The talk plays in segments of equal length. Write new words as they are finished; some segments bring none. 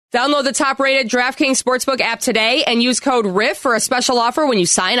Download the top-rated DraftKings Sportsbook app today and use code RIF for a special offer when you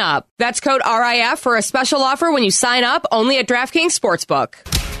sign up. That's code RIF for a special offer when you sign up, only at DraftKings Sportsbook.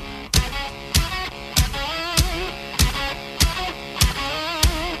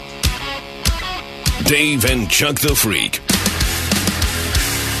 Dave and Chuck the Freak.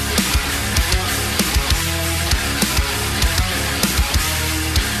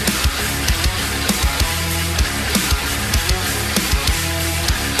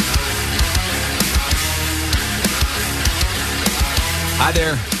 Hi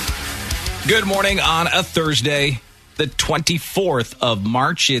there. Good morning on a Thursday, the 24th of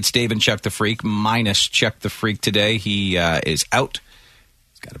March. It's Dave and Chuck the Freak, minus Chuck the Freak today. He is out.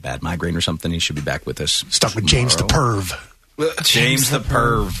 He's got a bad migraine or something. He should be back with us. Stuck with James the Perv. James the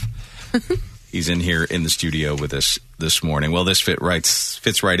Perv. He's in here in the studio with us this morning. Well, this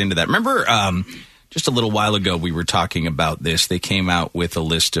fits right into that. Remember, just a little while ago, we were talking about this. They came out with a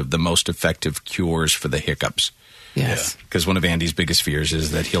list of the most effective cures for the hiccups. Yes. Because one of Andy's biggest fears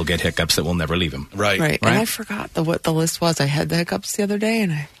is that he'll get hiccups that will never leave him. Right. And I forgot what the list was. I had the hiccups the other day,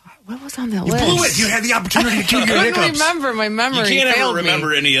 and I thought, what was on that list? You blew it. You had the opportunity to cure your hiccups. I couldn't remember. My memory You can't failed ever remember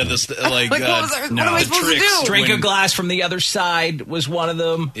me. any of this. What am I supposed to do? Drink a glass from the other side was one of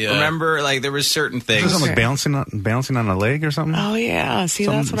them. Yeah. Remember, there was certain things. Was it like balancing on a leg or something? Oh, yeah. See,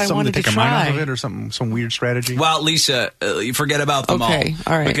 that's what I wanted to to take a mind try. off of it or something, some weird strategy? Well, Lisa, you forget about them all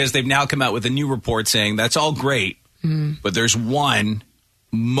right. Because they've now come out with a new report saying that's all great, but there's one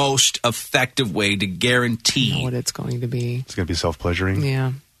most effective way to guarantee. I know what it's going to be. It's going to be self-pleasuring?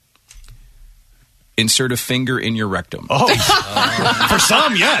 Yeah. Insert a finger in your rectum. Oh, for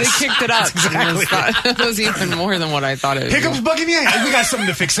some, yes. They kicked it up. Exactly. It was even more than what I thought it was. Hiccups bugging you? We got something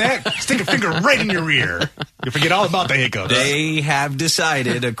to fix that. Stick a finger right in your ear. You forget all about the hiccups. They have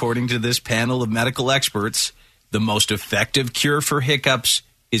decided, according to this panel of medical experts, the most effective cure for hiccups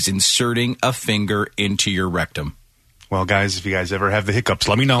is inserting a finger into your rectum. Well, guys, if you guys ever have the hiccups,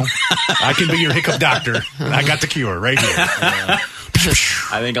 let me know. I can be your hiccup doctor. I got the cure right here.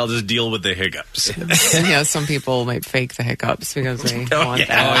 I think I'll just deal with the hiccups. Yeah, some people might fake the hiccups because they want that.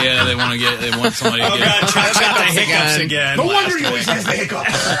 Oh yeah, they want somebody to get. God, Chuck's got the hiccups again. No wonder he always has the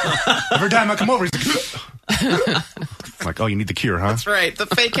hiccups. Every time I come over, he's like, oh, you need the cure, huh? That's right, the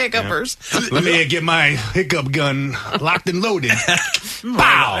fake hiccupers. Let me get my hiccup gun locked and loaded.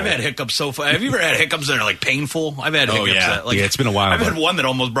 Wow. I've had hiccups so far. Have you ever had hiccups that are payinful? I've had hiccups that yeah, it's been a while. I've had one that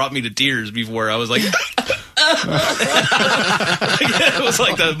almost brought me to tears before. I was like, it was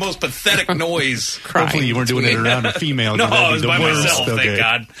like the most pathetic noise. Hopefully you weren't doing it around a female. No, I was by worst. myself, thank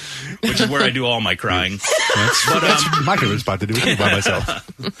God. Which is where I do all my crying. That's my favorite spot to do it by myself.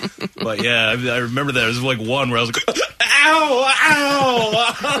 But yeah, I remember that. There was like one where I was like, ow,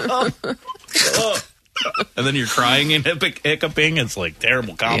 ow. And then you're crying and hiccuping. It's like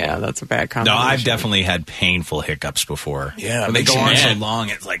terrible combo. Yeah, that's a bad No, combination. I've definitely had painful hiccups before. Yeah, when they makes go you on so mad. long,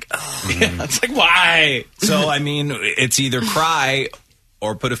 it's like, It's like, why? So, I mean, it's either cry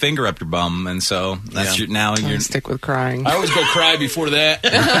or put a finger up your bum, and so that's you're stick with crying. I always go cry before that.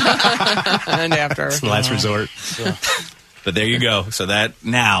 And after. It's the last resort. But there you go. So that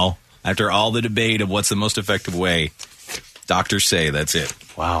now, after all the debate of what's the most effective way, doctors say that's it.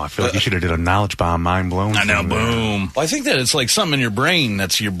 Wow, I feel like you should have did a knowledge bomb, mind blown. I know, boom. Well, I think that it's like something in your brain.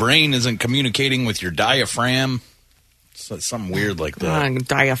 That's your brain isn't communicating with your diaphragm. So it's something weird like that.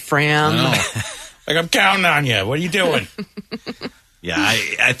 Diaphragm. I know. Like, I'm counting on you. What are you doing? Yeah,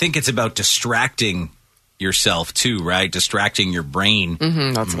 I think it's about distracting yourself too, right? Distracting your brain.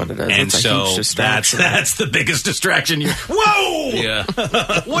 Mm-hmm, that's what it is. And it's a so huge distraction. that's the biggest distraction. Whoa! Yeah.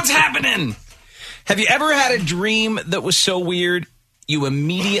 What's happening? Have you ever had a dream that was so weird you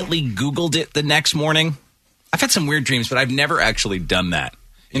immediately Googled it the next morning? I've had some weird dreams, but I've never actually done that.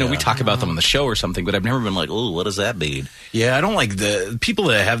 You know, we talk about them on the show or something, but I've never been like, oh, what does that mean? Yeah, I don't like the people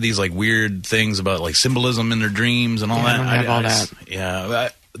that have these like weird things about like symbolism in their dreams and all that. I don't have all that. Yeah,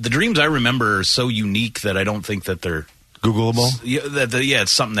 the dreams I remember are so unique that I don't think that they're Googleable? Yeah,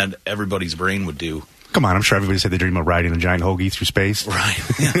 it's something that everybody's brain would do. Come on, I'm sure everybody said they dream of riding a giant hoagie through space. Right.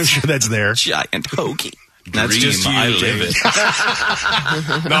 I'm sure that's there. Giant hoagie. That's Dream, just you. I live it.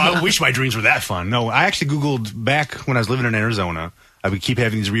 No, I wish my dreams were that fun. No, I actually Googled back when I was living in Arizona. I would keep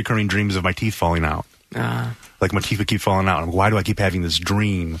having these recurring dreams of my teeth falling out. Like my teeth would keep falling out. I'm like, why do I keep having this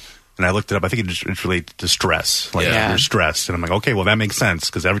dream? And I looked it up. I think it's related to stress. Like you're stressed. And I'm like, okay, well, that makes sense.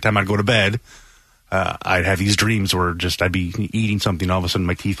 Because every time I'd go to bed, I'd have these dreams where just I'd be eating something. All of a sudden,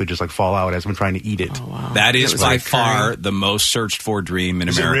 my teeth would just like fall out as I'm trying to eat it. Oh, wow. That is by like far the most searched for dream in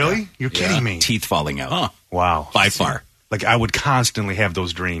Is America. it really? You're kidding me. Teeth falling out. Huh. Wow. By far. Like I would constantly have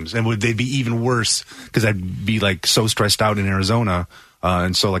those dreams, and they'd be even worse because I'd be like so stressed out in Arizona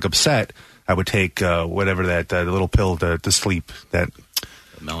and so like upset, I would take whatever that the little pill to sleep, that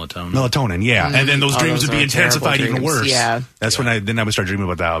melatonin, yeah. And then those dreams would be intensified even worse. Yeah. That's when I would start dreaming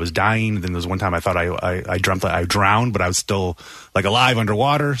about that. I was dying. And then there was one time I thought I dreamt that I drowned, but I was still like alive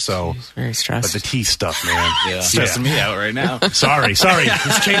underwater. So very stressed. But the teeth stuff, man. Yeah. Stressing me out right now. Sorry.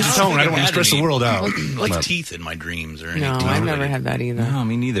 Let's change the tone. I don't want to stress the world out. Like teeth in my dreams or anything. No, I've never had that either. No,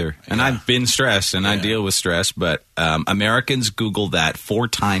 me neither. And I've been stressed, and I deal with stress, but Americans Google that 4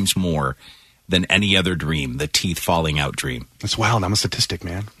 times more than any other dream, the teeth falling out dream. That's wild. I'm a statistic,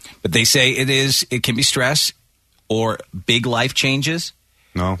 man. But they say it can be stress or big life changes,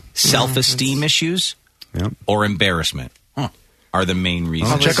 self-esteem issues, or embarrassment are the main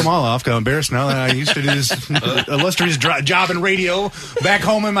reasons. I'll check them all off. I'm embarrassed now that I used to do this illustrious job in radio back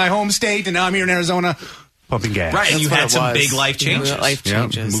home in my home state, and now I'm here in Arizona pumping gas. Right, and you had some big life changes. Life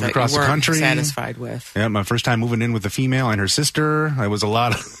changes moved that across you the weren't country. satisfied with. Yeah, my first time moving in with a female and her sister. There was a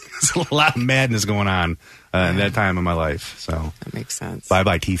lot of madness going on in that time of my life. So that makes sense.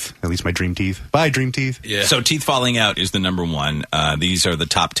 Bye teeth. At least my dream teeth. Bye dream teeth. Yeah. So teeth falling out is the number one. These are the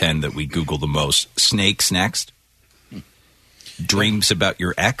top 10 that we Google the most. Snakes next. Dreams about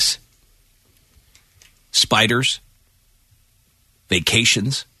your ex. Spiders.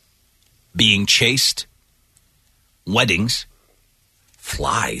 Vacations. Being chased. Weddings.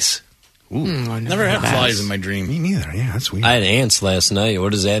 Flies. Ooh, never had flies in my dream. Me neither. Yeah, that's weird. I had ants last night.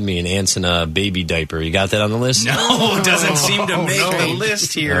 What does that mean? Ants in a baby diaper. You got that on the list? No, it doesn't seem to make the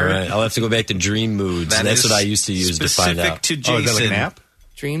list here. All right, I'll have to go back to Dream Moods. That's what I used to use to find out. To Jason. Oh, is that like an app?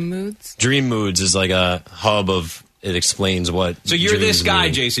 Dream Moods? Dream Moods is like a hub of... It explains what. So you're this guy,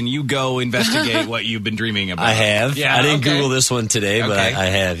 mean. Jason. You go investigate what you've been dreaming about. I have. Yeah, I didn't Google this one today, but I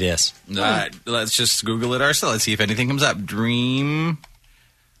have, yes. Let's just Google it ourselves. Let's see if anything comes up. Dream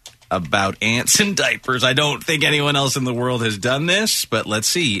about ants and diapers. I don't think anyone else in the world has done this, but let's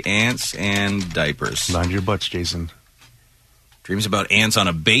see. Ants and diapers. Mind your butts, Jason. Dreams about ants on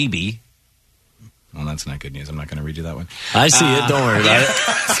a baby. Well, that's not good news. I'm not going to read you that one. I see it. Don't worry about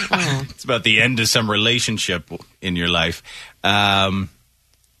it. It's about the end of some relationship in your life. Ants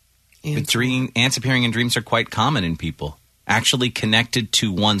appearing in dreams are quite common in people. Actually connected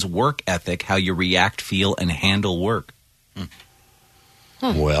to one's work ethic, how you react, feel, and handle work.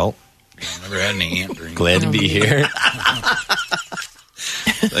 Well, I've never had any ant dreams. Glad to be here.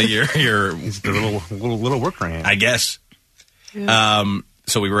 You're the little worker ant, I guess. Yeah.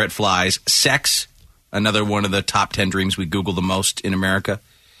 So we were at flies. Sex, another one of the top 10 dreams we Google the most in America.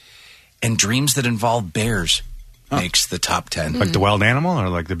 And dreams that involve bears makes the top 10. Like the wild animal or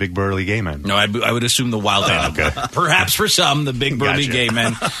like the big burly gay man? No, I would assume the wild animal. Okay. Perhaps for some, the big burly gay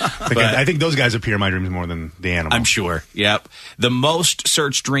men. I think those guys appear in my dreams more than the animal. I'm sure. Yep. The most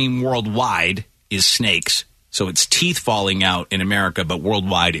searched dream worldwide is snakes. So it's teeth falling out in America, but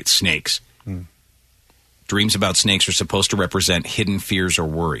worldwide it's snakes. Dreams about snakes are supposed to represent hidden fears or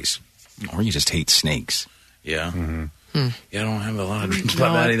worries. Or you just hate snakes. Yeah. Mm-hmm. Yeah, I don't have a lot of dreams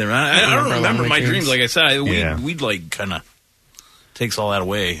about that either. I don't remember my dreams. Like I said, we'd like kind of takes all that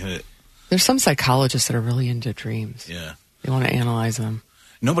away. There's some psychologists that are really into dreams. Yeah. They want to analyze them.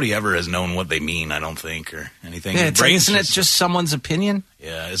 Nobody ever has known what they mean, I don't think, or anything. Yeah, isn't it just someone's opinion?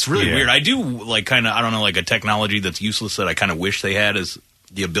 Yeah, it's really weird. I do like kind of, I don't know, like a technology that's useless that I kind of wish they had is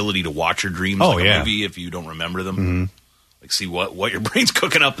the ability to watch your dreams like a movie if you don't remember them. Mm-hmm. Like see what your brain's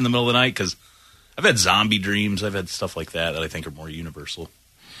cooking up in the middle of the night, because I've had zombie dreams. I've had stuff like that I think are more universal.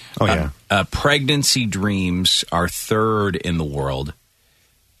 Oh, yeah. Pregnancy dreams are third in the world,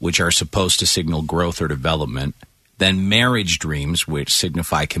 which are supposed to signal growth or development. Then marriage dreams, which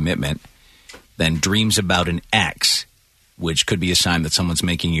signify commitment. Then dreams about an ex, which could be a sign that someone's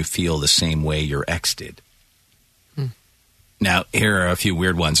making you feel the same way your ex did. Now, here are a few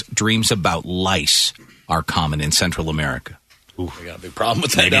weird ones. Dreams about lice are common in Central America. Ooh, we got a big problem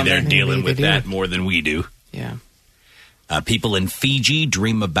with that. Maybe they're dealing with that more than we do. Yeah. People in Fiji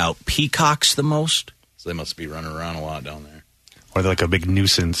dream about peacocks the most. So they must be running around a lot down there. Or they're like a big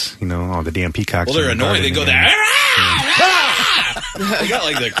nuisance, all the damn peacocks. Well, they're annoying. They go there. They got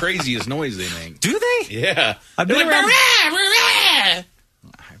like the craziest noise they make. Do they? Yeah. I've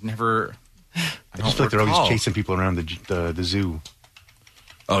never. I just feel like they're always chasing people around the zoo.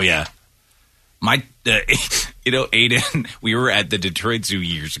 Oh, yeah. My You know, Aiden, we were at the Detroit Zoo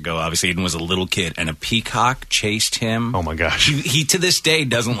years ago. Obviously, Aiden was a little kid, and a peacock chased him. Oh, my gosh. He to this day,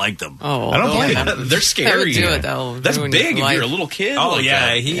 doesn't like them. Oh, I don't blame him. They're scary. Do it, though. That's Ruin big your if you're a life. little kid. Oh, like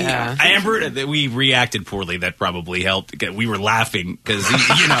yeah. that. Amber, we reacted poorly. That probably helped. We were laughing because, we were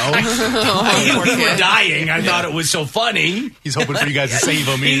dying. I thought it was so funny. He's hoping for you guys to save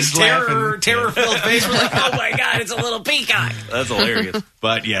him. He's terror-filled face. We're like, oh, my God, it's a little peacock. That's hilarious.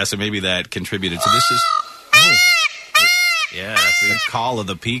 But, yeah, so maybe that contributed to this. Yeah, the call of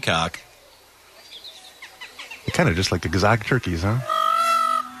the peacock. They're kind of just like exotic turkeys, huh?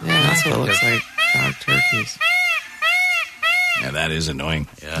 Yeah, that's what it looks like. Dog turkeys. Yeah, that is annoying.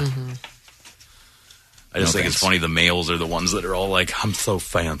 Yeah. Mm-hmm. I just think it's funny the males are the ones that are all like, I'm so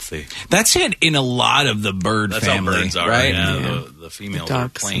fancy. That's it in a lot of the bird That's family. how birds are, right? Yeah. The females are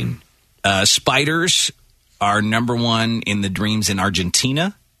plain. Spiders are number one in the dreams in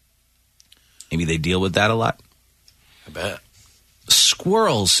Argentina. Maybe they deal with that a lot. I bet.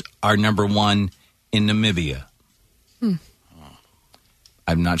 Squirrels are number one in Namibia.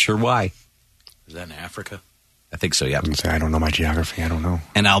 I'm not sure why. Is that in Africa? I think so, yeah. I don't know my geography. I don't know.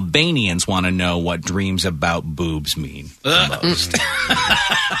 And Albanians want to know what dreams about boobs mean the most.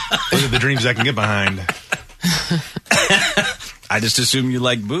 Those are the dreams I can get behind. I just assume you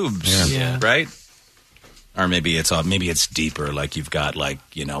like boobs, Yeah. right? Or maybe it's deeper, like you've got you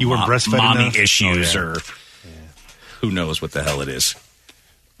weren't breastfed mommy enough? issues, Oh, yeah. or who knows what the hell it is.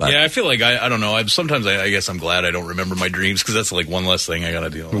 But, Yeah, I feel like I don't know. Sometimes I guess I'm glad I don't remember my dreams because that's like one less thing I got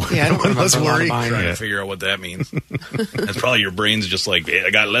to deal with. Yeah, I don't remember Let's a lot worry. of mine. Trying to figure out what that means. That's probably your brain's just like, I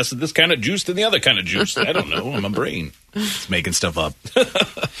got less of this kind of juice than the other kind of juice. I don't know. I'm a brain. It's making stuff up.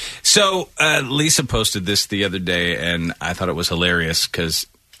 So Lisa posted this the other day, and I thought it was hilarious because,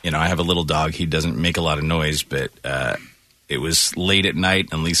 I have a little dog. He doesn't make a lot of noise, but it was late at night,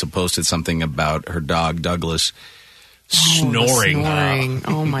 and Lisa posted something about her dog, Douglas, snoring.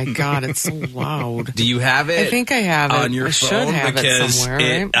 Oh, my God, it's so loud. Do you have it? I think I have it. On your I phone? should have it Because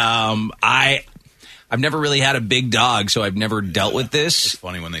somewhere, right? I've never really had a big dog, so I've never dealt with It's this.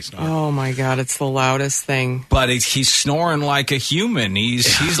 funny when they snore. Oh, my God, it's the loudest thing. But he's snoring like a human.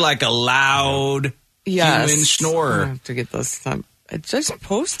 He's like a loud human I snorer. have to get this. I just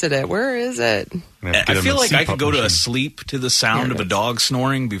posted it. Where is it? I feel like I could go to a sleep to the sound of a dog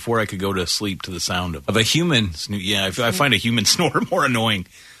snoring before I could go to sleep to the sound of Of a human. Yeah, I find a human snore more annoying.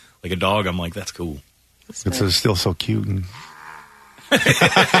 Like a dog, I'm like, that's cool. It's still so cute. And I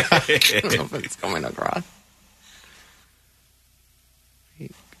don't know if it's coming across. I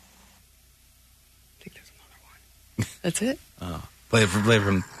think there's another one. That's it? Play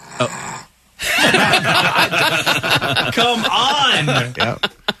from. Oh. Come on! yeah.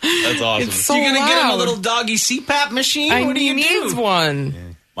 That's awesome. It's so You're gonna get him a loud. little doggy CPAP machine? I What do you needs do? one.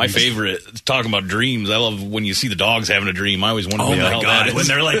 My favorite, talking about dreams, I love when you see the dogs having a dream. I always wonder what the hell that is. When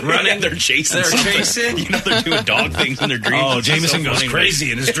they're like running, they're chasing. They're something. chasing. You know, they're doing dog things in their dreams. Oh, It's just Jameson so goes funny. crazy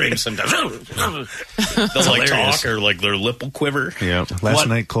in his dreams sometimes. They'll like hilarious. talk or like their lip will quiver. Yeah. Last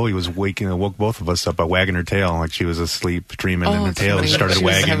night, Chloe woke both of us up by wagging her tail like she was asleep, dreaming, and her it's tail funny. started She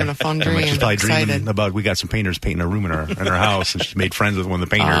was wagging. having a fun And, like, she's dream. probably dreaming Excited. about we got some painters painting a room in her house, and she made friends with one of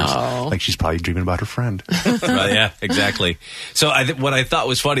the painters. Oh. Like she's probably dreaming about her friend. Well, yeah, exactly. So what I thought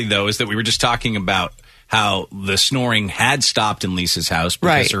was funny, though, is that we were just talking about how the snoring had stopped in Lisa's house because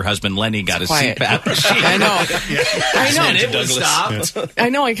Right. her husband Lenny got a quiet. CPAP machine. I know. And it would stop. I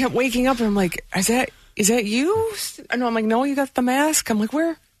know. I kept waking up and I'm like, is that you? I know. I'm like, no, you got the mask. I'm like,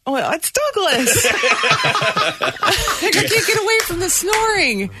 where? Oh, it's Douglas. I can't get away from the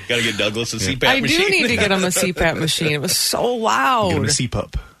snoring. Got to get Douglas a CPAP I machine. do need to get him a CPAP machine. It was so loud. Give him a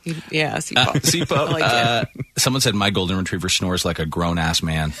C-pup. Yeah, CPAP. CPAP. I like it. Someone said my golden retriever snores like a grown-ass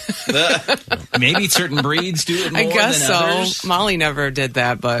man. Maybe certain breeds do it more I guess than so. others. Molly never did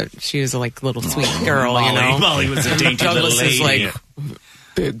that, but she was a little sweet girl, you know. Molly was a dainty little Douglas lady. is like,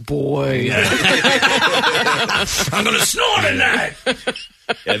 big boy. I'm going to snore tonight.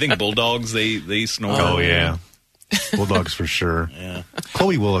 Yeah, I think bulldogs, they snore. Oh, yeah. Bulldogs for sure. Yeah.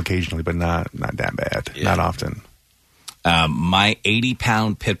 Chloe will occasionally, but not that bad. Yeah. Not often. My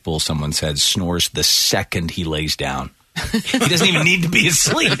 80-pound pit bull, someone said, snores the second he lays down. He doesn't even need to be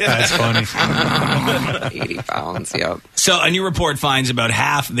asleep. That's funny. 80 pounds, yep. So a new report finds about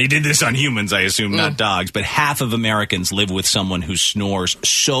half, they did this on humans, I assume, not dogs, but half of Americans live with someone who snores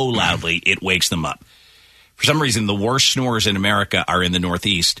so loudly it wakes them up. For some reason, the worst snorers in America are in the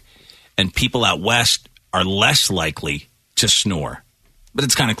Northeast, and people out west are less likely to snore. But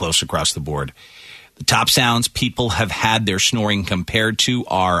it's kind of close across the board. The top sounds people have had their snoring compared to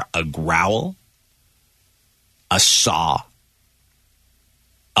are a growl, a saw,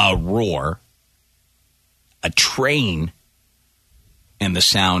 a roar, a train, and the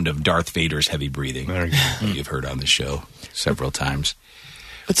sound of Darth Vader's heavy breathing. There you go. You've heard on the show several times.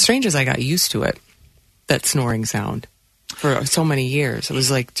 What's strange is I got used to it, that snoring sound, for so many years. It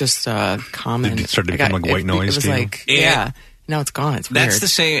was like just common. It started to become like white noise. It was to you? like, yeah. Now it's gone. It's weird. That's the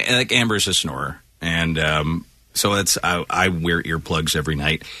same. Like Amber's a snorer, and so that's I wear earplugs every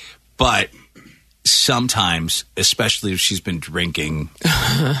night. But sometimes, especially if she's been drinking,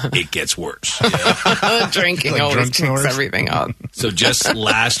 it gets worse. Drinking Like always drunk kicks snores? everything up. So just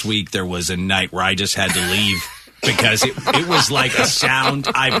last week, there was a night where I just had to leave because it was like a sound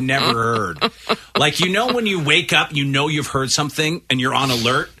I've never heard. Like, you know, when you wake up, you know you've heard something and you're on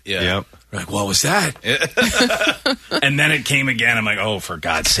alert. Yeah. Yep. You're like, what was that? And then it came again. I'm like, oh, for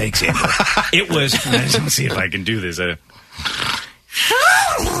God's sakes, Amber. It was, let's see if I can do this. It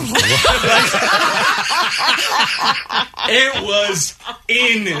was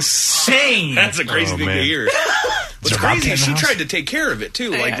insane. That's a crazy thing man. to hear. What's there a crazy bobcat is in she the house? tried to take care of it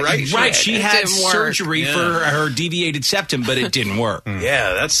too, like right? Right, she It had didn't work. surgery for her deviated septum, but it didn't work.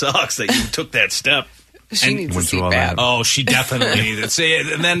 Yeah, that sucks that you took that step. She And needs a went through all that. CPAP. Oh, she definitely needed to see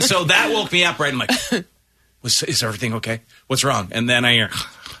it. And then, so that woke me up, right? I'm like, is everything okay? What's wrong? And then I hear...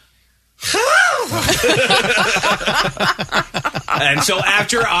 And so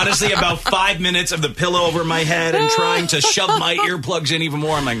after, honestly, about 5 minutes of the pillow over my head and trying to shove my earplugs in even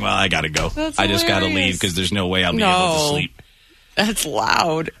more, I'm like, well, I got to go. That's I just got to hilarious. leave because there's no way I'll be able to sleep. That's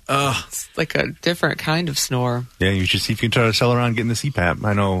loud. It's like a different kind of snore. Yeah, you should see if you can try to sell her on getting the CPAP.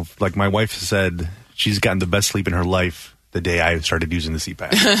 I know, like my wife said, she's gotten the best sleep in her life the day I started using the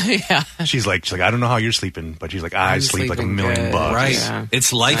CPAP. Yeah. She's like, I don't know how you're sleeping, but she's like, I I'm sleep like $1 sleeping million good. bucks. Right. Yeah.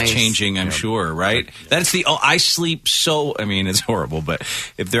 It's life-changing, I'm sure, right? That's I sleep so, I mean, it's horrible, but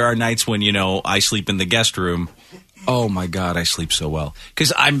if there are nights when, you know, I sleep in the guest room, oh my God, I sleep so well.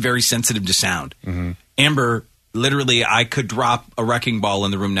 Because I'm very sensitive to sound. Mm-hmm. Amber, literally, I could drop a wrecking ball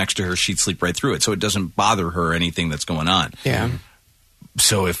in the room next to her, she'd sleep right through it. So it doesn't bother her anything that's going on. Yeah.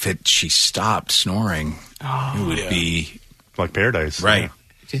 So if she stopped snoring, it would be... Like paradise. Right.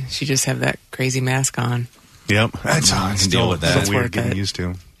 She just have that crazy mask on. Yep. That's I can deal with that. That's weird worth getting it. used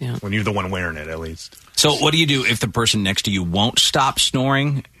to. Yeah. When you're the one wearing it, at least. So what do you do if the person next to you won't stop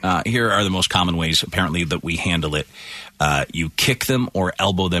snoring? Here are the most common ways, apparently, that we handle it. You kick them or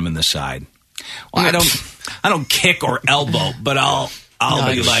elbow them in the side. Well, I don't kick or elbow, but I'll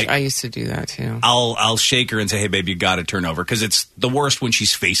be like, I used to do that too. I'll shake her and say, hey, babe, you got to turn over. Because it's the worst when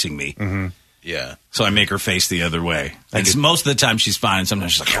she's facing me. Mm-hmm. Yeah. So I make her face the other way. Most of the time she's fine.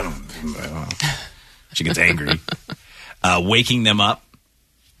 Sometimes she's like, she gets angry. Waking them up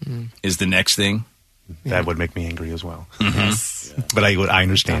is the next thing. That would make me angry as well. Yes. But I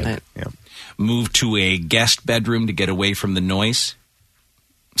understand. Done it. Yeah. Move to a guest bedroom to get away from the noise.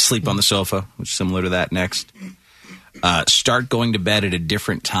 Sleep on the sofa, which is similar to that next. Start going to bed at a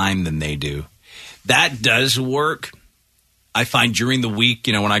different time than they do. That does work. I find during the week,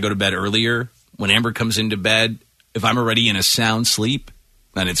 you know, when I go to bed earlier, when Amber comes into bed, if I'm already in a sound sleep,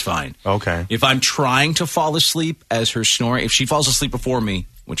 then it's fine. Okay. If I'm trying to fall asleep as her snoring, if she falls asleep before me,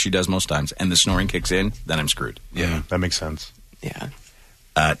 which she does most times, and the snoring kicks in, then I'm screwed. Yeah. That makes sense. Yeah.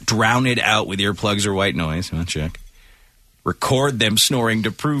 Drown it out with earplugs or white noise. Well, check. Record them snoring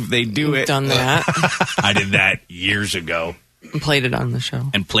to prove they do it. Done that. I did that years ago. And played it on the show.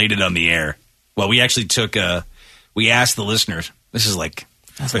 And played it on the air. Well, we actually we asked the listeners, this is like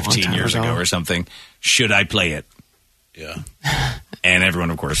That's a long 15 time years ago or something, should I play it? Yeah. And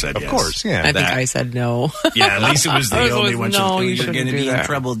everyone, of course, said yes. Of course, yeah. I think I said no. Yeah, at least it was the I was only always, one. no, you You're shouldn't going to do be in that.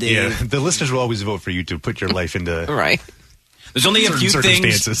 trouble, Dave. Yeah. The listeners will always vote for you to put your life into... Right. There's only a Certain few things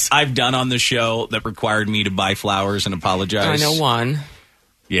circumstances. I've done on the show that required me to buy flowers and apologize. I know one.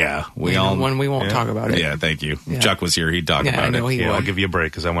 Yeah, we I know all. one we won't talk about it. Yeah, thank you. Yeah. Chuck was here; he'd talk Yeah, about I know it. he I'll would. give you a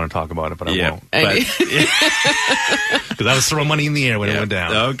break because I want to talk about it, but I Yeah, won't. but Because I was throwing money in the air when it went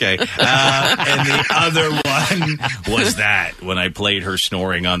down. okay. And the other one was that when I played her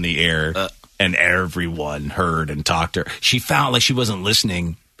snoring on the air, and everyone heard and talked to her. She felt like she wasn't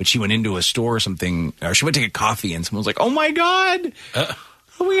listening, but she went into a store or something, or she went to get coffee, and someone was like, "Oh my God,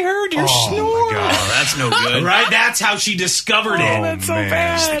 we heard your snore." my God. That's no good. Right? That's how she discovered it. That's so man.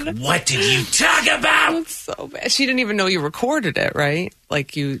 bad. What did you talk about? That's so bad. She didn't even know you recorded it, right?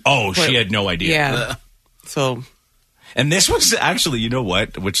 Like you. Oh, she had no idea. Yeah. So And this was actually, you know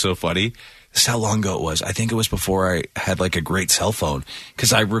what? Which is so funny. This is how long ago it was. I think it was before I had like a great cell phone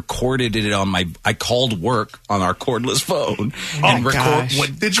because I recorded it on I called work on our cordless phone.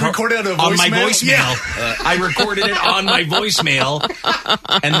 What, did you record it on a voicemail? On my voicemail. Yeah. I recorded it on my voicemail,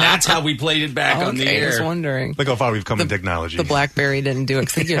 and that's how we played it back on the air. I was wondering. Look how far we've come in technology. The BlackBerry didn't do it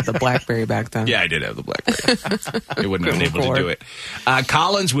because you had the BlackBerry back then. Yeah, I did have the BlackBerry. It wouldn't have been able to do it.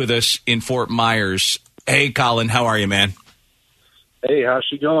 Colin's with us in Fort Myers. Hey, Colin, how are you, man? Hey, how's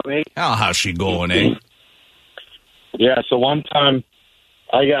she going, eh? Oh, how's she going, eh? Yeah, so one time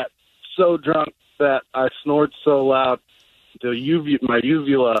I got so drunk that I snored so loud my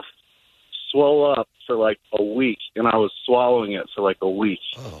uvula swelled up for like a week, and I was swallowing it for like a week.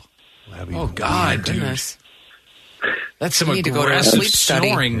 Oh God, dude. Goodness. That's some You need to go to a aggressive sleep study.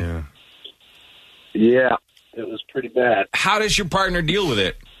 snoring. Yeah, it was pretty bad. How does your partner deal with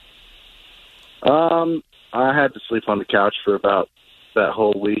it? I had to sleep on the couch for about that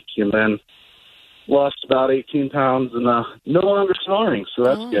whole week, and then lost about 18 pounds and no longer snoring, so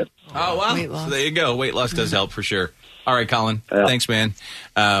that's good. Oh, well, Weight loss. so there you go. Weight loss does help for sure. All right, Colin. Yeah. Thanks, man.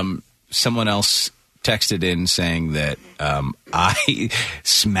 Someone else texted in saying that I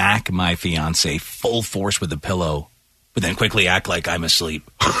smack my fiance full force with a pillow, but then quickly act like I'm asleep.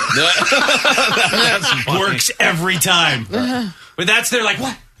 That works every time. But they're like,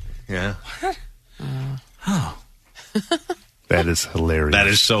 what? Yeah. That is hilarious. That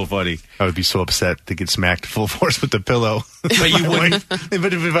is so funny. I would be so upset to get smacked full force with the pillow. But you wouldn't.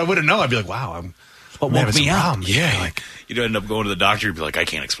 But if I would have known, I'd be like, wow, I'm What having woke some me up? problems. Yeah, like, You'd end up going to the doctor and be like, I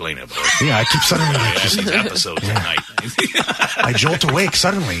can't explain it, but yeah, I keep suddenly I like, have these episodes at night. I jolt awake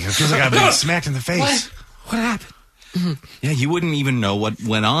suddenly. It feels like I've been smacked in the face. What happened? Yeah, you wouldn't even know what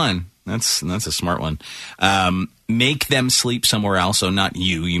went on. That's a smart one. Make them sleep somewhere else. So not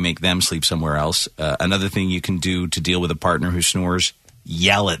you. You make them sleep somewhere else. Another thing you can do to deal with a partner who snores,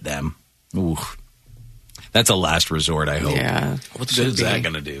 yell at them. Ooh. That's a last resort, I hope. Yeah. What good is that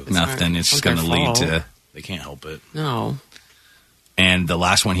going to do? Nothing. It's It's going to their lead fault. to... They can't help it. No. And the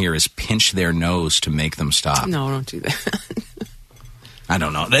last one here is pinch their nose to make them stop. No, don't do that. I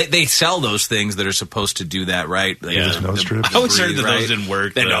don't know. They sell those things that are supposed to do that, right? Like Yeah. Those nose strips. I was certain Breathe, that right? those didn't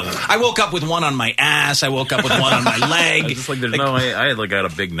work. They don't. I woke up with one on my ass. I woke up with one on my leg. Just like there's no way. I had got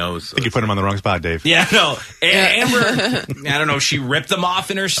a big nose. I think you put them on the wrong spot, Dave. Yeah, no. Amber, I don't know if she ripped them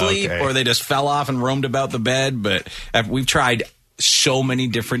off in her sleep Okay. or they just fell off and roamed about the bed, but we've tried so many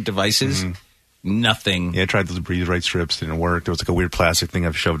different devices. Nothing. Yeah, I tried those breathe right strips. Didn't work. There was like a weird plastic thing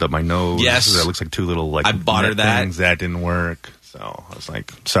I've shoved up my nose. Yes. That looks like two little like I bought her net that. things. That didn't work. So I was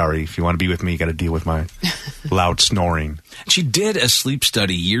like, sorry, if you want to be with me, you got to deal with my loud snoring. She did a sleep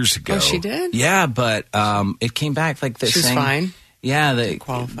study years ago. Oh, she did? Yeah, but it came back like this. She was fine? Yeah, they Didn't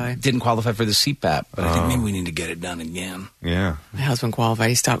qualify qualify. for the CPAP. But I think maybe we need to get it done again. Yeah. My husband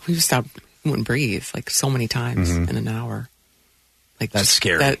qualified. He wouldn't breathe like so many times in an hour. Like That's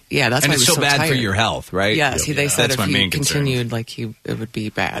scary. That's and why it's he was so bad tired. for your health, right? Yes, they said That's if my he main concern. continued, it would be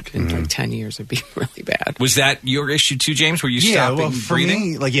bad. In like 10 years, it'd be really bad. Was that your issue too, James? Were you stopping for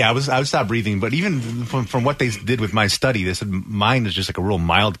breathing? me, I would stop breathing. But even from what they did with my study, they said mine is just like a real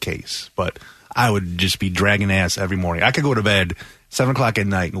mild case. But I would just be dragging ass every morning. I could go to bed 7 o'clock at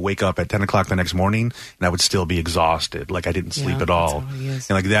night and wake up at 10 o'clock the next morning, and I would still be exhausted. Like I didn't sleep at all. that's how he is.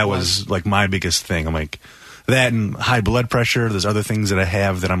 And like that was like my biggest thing. I'm like, that and high blood pressure. There's other things that I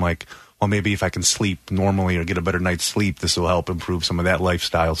have that I'm like, well, maybe if I can sleep normally or get a better night's sleep, this will help improve some of that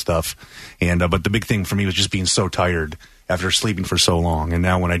lifestyle stuff. And but the big thing for me was just being so tired after sleeping for so long. And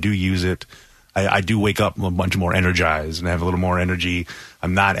now when I do use it, I do wake up a bunch more energized and have a little more energy.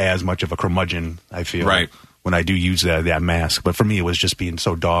 I'm not as much of a curmudgeon, I feel, Right. when I do use that mask. But for me, it was just being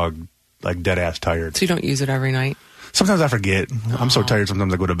so dead ass tired. So you don't use it every night? Sometimes I forget. I'm so tired.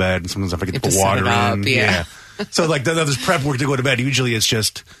 Sometimes I go to bed, and sometimes I forget You to have put to set water it up, in. yeah. So like there's prep work to go to bed. Usually it's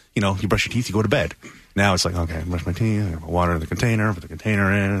just you brush your teeth, you go to bed. Now it's like okay, I brush my teeth, I put water in the container, put the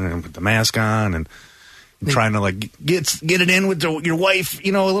container in, and put the mask on, and trying to like get it in with your wife,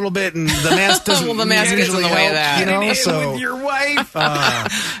 a little bit, and the mask doesn't. Well, the mask gets in the usually way of help, that. So with your wife.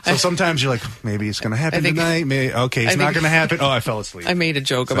 so sometimes you're like, maybe it's going to happen tonight. Maybe it's I not think- going to happen. Oh, I fell asleep. I made a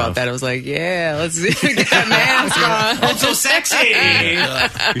joke about that. I was like, yeah, let's get that mask on. Oh, so sexy.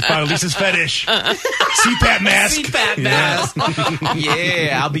 We found Lisa's fetish. CPAP mask. CPAP mask.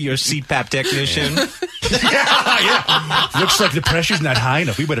 Yeah, I'll be your CPAP technician. Yeah. Looks like the pressure's not high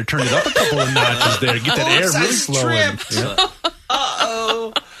enough. We better turn it up a couple of notches there. Get that air really flowing. Yeah.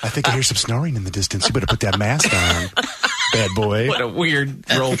 Uh-oh. I think I hear some snoring in the distance. You better put that mask on, bad boy. What a weird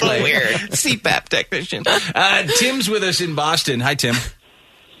role play. CPAP technician. Tim's with us in Boston. Hi, Tim.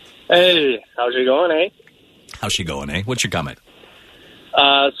 Hey, how's it going, eh? How's she going, eh? What's your comment?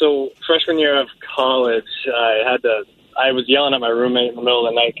 So freshman year of college, I was yelling at my roommate in the middle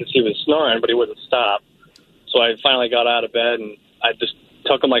of the night because he was snoring, but he wouldn't stop. So I finally got out of bed and I just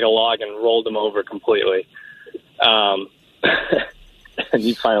took him like a log and rolled him over completely. And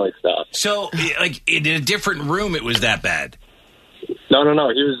he finally stopped. So, like, in a different room, it was that bad? No.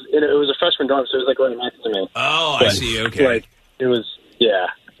 It was a freshman dorm, so it was like right next to me. Oh, I see. Okay. Like, it was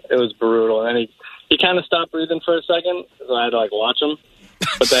brutal. And then he kind of stopped breathing for a second, so I had to like watch him.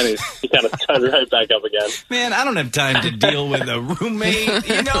 But then he kind of started right back up again. Man, I don't have time to deal with a roommate,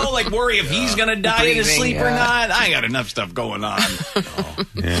 like worry if he's going to die in his sleep or not. I got enough stuff going on.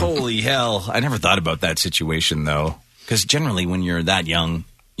 Holy hell. I never thought about that situation, though. Because generally when you're that young,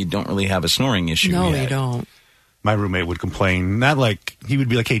 you don't really have a snoring issue No, yet. you don't. My roommate would complain, not like, he would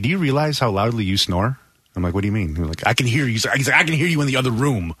be like, hey, do you realize how loudly you snore? I'm like, what do you mean? He's like, I can hear you. He's like, I can hear you in the other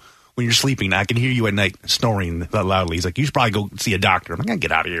room. When you're sleeping, I can hear you at night snoring that loudly. He's like, you should probably go see a doctor. I'm like,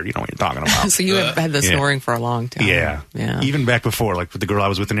 get out of here. You know what you're talking about. So you have had the snoring for a long time. Yeah. Even back before, like with the girl I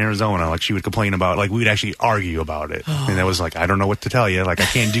was with in Arizona, like she would complain about, like we would actually argue about it. And I was like, I don't know what to tell you. Like I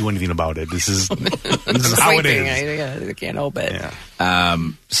can't do anything about it. This is how it is. I can't help it. Yeah.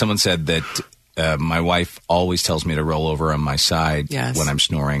 Someone said that my wife always tells me to roll over on my side when I'm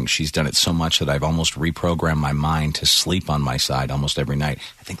snoring. She's done it so much that I've almost reprogrammed my mind to sleep on my side almost every night.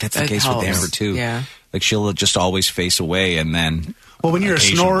 I think that's the case with Amber, too. Yeah. Like, she'll just always face away, and then... Well, when you're a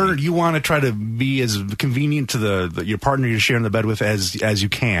snorer, you want to try to be as convenient to your partner you're sharing the bed with as you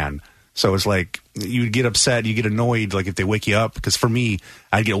can. So it's like, you get upset, you get annoyed, like if they wake you up. Because for me,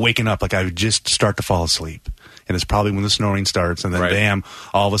 I'd get waking up like I would just start to fall asleep. And it's probably when the snoring starts, and then bam,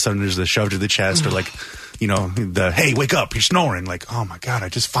 all of a sudden there's the shove to the chest, or like, hey, wake up, you're snoring. Like, oh my God, I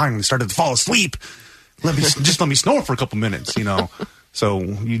just finally started to fall asleep. Let me snore for a couple minutes, So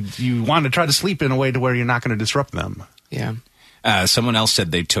you want to try to sleep in a way to where you're not going to disrupt them. Yeah. Someone else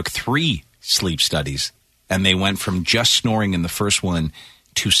said they took 3 sleep studies, and they went from just snoring in the first one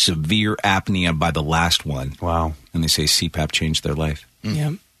to severe apnea by the last one. Wow. And they say CPAP changed their life.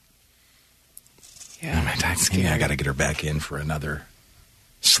 Yeah. Yeah. Maybe I got to get her back in for another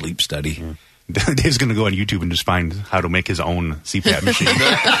sleep study. Dave's going to go on YouTube and just find how to make his own CPAP machine.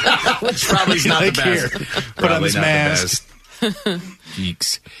 Which probably is not the best. Put on this mask.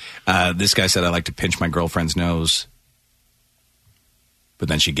 Geeks. This guy said, I like to pinch my girlfriend's nose, but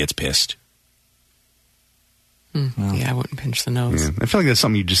then she gets pissed. Well, I wouldn't pinch the nose. Yeah. I feel like that's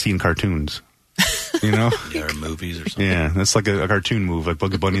something you just see in cartoons. Yeah, or movies or something. Yeah, that's like a cartoon move. Like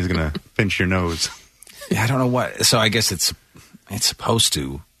Bugs Bunny's going to pinch your nose. Yeah, I don't know what. So I guess it's supposed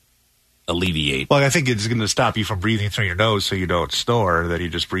to alleviate. Well, I think it's going to stop you from breathing through your nose so you don't snore, that you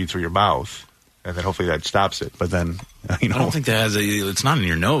just breathe through your mouth. And then hopefully that stops it. But then, I don't think that has it's not in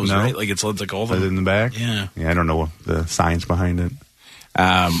your nose, right? Like it's like all the... in the back? Yeah. Yeah, I don't know the science behind it.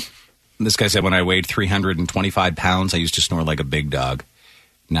 This guy said, when I weighed 325 pounds, I used to snore like a big dog.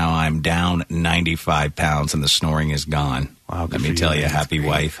 Now I'm down 95 pounds and the snoring is gone. Wow, let me tell you, happy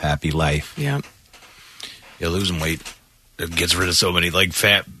wife, happy life. Yeah. Yeah, losing weight, it gets rid of so many, like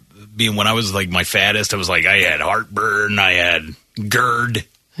fat. Being when I was like my fattest, I was like, I had heartburn, I had GERD.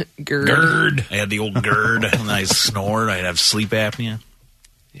 GERD. I had the old GERD. When I snored, I'd have sleep apnea.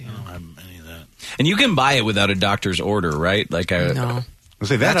 Yeah. I don't have any of that. And you can buy it without a doctor's order, right? Like no. I'll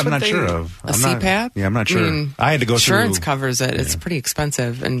say that I'm not sure of. CPAP? I'm not sure. I had to go through. Insurance covers it. It's pretty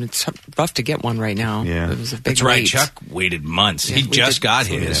expensive, and it's rough to get one right now. Yeah. It was a big That's right. wait. Chuck waited months. He just got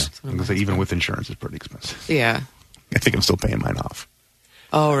his. I'm going to say even with insurance, it's pretty expensive. Yeah. I think I'm still paying mine off.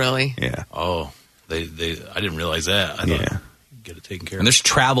 Oh, really? Yeah. Oh, I didn't realize that. I thought get it taken care of. And there's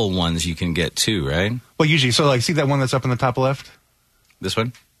travel ones you can get too, right? Well, usually, so like, see that one that's up in the top left? This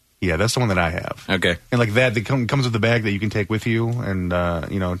one? Yeah, that's the one that I have. Okay. And like that, it comes with a bag that you can take with you and,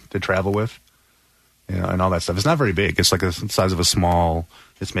 to travel with, and all that stuff. It's not very big. It's like the size of a small,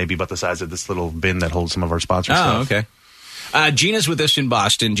 it's maybe about the size of this little bin that holds some of our sponsor stuff. Oh, okay. Gina's with us in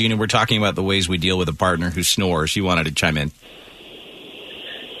Boston. Gina, we're talking about the ways we deal with a partner who snores. You wanted to chime in.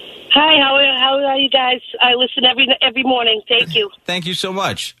 Hi, how are you guys? I listen every morning. Thank you. Thank you so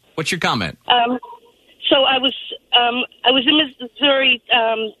much. What's your comment? So I was in Missouri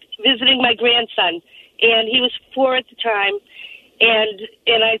visiting my grandson, and he was 4 at the time, and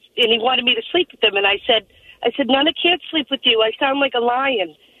he wanted me to sleep with him, and I said, Nana can't sleep with you. I sound like a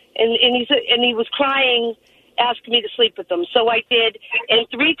lion, and he was crying, asking me to sleep with him. So I did, and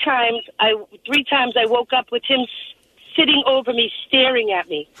three times I woke up with him sitting over me, staring at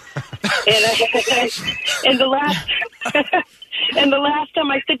me, and the last time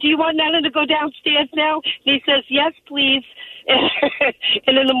I said, do you want Nana to go downstairs now? And he says, yes, please.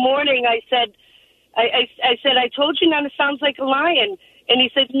 And in the morning I said, I told you Nana sounds like a lion. And he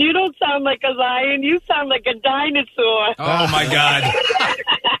said, "You don't sound like a lion. You sound like a dinosaur." Oh, my God.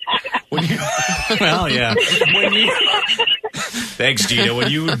 Well, yeah. Thanks, Gina. When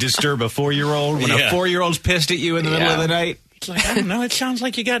you disturb a 4-year-old, when a 4-year-old's pissed at you in the middle of the night. It's like, I don't know, it sounds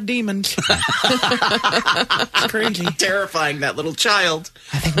like you got demons. It's crazy. Terrifying, that little child.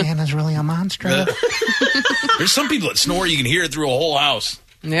 I think Nana's really a monster. There's some people that snore, you can hear it through a whole house.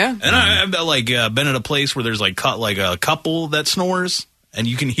 Yeah. And I've been at a place where there's like a couple that snores, and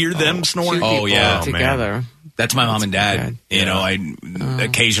you can hear them snoring. Oh, yeah. Together. That's my mom and dad. Bad. You know,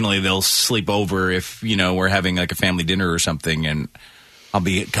 occasionally they'll sleep over if, we're having like a family dinner or something, and I'll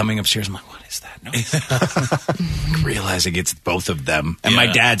be coming upstairs. I'm like, what is that noise? Realizing it's both of them. And my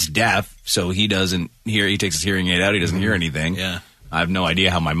dad's deaf, so he doesn't hear. He takes his hearing aid out. He doesn't hear anything. Yeah. I have no idea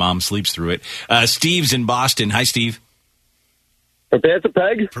how my mom sleeps through it. Steve's in Boston. Hi, Steve. Prepare to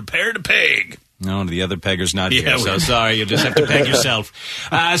peg? Prepare to peg. No, the other pegger's not here, so sorry. You'll just have to peg yourself.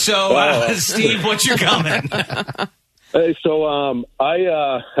 Steve, what's your comment? Hey, so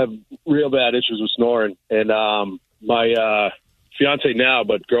I have real bad issues with snoring, and my fiance now,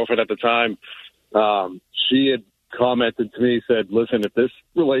 but girlfriend at the time, she had commented to me, said, "Listen, if this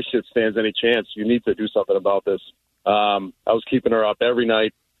relationship stands any chance, you need to do something about this." I was keeping her up every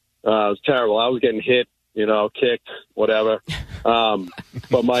night. It was terrible. I was getting hit, kicked, whatever.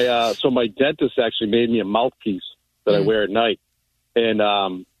 But my dentist actually made me a mouthpiece that I wear at night, and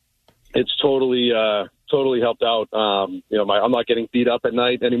it's totally helped out. I'm not getting beat up at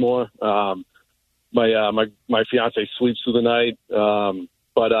night anymore. My fiance sleeps through the night.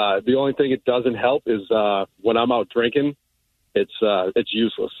 But the only thing it doesn't help is when I'm out drinking, it's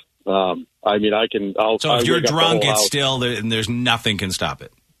useless. If you're drunk, it's still there's nothing can stop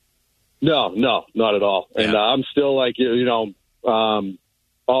it. No, not at all. And I'm still like,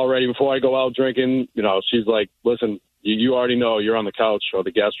 already before I go out drinking, she's like, "Listen, you already know you're on the couch or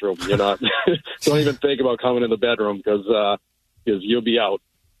the guest room. You're not. Don't even think about coming in the bedroom because you'll be out."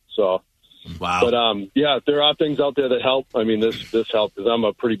 So. Wow. But, there are things out there that help. I mean, this helped because I'm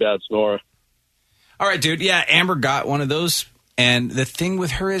a pretty bad snorer. All right, dude. Yeah, Amber got one of those. And the thing with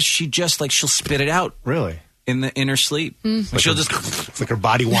her is she'll spit it out. Really? In her sleep. Mm-hmm. She'll It's like her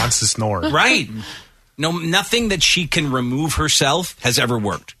body wants to snore. Right. No, nothing that she can remove herself has ever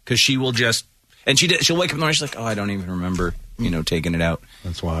worked. Because she will just, and she'll wake up in the morning, she's like, "Oh, I don't even remember, taking it out."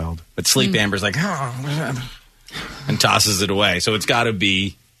 That's wild. But sleep Amber's like, "Oh," and tosses it away. So it's got to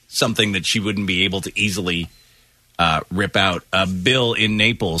be something that she wouldn't be able to easily rip out. Bill in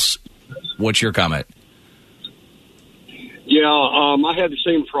Naples, what's your comment? Yeah, I had the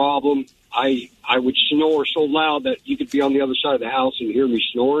same problem. I would snore so loud that you could be on the other side of the house and hear me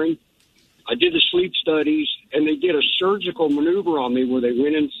snoring. I did the sleep studies, and they did a surgical maneuver on me where they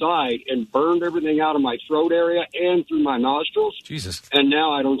went inside and burned everything out of my throat area and through my nostrils. Jesus. And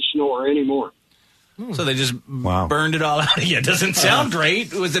now I don't snore anymore. So they just burned it all out of you. It doesn't sound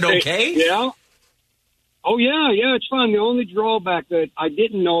great. Was it okay? Yeah. Oh, yeah, it's fine. The only drawback that I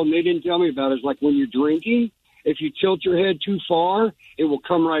didn't know and they didn't tell me about is like when you're drinking, if you tilt your head too far, it will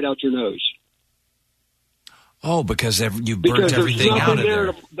come right out your nose. Oh, because you burnt everything out of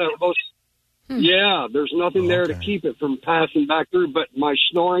there. Yeah, there's nothing there to keep it from passing back through, but my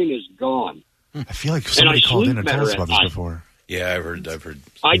snoring is gone. I feel like somebody called in and told us about this before. Yeah, I've heard.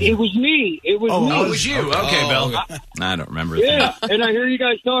 It was me. It was me. Oh, it was you. Okay, Bill. I don't remember. Yeah, and I hear you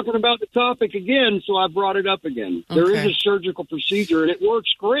guys talking about the topic again, so I brought it up again. Okay. There is a surgical procedure, and it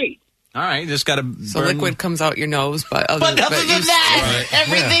works great. All right, just got to liquid comes out your nose, but other than that,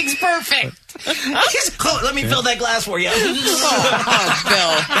 everything's perfect. Let me fill that glass for you. Bill.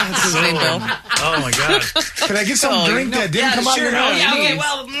 That's his name, Bill. Oh, my God. Can I get some drink that didn't come out your nose? Yeah, okay,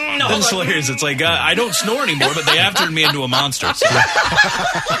 well, no. That's hilarious. It's like, I don't snore anymore, but they have turned me into a monster. So.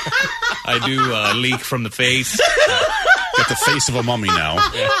 I do leak from the face. Got the face of a mummy now.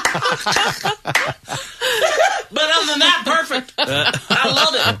 Yeah. But other than that, perfect. I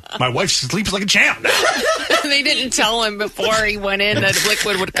love it. My wife sleeps like a champ now. They didn't tell him before he went in that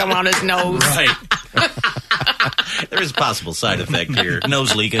liquid would come out his nose. Right. There is a possible side effect here.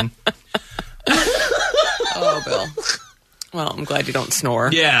 Nose leaking. Oh, Bill. Well, I'm glad you don't snore.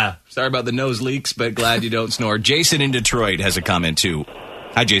 Yeah. Sorry about the nose leaks, but glad you don't snore. Jason in Detroit has a comment, too.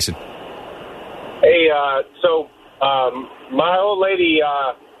 Hi, Jason. Hey, my old lady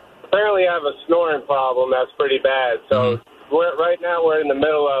apparently have a snoring problem that's pretty bad. So right now we're in the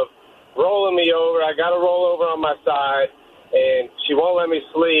middle of rolling me over. I got to roll over on my side, and she won't let me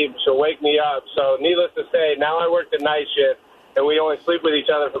sleep. She'll wake me up. So needless to say, now I work the night shift, and we only sleep with each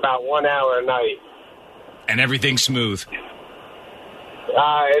other for about 1 hour a night. And everything's smooth.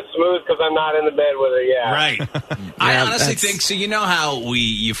 It's smooth because I'm not in the bed with her, yeah. Right. I honestly think, so you know how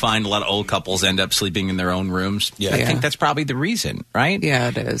you find a lot of old couples end up sleeping in their own rooms? Yeah. I think that's probably the reason, right? Yeah,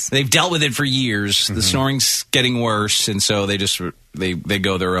 it is. They've dealt with it for years. The snoring's getting worse, and so they just they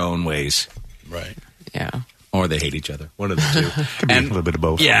go their own ways. Right. Yeah. Or they hate each other. One of the two. Could be a little bit of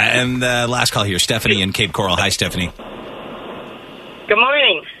both. Yeah, and last call here, Stephanie in Cape Coral. Hi, Stephanie. Good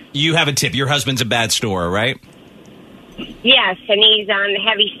morning. You have a tip. Your husband's a bad snorer, right? Yes, and he's on the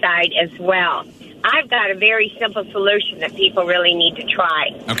heavy side as well. I've got a very simple solution that people really need to try.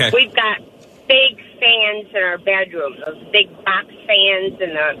 Okay. We've got big fans in our bedroom, those big box fans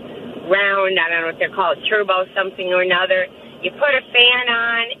and the round, I don't know what they're called, turbo something or another. You put a fan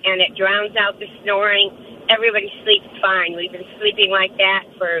on, and it drowns out the snoring. Everybody sleeps fine. We've been sleeping like that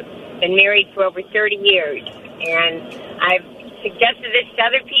been married for over 30 years. And I've suggested this to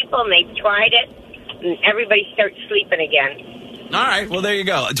other people, and they've tried it, and everybody starts sleeping again. All right, well, there you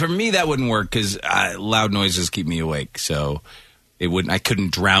go. For me, that wouldn't work because loud noises keep me awake. So I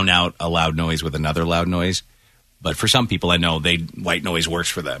couldn't drown out a loud noise with another loud noise. But for some people, I know white noise works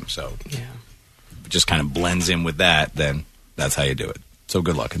for them. So if it just kind of blends in with that, then that's how you do it. So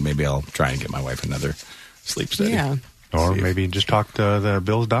good luck, and maybe I'll try and get my wife another sleep study. Yeah. Or maybe just talk to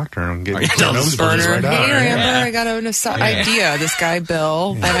Bill's doctor and get your nose burner right out. Hey, remember, I got an idea. This guy,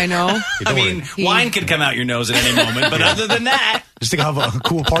 Bill, that I know. I mean, wine could come out your nose at any moment, but other than that... Just think how a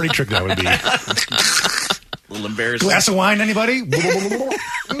cool party trick that would be. A little embarrassing. Glass of wine, anybody?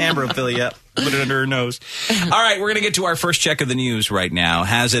 Amber will fill you up. Put it under her nose. All right, we're going to get to our first check of the news right now.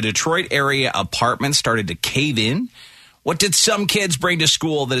 Has a Detroit area apartment started to cave in? What did some kids bring to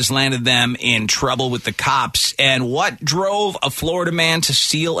school that has landed them in trouble with the cops? And what drove a Florida man to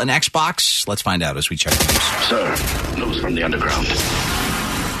steal an Xbox? Let's find out as we check the news. Sir, news from the underground.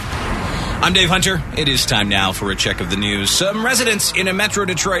 I'm Dave Hunter. It is time now for a check of the news. Some residents in a Metro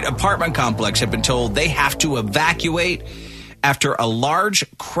Detroit apartment complex have been told they have to evacuate after a large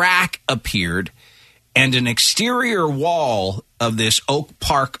crack appeared and an exterior wall of this Oak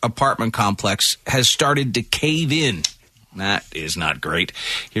Park apartment complex has started to cave in. That is not great.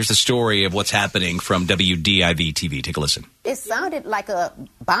 Here's the story of what's happening from WDIV TV. Take a listen. It sounded like a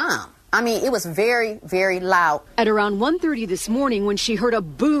bomb. I mean, it was very, very loud. At around 1:30 this morning, when she heard a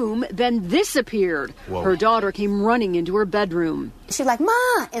boom, then this appeared. Whoa. Her daughter came running into her bedroom. She's like,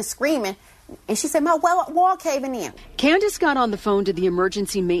 "Ma!" and screaming. And she said, "My wall caving in." Candace got on the phone to the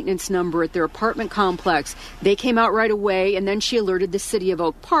emergency maintenance number at their apartment complex. They came out right away, and then she alerted the city of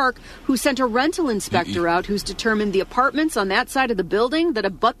Oak Park, who sent a rental inspector out who's determined the apartments on that side of the building that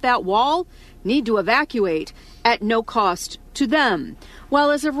abut that wall need to evacuate at no cost to them.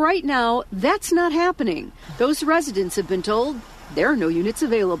 Well, as of right now, that's not happening. Those residents have been told there are no units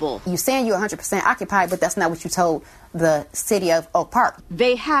available. You're saying you're 100% occupied, but that's not what you told the city of Oak Park.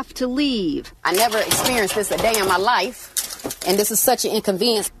 They have to leave. I never experienced this a day in my life, and this is such an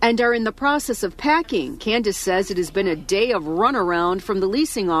inconvenience. And are in the process of packing. Candace says it has been a day of runaround from the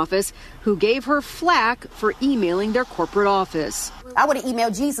leasing office, who gave her flack for emailing their corporate office. I would have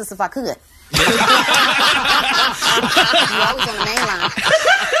emailed Jesus if I could. You're always on the main line.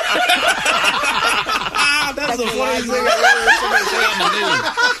 That's the funniest thing I've ever heard somebody say on the news.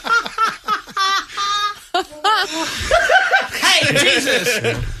 Hey, Jesus!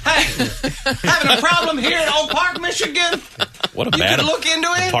 Hey, having a problem here in Oak Park, Michigan? What a you bad can look into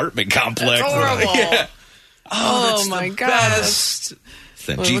it? Apartment complex. That's horrible. Yeah. Oh my God. Best.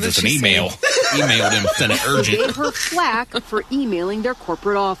 Sent Jesus an email. Emailed him, sent it urgent. Gave her flack for emailing their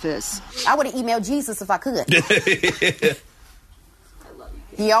corporate office. I would have emailed Jesus if I could.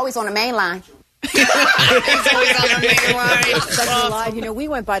 He always on the main line. He's always on the main line. That's live. You know, we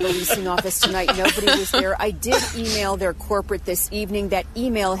went by the leasing office tonight. Nobody was there. I did email their corporate this evening. That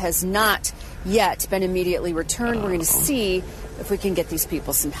email has not yet been immediately returned. We're going to see if we can get these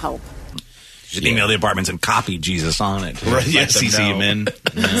people some help. You should email the apartments and copy Jesus on it. Right, yeah, CC him in.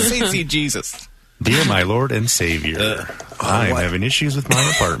 CC Jesus. Dear my Lord and Savior, I'm having issues with my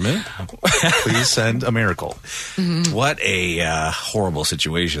apartment. Please send a miracle. What a horrible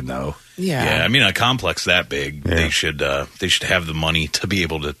situation, though. Yeah, I mean, a complex that big, they should have the money to be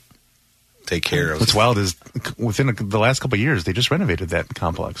able to take care of. What's wild is within the last couple of years, they just renovated that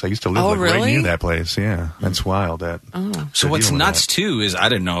complex. I used to live right near that place. Yeah, that's wild. So what's nuts too is I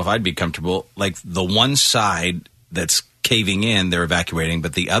didn't know if I'd be comfortable. Like the one side that's caving in, they're evacuating,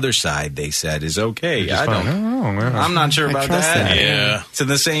 but the other side, they said, is okay. I'm not sure about trust that. Yeah. It's in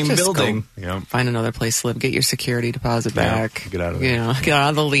the same building. Find another place to live. Get your security deposit back. Get out of there. Get out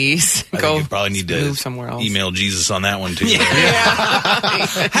of the lease. I think you probably need to move somewhere else. email Jesus on that one, too. Hey,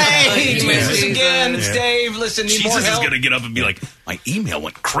 Jesus again. It's Dave. Listen, need more Jesus is help? going to get up and be like, my email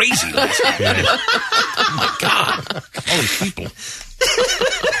went crazy last night. Oh, my God. All these people.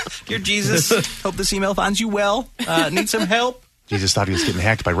 Dear Jesus, hope this email finds you well. Need some help? Jesus thought he was getting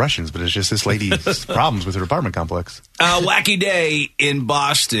hacked by Russians, but it's just this lady's problems with her apartment complex. Wacky day in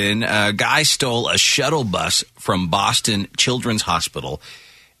Boston. A guy stole a shuttle bus from Boston Children's Hospital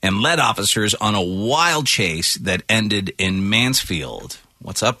and led officers on a wild chase that ended in Mansfield.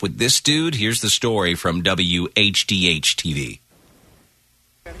 What's up with this dude? Here's the story from WHDH-TV.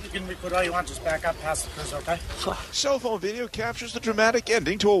 You can record all you want, just back up past the cruise, okay? Cell phone video captures the dramatic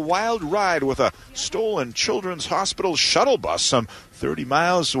ending to a wild ride with a stolen Children's Hospital shuttle bus some 30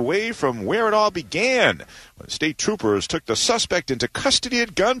 miles away from where it all began, when state troopers took the suspect into custody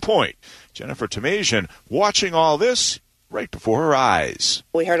at gunpoint. Jennifer Tomasian watching all this right before her eyes.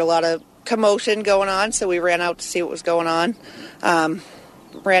 We heard a lot of commotion going on, so we ran out to see what was going on.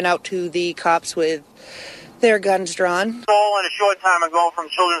 Ran out to the cops with their guns drawn. Stolen a short time ago from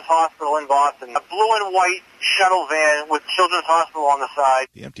Children's Hospital in Boston. A blue and white shuttle van with Children's Hospital on the side.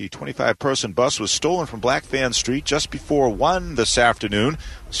 The empty 25-person bus was stolen from Blackfan Street just before 1 this afternoon.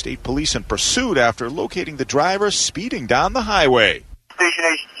 State police in pursuit after locating the driver speeding down the highway. Station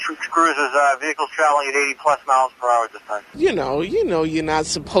H cruises, vehicles traveling at 80-plus miles per hour at this time. You know, you're not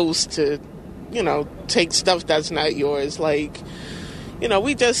supposed to, take stuff that's not yours.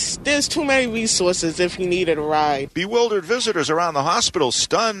 There's too many resources if you needed a ride. Bewildered visitors around the hospital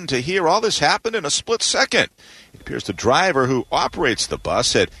stunned to hear all this happen in a split second. It appears the driver who operates the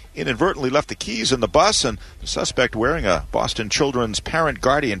bus had inadvertently left the keys in the bus, and the suspect, wearing a Boston Children's parent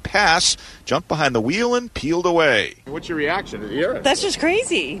guardian pass, jumped behind the wheel and peeled away. What's your reaction? That's just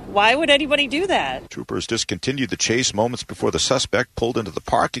crazy. Why would anybody do that? Troopers discontinued the chase moments before the suspect pulled into the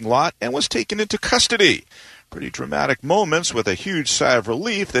parking lot and was taken into custody. Pretty dramatic moments with a huge sigh of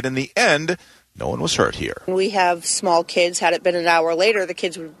relief that in the end, no one was hurt here. We have small kids. Had it been an hour later, the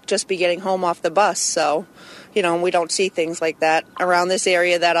kids would just be getting home off the bus. So, we don't see things like that around this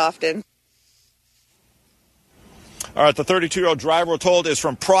area that often. All right, the 32-year-old driver, we're told, is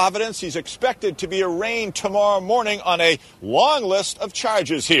from Providence. He's expected to be arraigned tomorrow morning on a long list of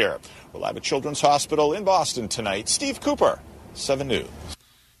charges here. We're live at Children's Hospital in Boston tonight. Steve Cooper, 7 News.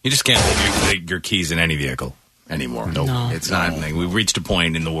 You just can't leave your keys in any vehicle anymore. No. It's not. We've reached a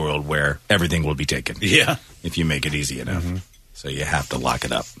point in the world where everything will be taken. Yeah. If you make it easy enough. Mm-hmm. So you have to lock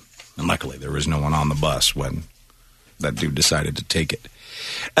it up. And luckily, there was no one on the bus when that dude decided to take it.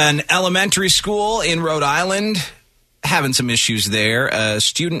 An elementary school in Rhode Island having some issues there. A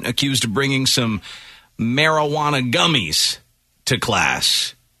student accused of bringing some marijuana gummies to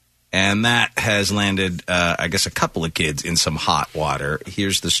class. And that has landed, I guess, a couple of kids in some hot water.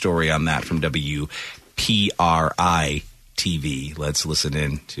 Here's the story on that from WPRI-TV. Let's listen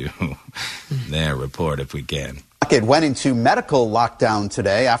in to their report if we can. It went into medical lockdown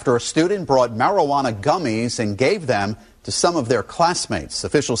today after a student brought marijuana gummies and gave them to some of their classmates.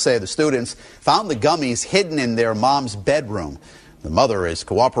 Officials say the students found the gummies hidden in their mom's bedroom. The mother is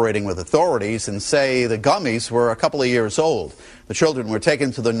cooperating with authorities and say the gummies were a couple of years old. The children were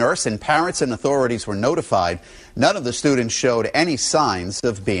taken to the nurse and parents and authorities were notified. None of the students showed any signs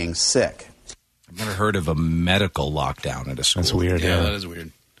of being sick. I've never heard of a medical lockdown at a school. That's weird. Yeah, that is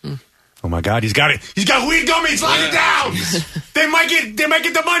weird. Oh my God, he's got it. He's got weed gummies. Lock it down. They might get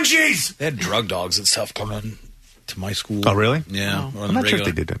the munchies. They had drug dogs and stuff come in to my school. Oh, really? Yeah. Oh. I'm not sure if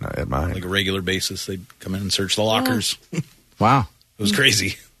they did that at mine. Like a regular basis, they'd come in and search the lockers. Wow. It was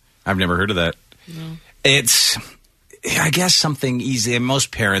crazy. I've never heard of that. No. It's, I guess, something easy.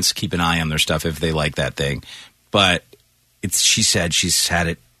 Most parents keep an eye on their stuff if they like that thing. But she said she's had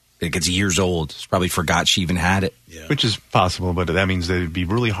it. It gets years old. She probably forgot she even had it. Yeah. Which is possible, but that means they'd be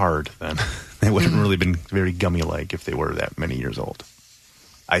really hard then. They wouldn't really been very gummy-like if they were that many years old.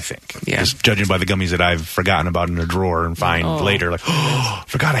 I think. Yeah. Just judging by the gummies that I've forgotten about in a drawer and find later. Like,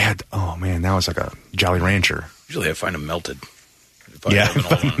 forgot I had, man, now it's like a Jolly Rancher. Usually I find them melted. Yeah.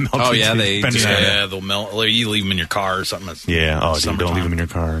 They'll melt. Or you leave them in your car or something. Yeah. Dude, don't leave them in your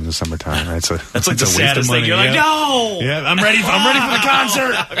car in the summertime. That's like the saddest thing. You're like, no. Yeah, I'm ready for the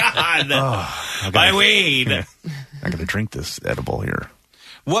concert. By weed. Yeah. I got to drink this edible here.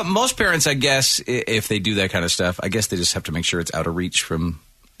 What most parents, I guess, if they do that kind of stuff, I guess they just have to make sure it's out of reach from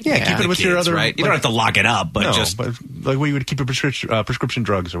Yeah, keep it with your other. Right? You don't have to lock it up, but but like where you would keep your prescription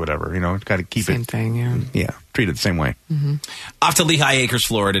drugs or whatever. Got to keep same thing. Yeah. Yeah, treat it the same way. Mm-hmm. Off to Lehigh Acres,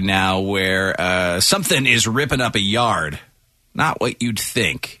 Florida now, where something is ripping up a yard. Not what you'd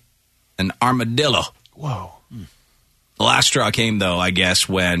think. An armadillo. Whoa. The last straw came, though, I guess,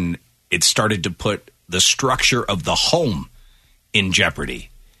 when it started to put the structure of the home in jeopardy.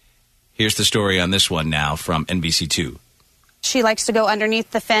 Here's the story on this one now from NBC2. She likes to go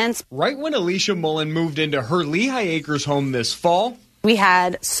underneath the fence. Right when Alicia Mullen moved into her Lehigh Acres home this fall, we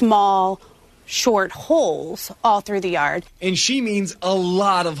had small, short holes all through the yard. And she means a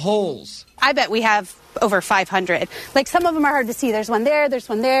lot of holes. I bet we have over 500. Like, some of them are hard to see. There's one there, there's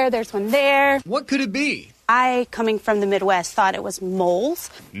one there, there's one there. What could it be? I, coming from the Midwest, thought it was moles.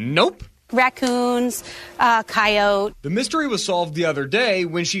 Nope. Raccoons, coyote. The mystery was solved the other day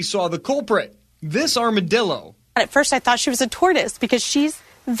when she saw the culprit, this armadillo. At first, I thought she was a tortoise because she's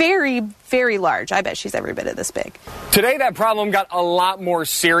very, very large. I bet she's every bit of this big. Today, that problem got a lot more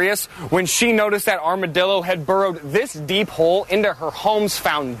serious when she noticed that armadillo had burrowed this deep hole into her home's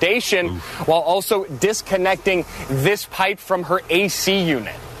foundation while also disconnecting this pipe from her AC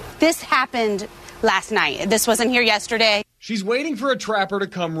unit. This happened last night. This wasn't here yesterday. She's waiting for a trapper to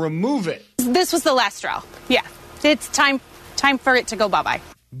come remove it. This was the last straw. Yeah, it's time for it to go bye-bye.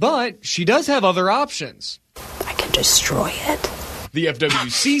 But she does have other options. I can destroy it. The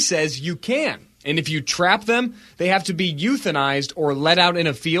FWC says you can. And if you trap them, they have to be euthanized or let out in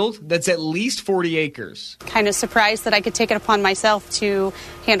a field that's at least 40 acres. Kind of surprised that I could take it upon myself to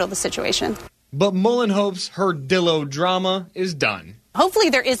handle the situation. But Mullen hopes her Dillo drama is done. Hopefully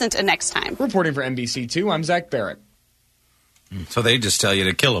there isn't a next time. Reporting for NBC2, I'm Zach Barrett. So they just tell you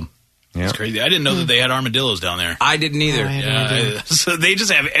to kill them. That's crazy. I didn't know that they had armadillos down there. I didn't either. So they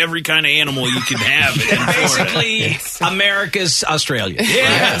just have every kind of animal you can have in Basically, America's Australia.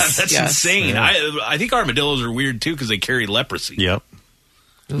 Yeah, that's insane. Yeah. I think armadillos are weird, too, because they carry leprosy. Yep.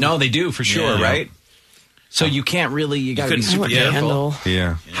 No, they do, for sure, right? So you can't really, you got to be super careful.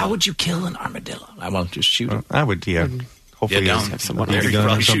 Yeah. How would you kill an armadillo? I won't just shoot it. I would, hopefully have someone there. you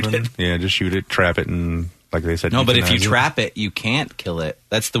probably shoot it. Yeah, just shoot it, trap it, and like they said. No, but if you trap it, you can't kill it.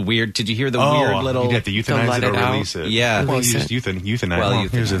 That's the weird. Did you hear the weird little? You have to euthanize it or release it. Yeah, well, you just euthanize. Well,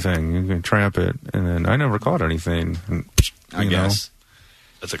 here's the thing: you can trap it, and then I never caught anything. And, I guess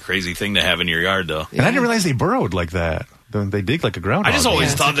that's a crazy thing to have in your yard, though. And I didn't realize they burrowed like that. They dig like a groundhog. I just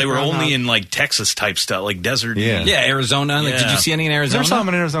always thought they were only in like Texas type stuff, like desert. Yeah, Arizona. Like, did you see any in Arizona? I never saw them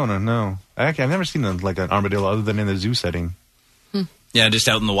in Arizona. No, actually, I've never seen an armadillo other than in the zoo setting. Yeah, just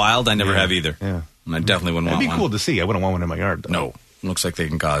out in the wild. I never have either. Yeah. I definitely wouldn't want one. It'd be cool to see. I wouldn't want one in my yard, though. No. Looks like they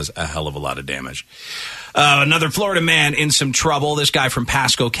can cause a hell of a lot of damage. Another Florida man in some trouble. This guy from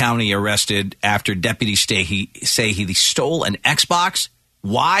Pasco County arrested after deputies say he stole an Xbox.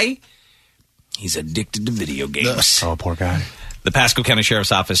 Why? He's addicted to video games. Oh, poor guy. The Pasco County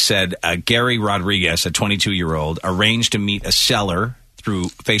Sheriff's Office said Gary Rodriguez, a 22-year-old, arranged to meet a seller through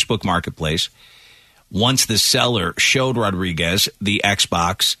Facebook Marketplace. Once the seller showed Rodriguez the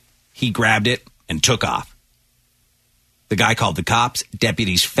Xbox, he grabbed it and took off. The guy called the cops.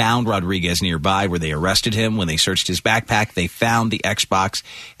 Deputies found Rodriguez nearby where they arrested him. When they searched his backpack, they found the Xbox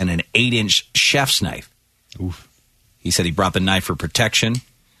and an 8-inch chef's knife. Oof. He said he brought the knife for protection.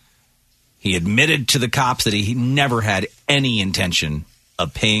 He admitted to the cops that he never had any intention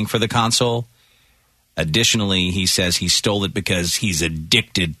of paying for the console. Additionally, he says he stole it because he's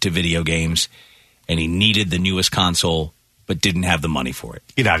addicted to video games and he needed the newest console but didn't have the money for it.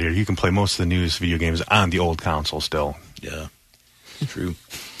 Get out of here. You can play most of the newest video games on the old console still. Yeah, it's true.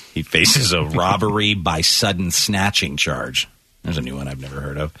 He faces a robbery by sudden snatching charge. There's a new one I've never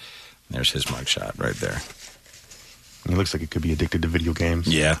heard of. There's his mugshot right there. He looks like he could be addicted to video games.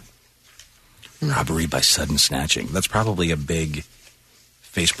 Yeah. Robbery by sudden snatching. That's probably a big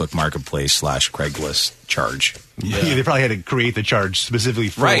Facebook Marketplace / Craigslist charge. Yeah, they probably had to create the charge specifically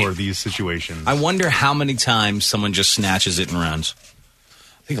for these situations. I wonder how many times someone just snatches it and runs.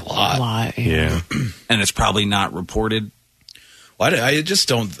 I think a lot. Yeah. And it's probably not reported. Well, I just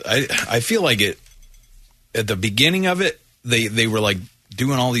don't. I feel like it at the beginning of it, they were like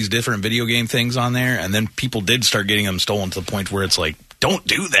doing all these different video game things on there, and then people did start getting them stolen to the point where it's like, don't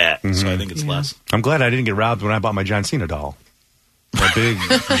do that. Mm-hmm. So I think it's less. I'm glad I didn't get robbed when I bought my John Cena doll. That big,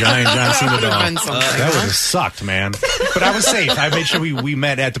 giant John Cena doll. That would have sucked, man. But I was safe. I made sure we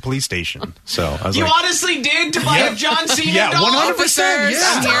met at the police station. So I was you honestly did to buy a John Cena doll? 100%. Yeah,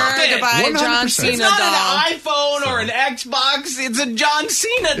 I'm here to buy a John Cena doll. It's not an iPhone or an Xbox. It's a John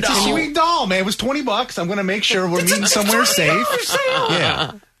Cena doll. It's a sweet doll, man. It was $20. I'm going to make sure we're meeting somewhere safe.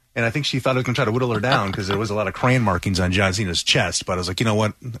 Yeah. And I think she thought I was going to try to whittle her down because there was a lot of crayon markings on John Cena's chest. But I was like, you know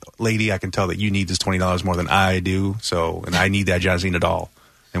what, lady, I can tell that you need this $20 more than I do. And I need that John Cena doll.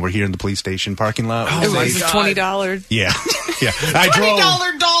 And we're here in the police station parking lot. It was $20. Yeah. Yeah.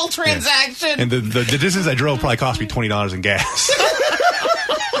 $20 doll transaction. Yeah. And the distance I drove probably cost me $20 in gas.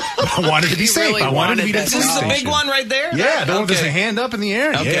 I wanted to be safe. Really I wanted to be that. This is the big one right there? Yeah, the one with his hand up in the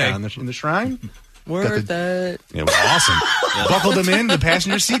air. Okay. Yeah, in the shrine. Worth it. It was awesome. Buckled him in the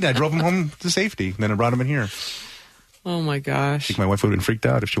passenger seat, and I drove him home to safety. Then I brought him in here. Oh, my gosh. I think my wife would have been freaked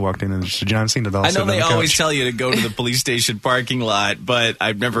out if she walked in and just a John Cena doll. I know they always tell you to go to the police station parking lot, but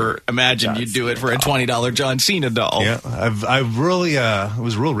I've never imagined you'd do it for a $20 John Cena doll. Yeah, I really, it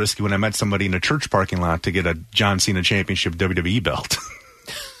was real risky when I met somebody in a church parking lot to get a John Cena Championship WWE belt.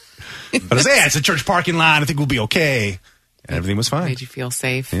 But I was it's a church parking lot. I think we'll be okay. And everything was fine. Made you feel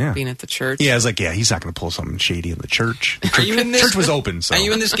safe being at the church? Yeah, I was like, he's not going to pull something shady in the church. Are you in this? Church was open. So. Are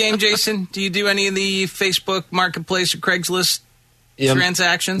you in this game, Jason? Do you do any of the Facebook Marketplace or Craigslist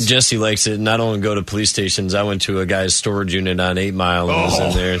transactions? Jesse likes it, and I don't go to police stations. I went to a guy's storage unit on 8 Mile and was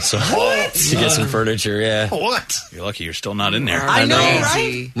in there to get some furniture. Yeah. What? You're lucky you're still not in there. I know,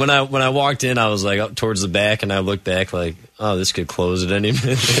 right? When I walked in, I was like up towards the back, and I looked back like, oh, this could close at any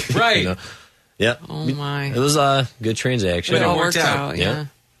minute. Right. You know? Yeah. Oh, my. It was a good transaction. It all worked out, yeah.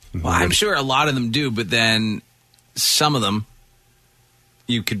 Well, I'm sure a lot of them do, but then some of them,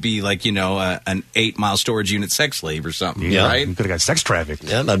 you could be like, an 8 Mile storage unit sex slave or something, right? You could have got sex trafficked.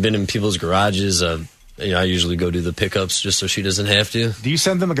 Yeah, I've been in people's garages. I usually go do the pickups just so she doesn't have to. Do you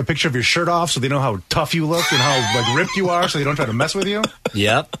send them like a picture of your shirt off so they know how tough you look and how ripped you are so they don't try to mess with you?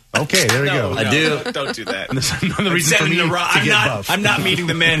 Yep. Okay, there we go. I do. Don't do that. That's another reason for me to get buff. I'm not meeting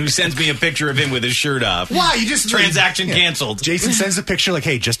the man who sends me a picture of him with his shirt off. Why? You just transaction canceled. Jason sends a picture like,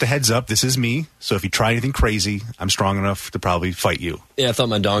 hey, just a heads up, this is me. So if you try anything crazy, I'm strong enough to probably fight you. Yeah, I thought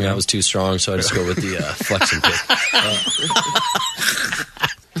my dong out was too strong, so I just go with the flexing pick.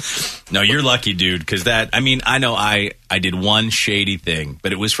 No, you're lucky, dude, because I know I did one shady thing,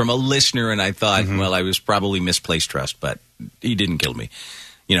 but it was from a listener, and I thought, well, I was probably misplaced trust, but he didn't kill me.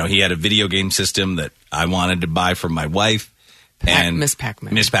 He had a video game system that I wanted to buy for my wife. Miss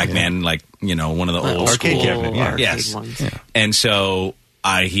Pac-Man. Miss Pac-Man, one of the old arcade school. cabinet, yeah. Yes. Ones. Yeah. And so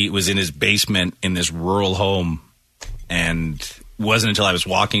he was in his basement in this rural home, and it wasn't until I was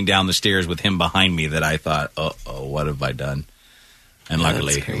walking down the stairs with him behind me that I thought, uh-oh, what have I done? And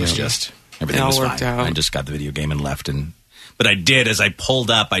luckily, it was just, everything was fine. Out. I just got the video game and left. But I did, as I pulled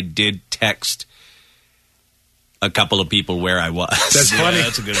up, I did text a couple of people where I was. That's funny.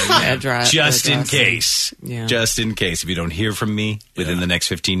 That's a good idea. Just in case. Yeah. Just in case. If you don't hear from me within the next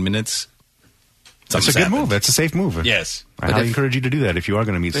 15 minutes, that's a good move. That's a safe move. Yes. I highly encourage you to do that if you are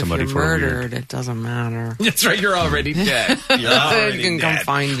going to meet somebody for a week. If you're murdered, it doesn't matter. That's right. You're already dead. You're already they can dead. come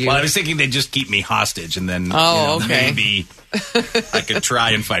find you. Well, I was thinking they'd just keep me hostage, and then okay. maybe I could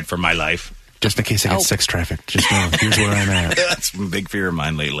try and fight for my life. Just in case I get sex trafficked. Just know, here's where I'm at. That's a big fear of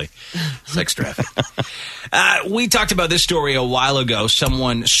mine lately. Sex traffic. We talked about this story a while ago.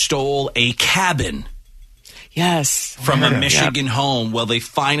 Someone stole a cabin. Yes. From a Michigan home. Well, they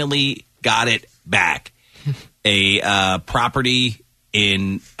finally got it back. A property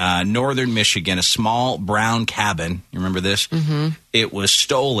in northern Michigan, a small brown cabin. You remember this? Mm-hmm. It was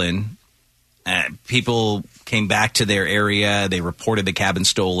stolen. People came back to their area. They reported the cabin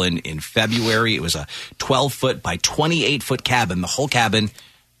stolen in February. It was a 12-foot by 28-foot cabin. The whole cabin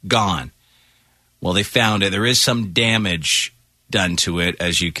gone. Well, they found it. There is some damage done to it,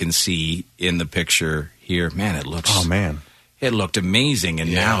 as you can see in the picture here. Man, it looks... Oh, man. It looked amazing,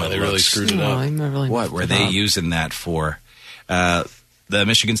 and now they it really looks... screwed it up. What were they using that for? The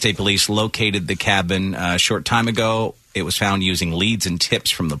Michigan State Police located the cabin a short time ago. It was found using leads and tips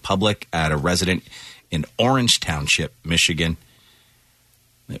from the public at a resident in Orange Township, Michigan.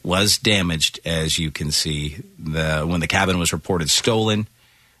 It was damaged, as you can see. When the cabin was reported stolen,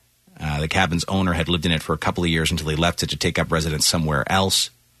 the cabin's owner had lived in it for a couple of years until he left it to take up residence somewhere else.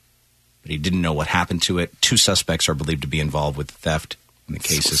 But he didn't know what happened to it. 2 suspects are believed to be involved with the theft, and the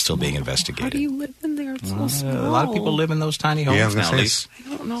case is still being investigated. How do you live in there? It's so small. A lot of people live in those tiny homes nowadays.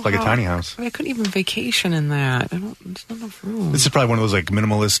 I don't know. It's like a tiny house. I couldn't even vacation in that. There's not enough room. This is probably one of those like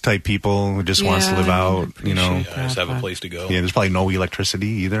minimalist type people who just wants to live out, just have a place to go. Yeah, there's probably no electricity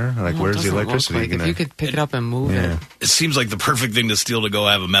either. Like, where's the electricity? If you could pick it up and move it. It seems like the perfect thing to steal to go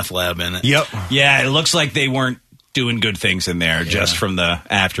have a meth lab in it. Yep. Yeah, it looks like they weren't doing good things in there just from the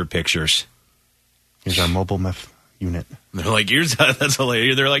after pictures. Here's our mobile meth unit. They're like, that's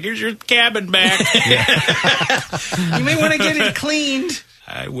hilarious. They're like, here's your cabin back. You may want to get it cleaned.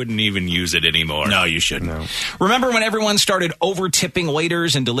 I wouldn't even use it anymore. No, you shouldn't. No. Remember when everyone started over-tipping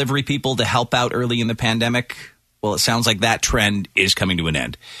waiters and delivery people to help out early in the pandemic? Well, it sounds like that trend is coming to an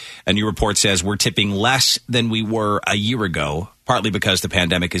end. A new report says we're tipping less than we were a year ago, partly because the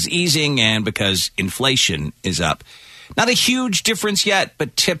pandemic is easing and because inflation is up. Not a huge difference yet,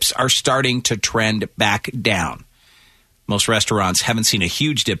 but tips are starting to trend back down. Most restaurants haven't seen a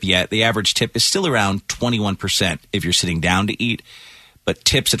huge dip yet. The average tip is still around 21% if you're sitting down to eat. But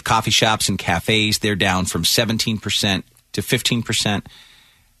tips at coffee shops and cafes, they're down from 17% to 15%.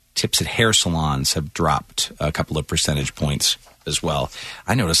 Tips at hair salons have dropped a couple of percentage points as well.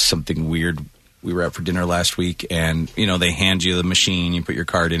 I noticed something weird. We were out for dinner last week, and, they hand you the machine, you put your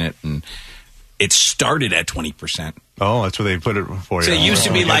card in it, and it started at 20%. Oh, that's where they put it for you. So it used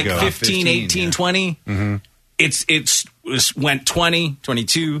to be like 15, 15, 18, yeah. 20. Mm-hmm. It went 20,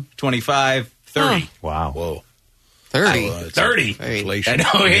 22, 25, 30. Wow. Whoa. 30. 30. Inflation. I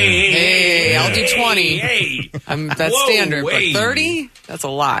know. Hey, I'll do 20. Hey. That's Whoa, standard, wait. but 30? That's a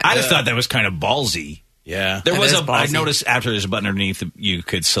lot. I just thought that was kind of ballsy. Yeah. There was I ballsy. noticed after there's a button underneath, you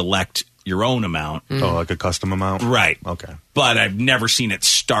could select your own amount. Oh, like a custom amount? Right. Okay. But I've never seen it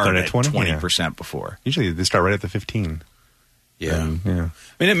start at 20? 20% before. Usually they start right at the 15. Yeah. Yeah.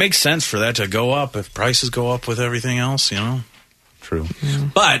 I mean, it makes sense for that to go up if prices go up with everything else, True.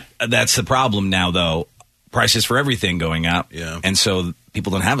 But that's the problem now, though. Prices for everything going up. Yeah. And so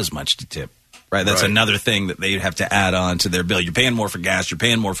people don't have as much to tip. Right? That's another thing that they have to add on to their bill. You're paying more for gas. You're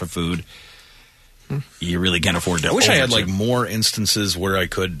paying more for food. You really can't afford to. I wish I had more instances where I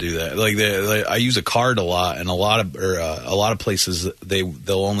could do that. I use a card a lot, and a lot of places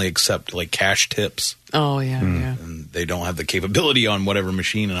they'll only accept cash tips. Oh yeah, yeah. And they don't have the capability on whatever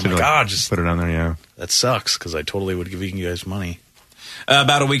machine. And I'm just put it on there. Yeah, that sucks because I totally would give you guys money.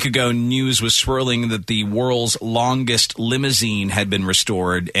 About a week ago, news was swirling that the world's longest limousine had been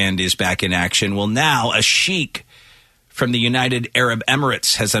restored and is back in action. Well, now a sheik from the United Arab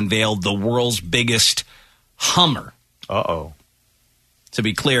Emirates has unveiled the world's biggest Hummer. Uh-oh. To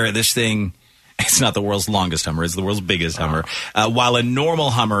be clear, this thing, it's not the world's longest Hummer. It's the world's biggest Hummer. While a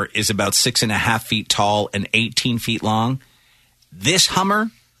normal Hummer is about 6.5 feet tall and 18 feet long, this Hummer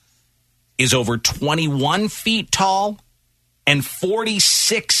is over 21 feet tall and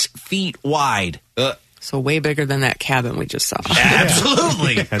 46 feet wide. So way bigger than that cabin we just saw.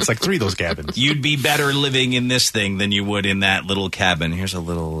 Absolutely. It's like 3 of those cabins. You'd be better living in this thing than you would in that little cabin. Here's a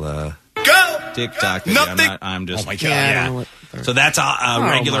little TikTok. I'm just. Oh my God. Yeah. So that's a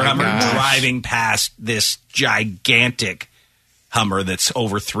regular Hummer driving past this gigantic Hummer that's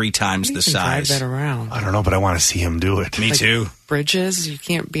over 3 times the size. Drive that around. I don't know, but I want to see him do it. Me too. Bridges, you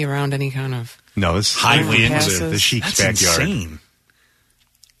can't be around any kind of. No, it's high winds. The Sheik's That's backyard. Insane.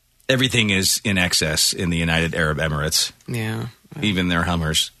 Everything is in excess in the United Arab Emirates. Yeah. Even their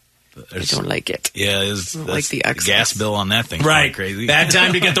Hummers. I don't like it. Yeah, like the excess. gas bill on that thing. Right. Crazy. Bad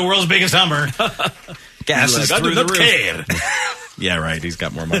time to get the world's biggest Hummer. Gas is through the roof. Yeah, right. He's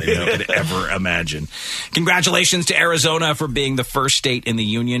got more money than I could ever imagine. Congratulations to Arizona for being the first state in the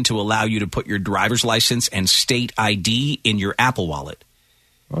union to allow you to put your driver's license and state ID in your Apple Wallet.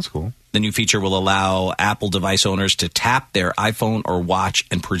 That's cool. The new feature will allow Apple device owners to tap their iPhone or watch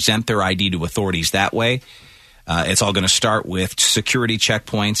and present their ID to authorities that way. It's all going to start with security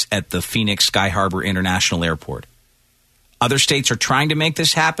checkpoints at the Phoenix Sky Harbor International Airport. Other states are trying to make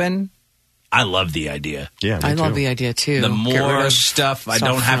this happen. I love the idea. Yeah, I love the idea too. The more stuff I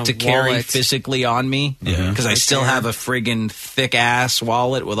don't have to carry physically on me, because I still have a friggin' thick-ass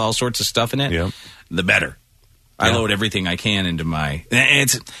wallet with all sorts of stuff in it, the better. I load everything I can into my...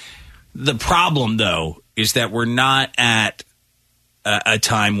 The problem, though, is that we're not at a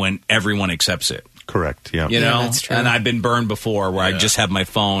time when everyone accepts it. Correct, yeah. You know? That's true. And I've been burned before where I just have my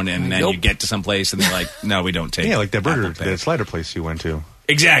phone and then you get to some place and they're like, no, we don't take Yeah, like that burger, Apple Pay. that slider place you went to.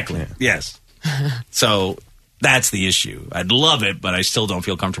 Exactly, Yeah. yes. So that's the issue. I'd love it, but I still don't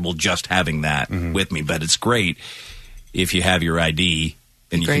feel comfortable just having that with me. But it's great if you have your ID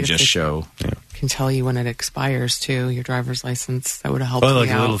and you can just show... Can tell you when it expires too. Your driver's license, that would have helped. Oh, like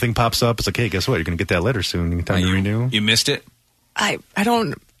me a out. little thing pops up. It's like, hey, guess what? You're going to get that letter soon. Anytime you renew. You missed it? I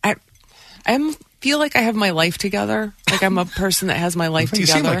feel like I have my life together. Like I'm a person that has my life You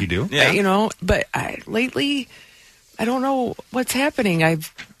together. seem like you do. Yeah. But lately, I don't know what's happening.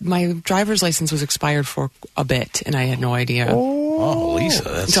 My driver's license was expired for a bit, and I had no idea. Oh,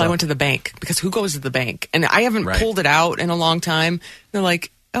 Lisa. Until I went to the bank, because who goes to the bank? And I haven't pulled it out in a long time. They're like,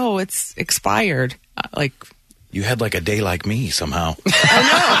 oh, it's expired. You had like a day like me somehow.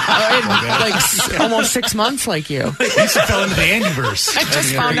 I know. Like almost 6 months like you. You fell into the Andyverse. I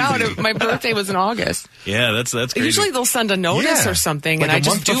just found out my birthday was in August. Yeah, that's crazy. Usually they'll send a notice or something, like and I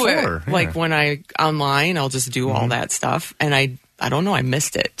just do before. it. Like when I online, I'll just do all that stuff, and I don't know, I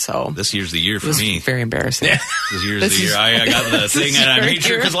missed it. So this year's the year for me. Very embarrassing. Yeah, this year's the year. I got the thing, and I made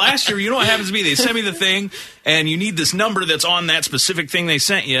sure because last year, you know what happens to me? They sent me the thing, and you need this number that's on that specific thing they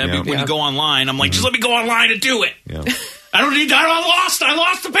sent you when you go online. I'm like, just let me go online and do it. Yeah. I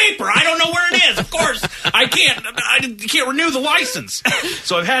lost the paper. I don't know where it is. Of course, I can't renew the license.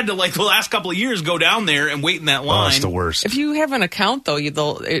 So I've had to, like, the last couple of years go down there and wait in that line. Oh, it's the worst. If you have an account, though,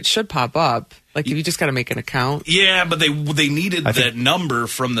 it should pop up. Like, if you just got to make an account. Yeah, but they needed that number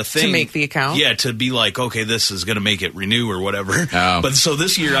from the thing. To make the account? Yeah, to be like, okay, this is going to make it renew or whatever. Oh. But so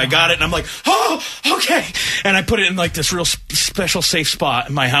this year I got it, and I'm like, oh, okay. And I put it in, like, this real special safe spot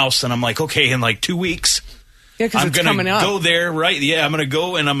in my house, and I'm like, okay, in, like, 2 weeks. Yeah, because it's coming up. I'm going to go there, right? Yeah, I'm going to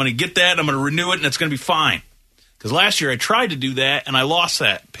go, and I'm going to get that, and I'm going to renew it, and it's going to be fine. Because last year I tried to do that, and I lost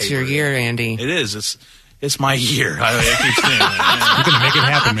that paper. It's your year, Andy. It is. It's my year. I keep saying that. You're going to make it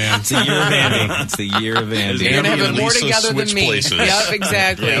happen, man. It's the year of Andy. It's the year of Andy. You're going to have it more together than me. Places. Yep,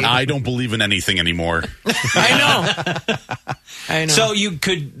 exactly. Yeah, I don't believe in anything anymore. I know. So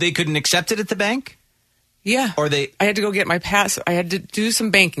they couldn't accept it at the bank? Yeah. Or I had to go get my pass. I had to do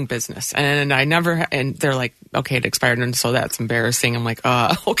some banking business, and and they're like, okay, it expired, and so that's embarrassing. I'm like,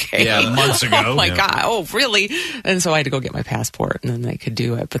 okay. Yeah, months ago. Oh my God. Oh, really? And so I had to go get my passport, and then they could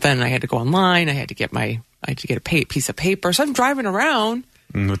do it. But then I had to go online. I had to get a piece of paper. So I'm driving around.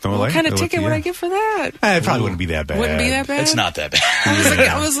 With no what kind of ticket would I get for that? It probably wouldn't be that bad. Wouldn't be that bad? It's not that bad.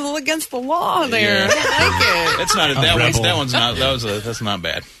 I was a little against the law there. Yeah. I don't like it. It's not that one's not. That's not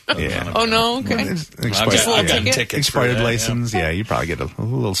bad. Yeah. Oh no. Okay. Expired license. Yeah, you probably get a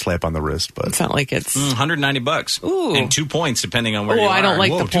little slap on the wrist, but it's not like it's $190. Ooh. And 2 points depending on where you are. I don't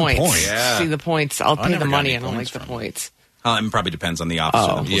like the 2 points. Yeah. See the points. I'll pay the money. I don't like the points. It probably depends on the officer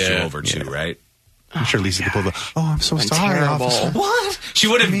that pulls you over too, right? I'm sure Lisa could pull I'm so sorry, terrible. officer. What? She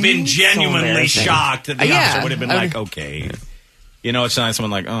would have been genuinely shocked that the officer would have been like, okay. Yeah. You know, it's not someone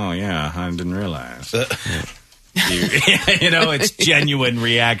like, oh, yeah, I didn't realize. It's genuine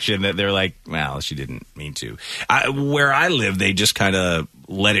reaction that they're like, well, she didn't mean to. Where I live, they just kind of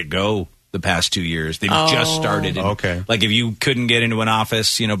let it go the past 2 years. They've just started. Okay. Like if you couldn't get into an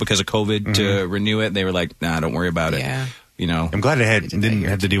office, because of COVID to renew it, they were like, nah, don't worry about it. Yeah. I'm glad it didn't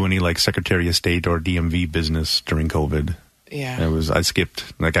have to do any like Secretary of State or DMV business during COVID. Yeah. I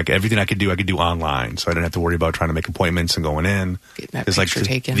skipped everything I could do online, so I didn't have to worry about trying to make appointments and going in. Getting that picture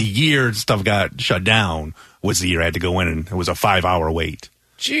taken. The year stuff got shut down was the year I had to go in, and it was a 5-hour wait.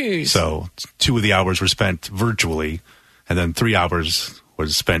 Jeez. So 2 of the hours were spent virtually, and then 3 hours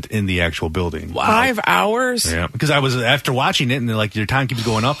was spent in the actual building. Wow. 5 hours? Yeah, because I was after watching it, and like your time keeps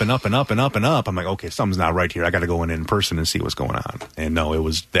going up and up and up and up and up. I'm like, okay, something's not right here. I got to go in person and see what's going on. And no, it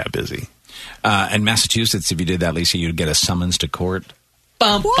was that busy. In Massachusetts, if you did that, Lisa, you'd get a summons to court.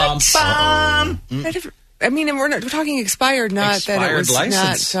 Bum, bum, bum. I mean, we're talking expired, not expired that it was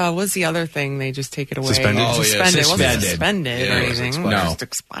license. Not. What's the other thing? They just take it away. Suspended. Suspended. It wasn't suspended or anything. No, just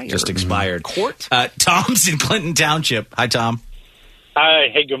expired. Just expired. Court. Tom's in Clinton Township. Hi, Tom. Hi.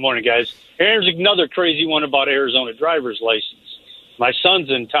 Hey, good morning, guys. Here's another crazy one about Arizona driver's license. My son's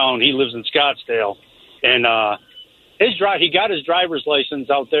in town. He lives in Scottsdale, and he got his driver's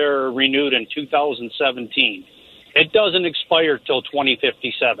license out there renewed in 2017. It doesn't expire till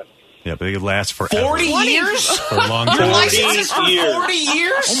 2057. Yeah, but it could last forever. 40 years? For a long time. Your license is for 40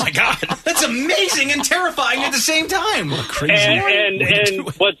 years? Oh, my God. That's amazing and terrifying at the same time. What crazy. And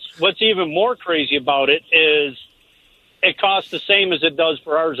what's even more crazy about it is it costs the same as it does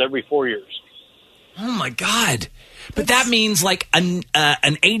for ours every 4 years. Oh, my God. But that means like an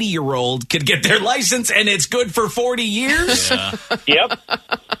 80-year-old could get their license and it's good for 40 years? Yeah. Yep.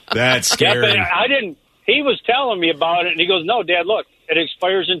 That's scary. Yep, he was telling me about it, and he goes, no, Dad, look, it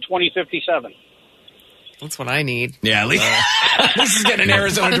expires in 2057. That's what I need. Yeah, this is getting an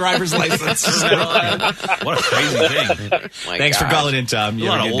Arizona driver's license. What a crazy thing. Thanks for calling in, Tom. You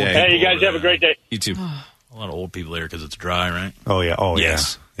have a good day. Hey, you guys have a great day. You too. A lot of old people there because it's dry, right? Oh, yeah. Oh,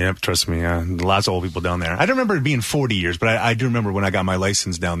 yes. Yeah. Yep, trust me. Lots of old people down there. I don't remember it being 40 years, but I do remember when I got my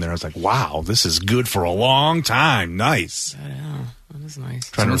license down there, I was like, wow, this is good for a long time. Nice. I know. That is nice.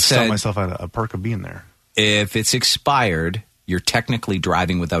 Trying to sell myself a perk of being there. If it's expired, you're technically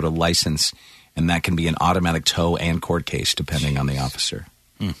driving without a license, and that can be an automatic tow and court case, depending on the officer.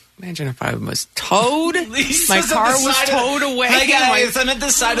 Imagine if I was towed. My car was towed away. Hi guys, I'm at the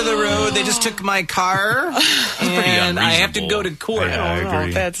side of the road. They just took my car, and I have to go to court. I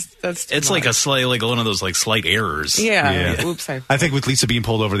agree. That's it's like a slight, like one of those like slight errors. Yeah. Oops. I think with Lisa being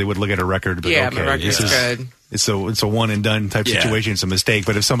pulled over, they would look at her record. But Yeah, okay, my record's good. It's a one and done type situation. It's a mistake.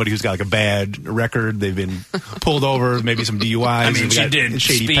 But if somebody who's got like a bad record, they've been pulled over, maybe some DUIs. I mean, and she got did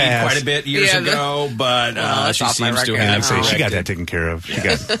shady speed pass. quite a bit years ago, but she seems to have. She got that taken care of. She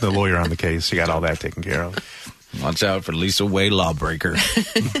got the lawyer on the case. She got all that taken care of. Watch out for Lisa Way Lawbreaker.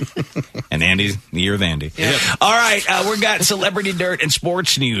 And Andy, the year of Andy. Yep. All right, we've got celebrity dirt and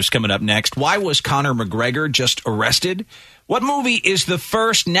sports news coming up next. Why was Conor McGregor just arrested? What movie is the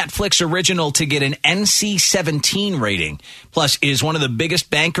first Netflix original to get an NC-17 rating? Plus, is one of the biggest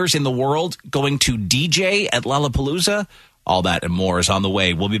bankers in the world going to DJ at Lollapalooza? All that and more is on the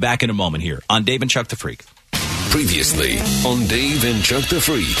way. We'll be back in a moment here on Dave and Chuck the Freak. Previously on Dave and Chuck the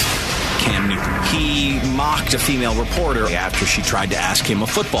Freak. Cam Newton. He mocked a female reporter after she tried to ask him a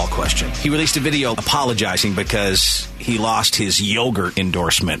football question. He released a video apologizing because he lost his yogurt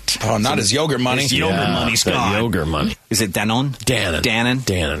endorsement. Oh, not his yogurt money. His yogurt money's gone. Yogurt money. Is it Danone?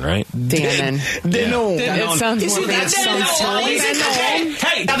 Dannon, right? Dannon. Danone. It sounds more than it sounds.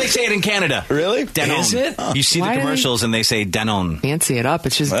 Hey, how they say it in Canada. Really? Danone. Is it? You see the commercials and they say Danone. Fancy it up.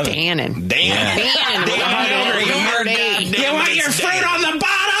 It's just Dannon. Dannon. You want your fruit on the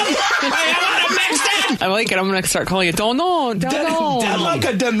bottom? I want to mix that. I like it. I'm going to start calling it Danone. I like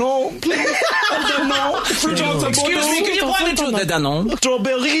a Danone, please. A Danone. Excuse me, can you point it to the Danone?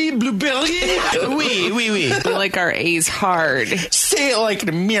 Strawberry, blueberry. Oui. We like our A's hard. Say it like an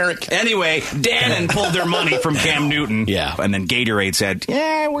American. Anyway, Dannon pulled their money from Cam Newton. Yeah. And then Gatorade said,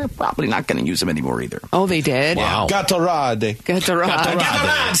 we're probably not going to use them anymore either. Oh, they did? Wow. Gatorade.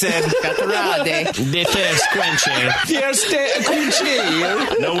 Said. Gatorade. They taste crunchy.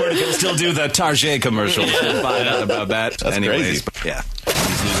 No word can still do the Target commercial. We'll find out about that. That's anyways. crazy. Yeah.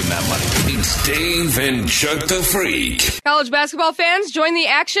 He's losing that money. It's Dave and Chuck the Freak. College basketball fans, join the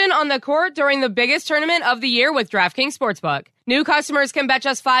action on the court during the biggest tournament of the year with DraftKings Sportsbook. New customers can bet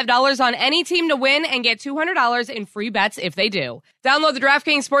just $5 on any team to win and get $200 in free bets if they do. Download the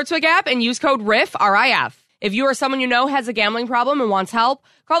DraftKings Sportsbook app and use code RIF, R-I-F. If you or someone you know has a gambling problem and wants help,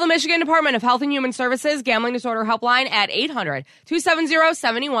 call the Michigan Department of Health and Human Services Gambling Disorder Helpline at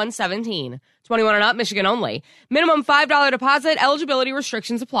 800-270-7117. 21 and up, Michigan only. Minimum $5 deposit. Eligibility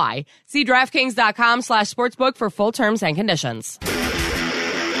restrictions apply. See DraftKings.com/sportsbook for full terms and conditions.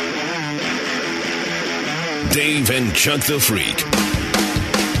 Dave and Chuck the Freak.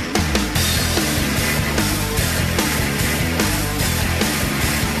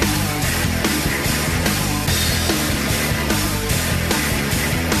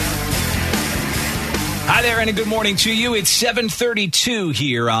 Hi there, and a good morning to you. It's 7:32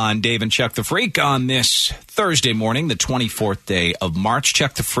 here on Dave and Chuck the Freak on this Thursday morning, the 24th day of March.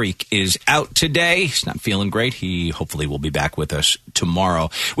 Chuck the Freak is out today. He's not feeling great. He hopefully will be back with us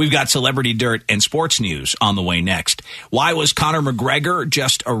tomorrow. We've got celebrity dirt and sports news on the way next. Why was Conor McGregor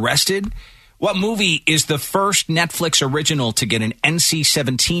just arrested? What movie is the first Netflix original to get an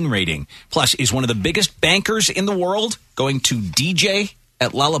NC-17 rating? Plus, is one of the biggest bankers in the world going to DJ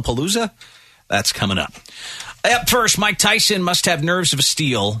at Lollapalooza? That's coming up. Up first, Mike Tyson must have nerves of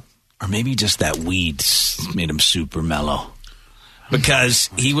steel, or maybe just that weed made him super mellow. Because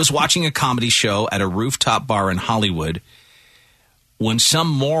he was watching a comedy show at a rooftop bar in Hollywood when some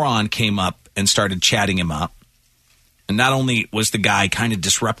moron came up and started chatting him up. And not only was the guy kind of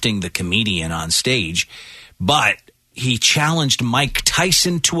disrupting the comedian on stage, but he challenged Mike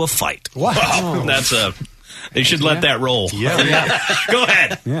Tyson to a fight. Wow. Oh. They should let that roll. Yeah. Go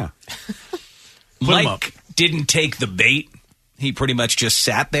ahead. Yeah. Mike didn't take the bait. He pretty much just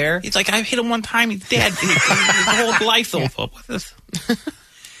sat there. He's like, I hit him one time. He's dead. His whole life's over. What is this?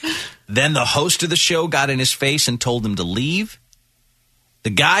 Then the host of the show got in his face and told him to leave. The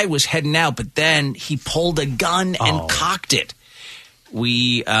guy was heading out, but then he pulled a gun and cocked it.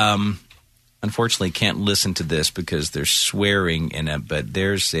 We unfortunately can't listen to this because there's swearing in it, but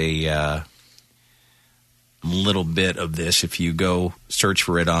there's a little bit of this if you go search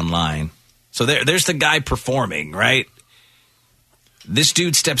for it online. So there's the guy performing, right? This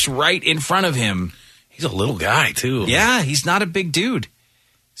dude steps right in front of him. He's a little guy, too. Yeah, he's not a big dude.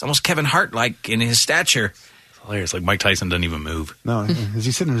 He's almost Kevin Hart-like in his stature. It's hilarious. Like Mike Tyson doesn't even move. No, is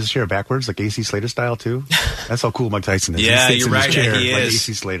he sitting in his chair backwards, like AC Slater style, too? That's how cool Mike Tyson is. Yeah, he sits you're in his right. chair He like is.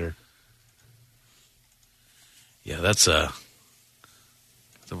 AC Slater. Yeah, that's who's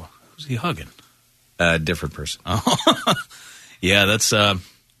he hugging? A different person. Oh. Yeah, that's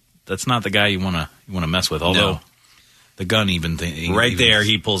not the guy you want to mess with. Although The gun even thing. Right there,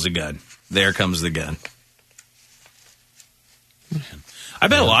 he pulls a gun. There comes the gun. I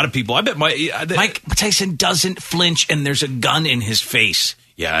bet a lot of people. I bet Mike Tyson doesn't flinch, and there's a gun in his face.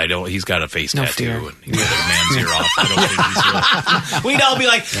 Yeah, I don't. He's got a face No tattoo, fear. and he got a man's ear off. I don't think he's real. We'd all be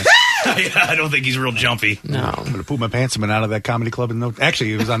like, Yeah, I don't think he's real jumpy. No. I'm going to poop my pants and been out of that comedy club.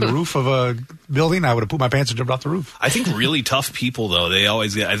 Actually, it was on the roof of a building. I would have pooped my pants and jumped off the roof. I think really tough people, though, they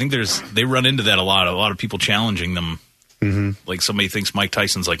always get. I think they run into that a lot. A lot of people challenging them. Mm-hmm. Like somebody thinks Mike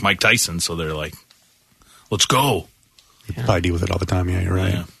Tyson's like Mike Tyson, so they're like, "Let's go." You probably deal with it all the time. Yeah, you're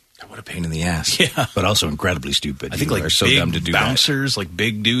right. Yeah. what a pain in the ass. Yeah. But also incredibly stupid. I think People like are so big dumb to do bouncers, like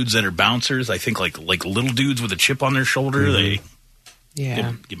big dudes that are bouncers. I think like little dudes with a chip on their shoulder, they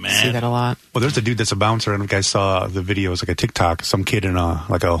get mad. See that a lot. Well, there's a dude that's a bouncer. I don't know if you guys saw the videos, like a TikTok. Some kid in a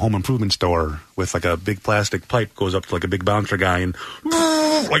home improvement store with like a big plastic pipe goes up to like a big bouncer guy and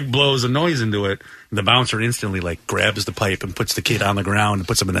like blows a noise into it. And the bouncer instantly like grabs the pipe and puts the kid on the ground and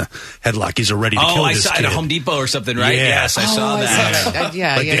puts him in a headlock. He's ready to kill this kid. I saw it at Home Depot or something, right? Yeah. Yes, I saw that.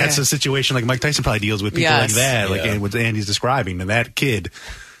 That's a situation like Mike Tyson probably deals with people like that, like what Andy's describing. And that kid,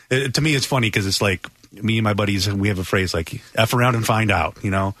 to me, it's funny because it's like me and my buddies, and we have a phrase like F around and find out,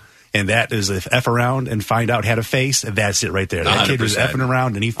 you know? And that is if F around and find out had a face, that's it right there. That 100%. Kid was effing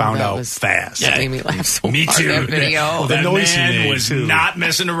around and he found out fast. That made me laugh so me hard, too. that video. The noise man was not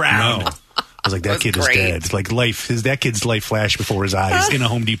messing around. No. I was like, that kid is dead. It's like that kid's life flashed before his eyes in a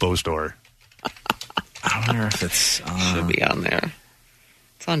Home Depot store. I wonder if it's should be on there.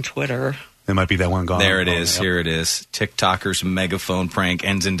 It's on Twitter. It might be that one gone. There it is. Here it is. TikToker's megaphone prank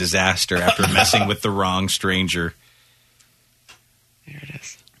ends in disaster after messing with the wrong stranger. There it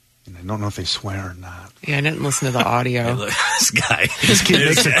is. And I don't know if they swear or not. Yeah, I didn't listen to the audio. Hey, look, this guy. This kid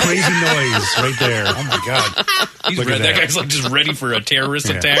makes a crazy noise right there. Oh, my God. That guy's like just ready for a terrorist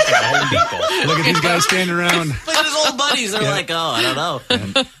attack at a Home Depot. Look at these guys standing around. Look at his old buddies. They're like, oh, I don't know.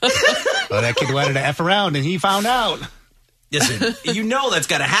 Well, that kid wanted to F around, and he found out. Listen, you know that's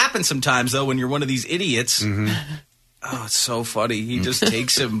got to happen sometimes, though, when you're one of these idiots. Mm-hmm. Oh, it's so funny. He just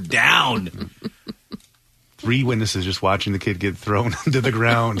takes him down. 3 witnesses just watching the kid get thrown to the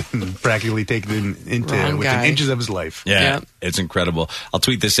ground and practically taken into within inches of his life. Yeah, it's incredible. I'll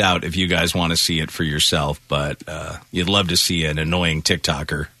tweet this out if you guys want to see it for yourself, but you'd love to see an annoying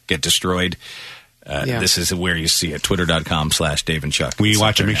TikToker get destroyed. This is where you see it, twitter.com/DaveandChuck. When you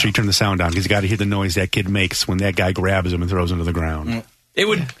watch it, make sure you turn the sound down because you got to hear the noise that kid makes when that guy grabs him and throws him to the ground. It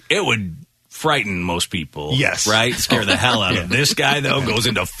would frighten most people. Yes. Right? Scare the hell out of this guy, though, goes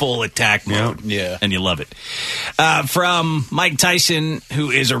into full attack mode. Yeah. And you love it. From Mike Tyson,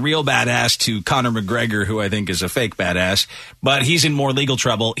 who is a real badass, to Conor McGregor, who I think is a fake badass, but he's in more legal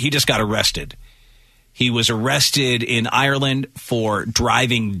trouble. He just got arrested. He was arrested in Ireland for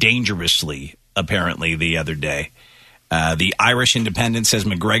driving dangerously, apparently, the other day. The Irish Independent says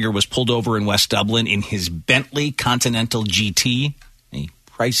McGregor was pulled over in West Dublin in his Bentley Continental GT, a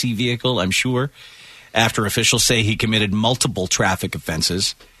pricey vehicle, I'm sure, after officials say he committed multiple traffic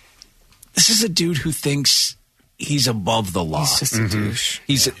offenses. This is a dude who thinks he's above the law. He's just a douche.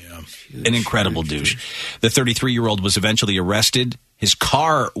 He's an incredible douche. The 33-year-old was eventually arrested. His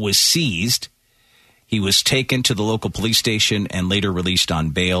car was seized. He was taken to the local police station and later released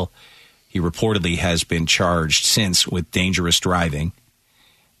on bail. He reportedly has been charged since with dangerous driving.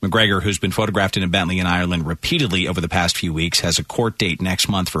 McGregor, who's been photographed in a Bentley in Ireland repeatedly over the past few weeks, has a court date next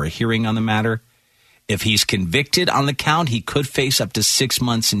month for a hearing on the matter. If he's convicted on the count, he could face up to 6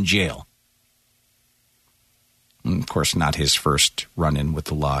 months in jail. And of course, not his first run-in with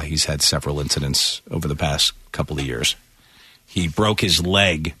the law. He's had several incidents over the past couple of years. He broke his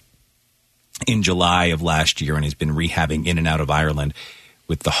leg in July of last year and he's been rehabbing in and out of Ireland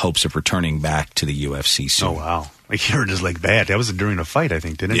with the hopes of returning back to the UFC soon. Oh, wow. Like, he hurt his leg bad. That was during a fight, I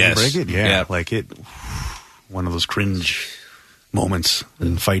think. Didn't he break it? Yeah. Like it, one of those cringe moments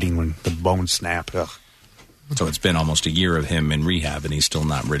in fighting when the bones snap. Ugh. So it's been almost a year of him in rehab, and he's still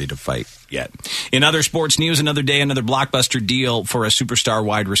not ready to fight yet. In other sports news, another day, another blockbuster deal for a superstar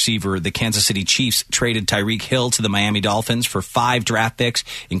wide receiver. The Kansas City Chiefs traded Tyreek Hill to the Miami Dolphins for 5 draft picks,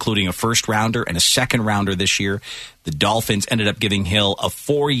 including a first-rounder and a second-rounder this year. The Dolphins ended up giving Hill a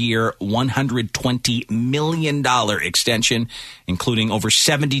 4-year, $120 million extension, including over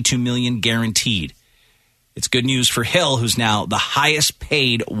 $72 million guaranteed. It's good news for Hill, who's now the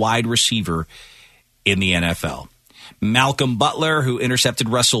highest-paid wide receiver in the NFL. Malcolm Butler, who intercepted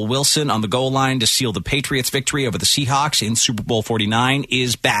Russell Wilson on the goal line to seal the Patriots' victory over the Seahawks in Super Bowl 49,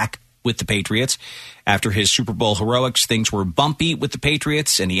 is back with the Patriots. After his Super Bowl heroics, things were bumpy with the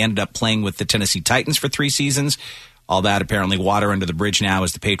Patriots, and he ended up playing with the Tennessee Titans for 3 seasons. All that apparently water under the bridge now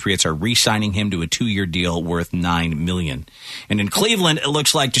as the Patriots are re-signing him to a 2-year deal worth $9 million. And in Cleveland, it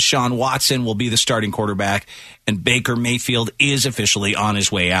looks like Deshaun Watson will be the starting quarterback, and Baker Mayfield is officially on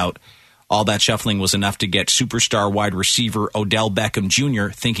his way out. All that shuffling was enough to get superstar wide receiver Odell Beckham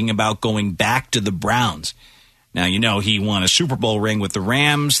Jr. thinking about going back to the Browns. Now, you know he won a Super Bowl ring with the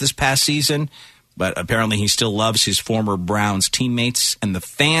Rams this past season, but apparently he still loves his former Browns teammates, and the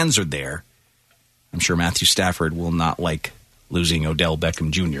fans are there. I'm sure Matthew Stafford will not like losing Odell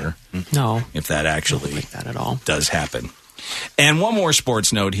Beckham Jr. No. If that actually like that at all. Does happen. And one more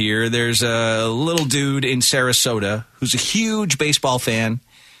sports note here. There's a little dude in Sarasota who's a huge baseball fan,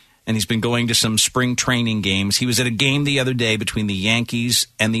 and he's been going to some spring training games. He was at a game the other day between the Yankees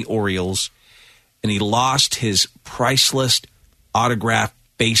and the Orioles, and he lost his priceless autographed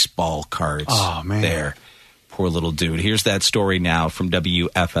baseball cards there. Poor little dude. Here's that story now from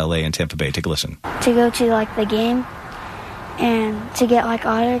WFLA in Tampa Bay. Take a listen. To go to, the game and to get,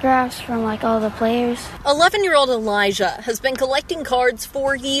 autographs from, all the players. 11-year-old Elijah has been collecting cards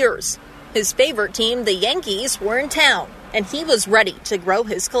for years. His favorite team, the Yankees, were in town, and he was ready to grow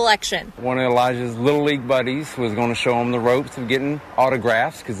his collection. One of Elijah's Little League buddies was going to show him the ropes of getting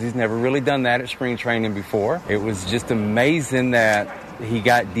autographs because he's never really done that at spring training before. It was just amazing that he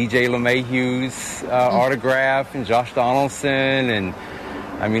got DJ LeMahieu's autograph and Josh Donaldson, and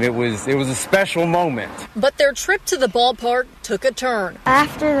it was a special moment. But their trip to the ballpark took a turn.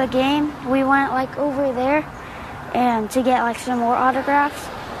 After the game, we went over there and to get some more autographs.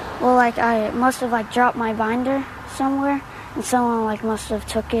 Well, I must have dropped my binder somewhere, and someone must have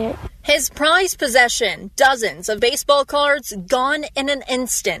took it. His prized possession, dozens of baseball cards, gone in an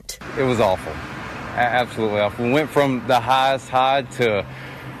instant. It was awful. Absolutely awful. We went from the highest high to,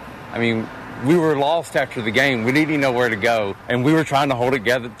 we were lost after the game. We didn't even know where to go, and we were trying to hold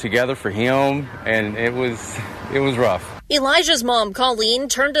it together for him, and it was rough. Elijah's mom, Colleen,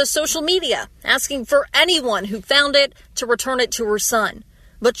 turned to social media, asking for anyone who found it to return it to her son.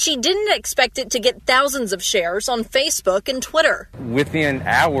 But she didn't expect it to get thousands of shares on Facebook and Twitter. Within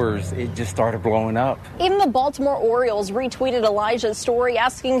hours, it just started blowing up. Even the Baltimore Orioles retweeted Elijah's story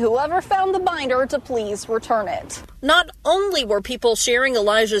asking whoever found the binder to please return it. Not only were people sharing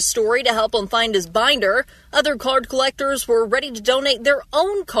Elijah's story to help him find his binder, other card collectors were ready to donate their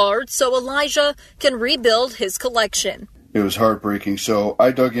own cards so Elijah can rebuild his collection. It was heartbreaking, so I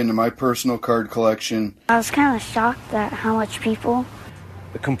dug into my personal card collection. I was kind of shocked at how much people...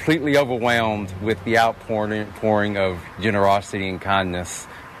 Completely overwhelmed with the outpouring of generosity and kindness,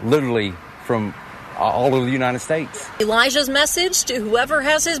 literally from all over the United States. Elijah's message to whoever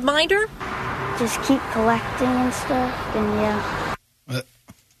has his binder? Just keep collecting and stuff, and yeah. Well,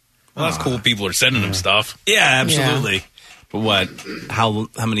 that's cool. People are sending him stuff. Yeah, absolutely. Yeah. But how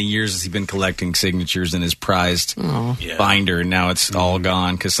many years has he been collecting signatures in his prized binder? And now it's all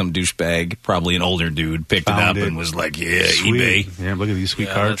gone because some douchebag, probably an older dude, picked it up and was like, yeah, sweet. eBay. Yeah, look at these sweet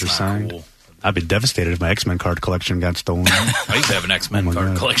cards are signed. Cool. I'd be devastated if my X-Men card collection got stolen. I used to have an X-Men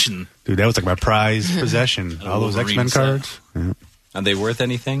card collection. Dude, that was my prized possession. All those X-Men cards. Yeah. Are they worth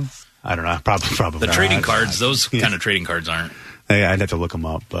anything? I don't know. Probably the not. Trading cards, those kind of trading cards aren't. I'd have to look them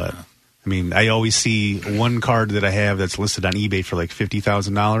up, but... I always see one card that I have that's listed on eBay for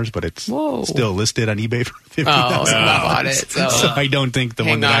 $50,000, but it's still listed on eBay for $50,000. Oh, I bought it. So I don't think the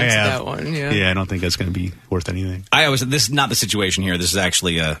one that I have. That one, I don't think that's going to be worth anything. This is not the situation here. This is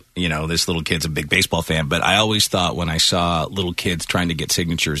actually this little kid's a big baseball fan, but I always thought when I saw little kids trying to get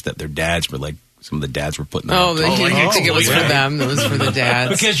signatures that their dads were some of the dads were putting them. I think it was for them. It was for the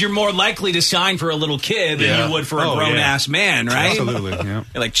dads. Because you're more likely to sign for a little kid than you would for a grown-ass man, right? Absolutely, yeah.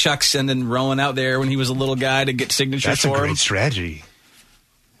 Like Chuck sending Rowan out there when he was a little guy to get signatures for him. That's a great strategy.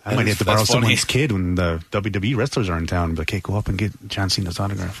 I might have to borrow someone's kid when the WWE wrestlers are in town and be like, hey, go up and get John Cena's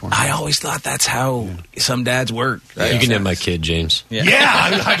autograph for him. I always thought that's how some dads work. Right? You can have my kid, James. Yeah,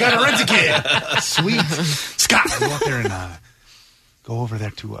 I got to rent a kid. Sweet. Scott, go up there and go over there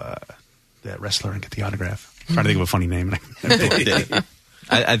to... that wrestler and get the autograph. I'm trying to think of a funny name.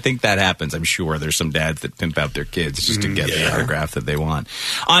 I think that happens. I'm sure there's some dads that pimp out their kids just to get the autograph that they want.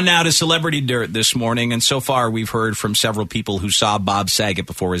 On now to Celebrity Dirt this morning. And so far, we've heard from several people who saw Bob Saget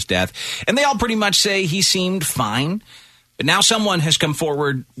before his death. And they all pretty much say he seemed fine. But now someone has come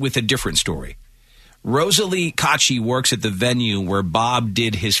forward with a different story. Rosalie Kachi works at the venue where Bob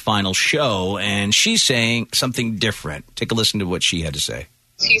did his final show. And she's saying something different. Take a listen to what she had to say.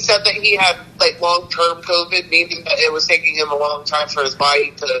 He said that he had long-term COVID, meaning that it was taking him a long time for his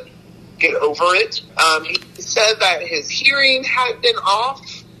body to get over it. He said that his hearing had been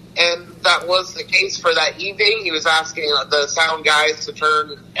off, and that was the case for that evening. He was asking the sound guys to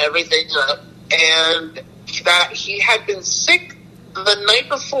turn everything up, and that he had been sick the night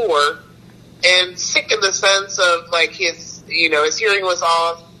before, and sick in the sense of like his hearing was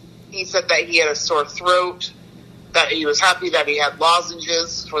off. He said that he had a sore throat, that he was happy that he had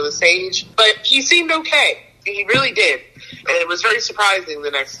lozenges for the sage, but he seemed okay. He really did. And it was very surprising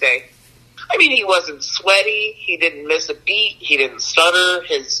the next day. I mean, he wasn't sweaty. He didn't miss a beat. He didn't stutter.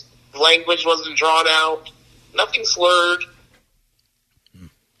 His language wasn't drawn out. Nothing slurred.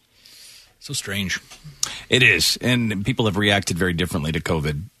 So strange. It is. And people have reacted very differently to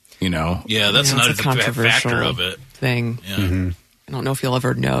COVID, Yeah, that's another factor of it. Thing. Yeah. Mm-hmm. I don't know if you'll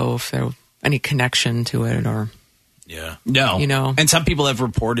ever know if there's any connection to it or... Yeah. No. And some people have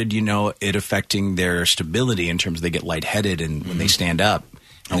reported, it affecting their stability in terms of they get lightheaded and when they stand up.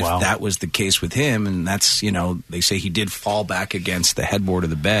 And if that was the case with him, and that's, they say he did fall back against the headboard of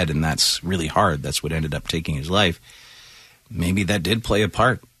the bed, and that's really hard. That's what ended up taking his life. Maybe that did play a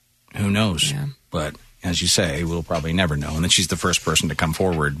part. Who knows? Yeah. But as you say, we'll probably never know. And then she's the first person to come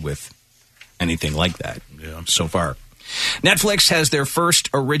forward with anything like that so far. Netflix has their first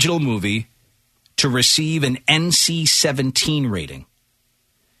original movie to receive an NC-17 rating.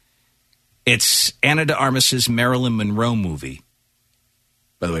 It's Ana de Armas's Marilyn Monroe movie.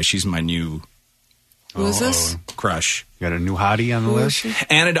 By the way, she's my new Who is this? Crush. You got a new hottie on the list?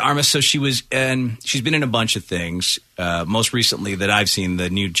 Ana de Armas. So she's been in a bunch of things. Most recently that I've seen, the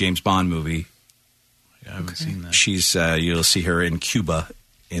new James Bond movie. Yeah, I haven't seen that. She's you'll see her in Cuba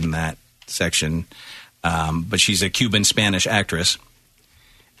in that section. But she's a Cuban-Spanish actress.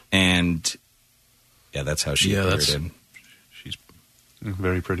 And yeah, that's how she appeared in. She's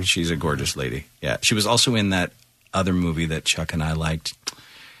very pretty. She's a gorgeous lady. Yeah. She was also in that other movie that Chuck and I liked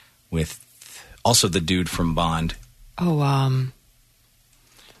with also the dude from Bond. Oh,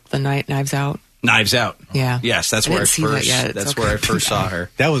 the Knives Out. Knives Out. Yeah. Yes, that's where I first saw her.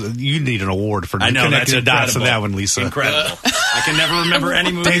 That was you need an award for connecting the dots on that one, Lisa. Incredible. I can never remember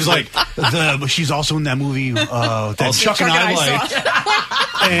any movie. Dave's like, she's also in that movie that Chuck and I like.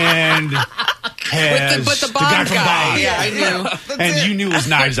 And has the Bond guy. Yeah, I knew. And you knew it was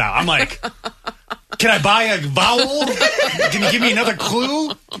Knives Out. I'm like, can I buy a vowel? Can you give me another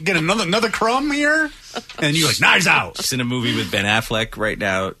clue? Get another crumb here? And you're like, Knives Out. She's in a movie with Ben Affleck right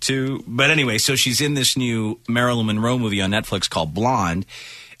now, too. But anyway, so she's in this new Marilyn Monroe movie on Netflix called Blonde,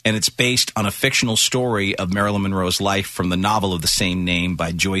 and it's based on a fictional story of Marilyn Monroe's life from the novel of the same name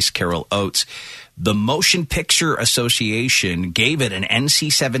by Joyce Carol Oates. The Motion Picture Association gave it an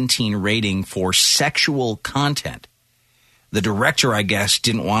NC-17 rating for sexual content. The director, I guess,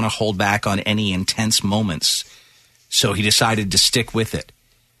 didn't want to hold back on any intense moments, so he decided to stick with it.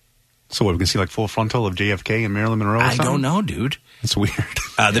 So what, we can see like full frontal of JFK and Marilyn Monroe or something? I don't know, dude. It's weird.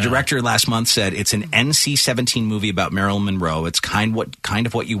 The director last month said it's an NC-17 movie about Marilyn Monroe. It's kind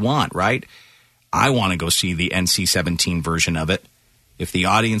of what you want, right? I want to go see the NC-17 version of it. If the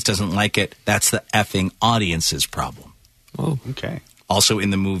audience doesn't like it, that's the effing audience's problem. Oh, okay. Also in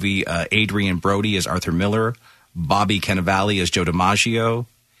the movie, Adrian Brody as Arthur Miller, Bobby Cannavale as Joe DiMaggio,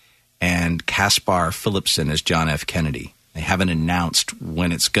 and Caspar Philipson as John F. Kennedy. They haven't announced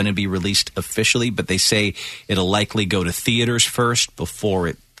when it's going to be released officially, but they say it'll likely go to theaters first before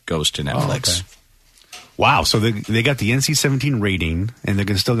it goes to Netflix. Oh, okay. Wow, so they got the NC-17 rating, and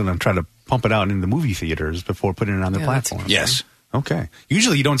they're still going to try to pump it out in the movie theaters before putting it on their platform. Yes. Okay.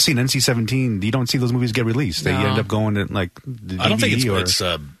 Usually you don't see an NC-17, you don't see those movies get released. They end up going to like the DVD. I don't think it's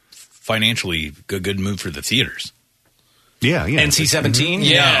financially a good move for the theaters. Yeah. NC-17?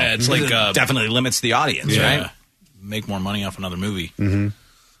 Yeah, it's like definitely limits the audience, right? Make more money off another movie. Mm-hmm.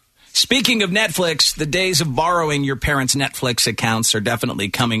 Speaking of Netflix, the days of borrowing your parents' Netflix accounts are definitely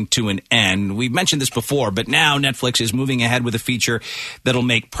coming to an end. We've mentioned this before, but now Netflix is moving ahead with a feature that'll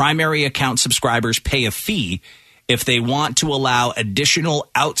make primary account subscribers pay a fee if they want to allow additional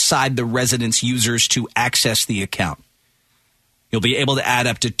outside the residence users to access the account. You'll be able to add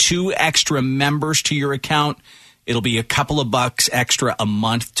up to 2 extra members to your account. It'll be a couple of bucks extra a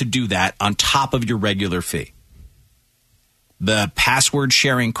month to do that on top of your regular fee. The password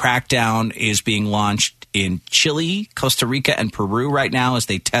sharing crackdown is being launched in Chile, Costa Rica, and Peru right now as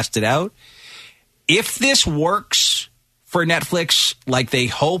they test it out. If this works for Netflix like they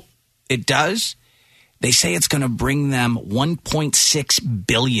hope it does, they say it's going to bring them $1.6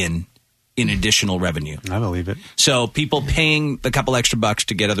 billion in additional revenue. I believe it. So people paying the couple extra bucks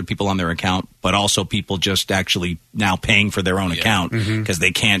to get other people on their account, but also people just actually now paying for their own account because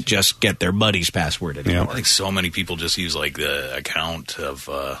they can't just get their buddy's password anymore. I think so many people just use like the account of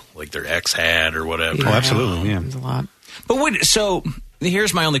like their ex had or whatever. Oh, absolutely. Yeah. There's a lot. But so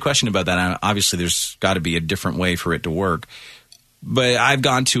here's my only question about that. Obviously, there's got to be a different way for it to work. But I've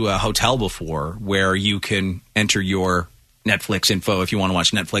gone to a hotel before where you can enter your Netflix info if you want to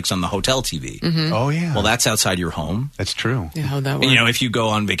watch Netflix on the hotel TV. Mm-hmm. Oh, yeah. Well, that's outside your home. That's true. Yeah, how'd that work? You know, if you go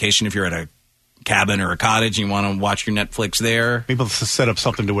on vacation, if you're at a cabin or a cottage and you want to watch your Netflix there. Maybe set up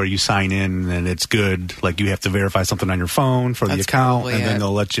something to where you sign in and it's good. Like you have to verify something on your phone for the account, and then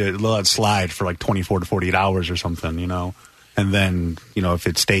they'll let it slide for like 24 to 48 hours or something, you know. And then, you know, if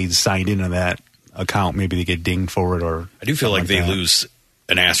it stays signed into that account, maybe they get dinged for it. Or I do feel like they lose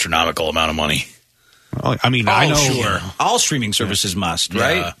an astronomical amount of money. Well, I mean, I know sure. All streaming services must,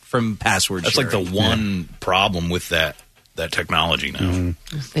 right? Yeah. From password That's sharing. like the one problem with that technology now.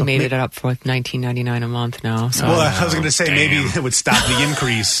 Mm-hmm. They made it up for like $19.99 a month now. So. Well, I was going to say maybe it would stop the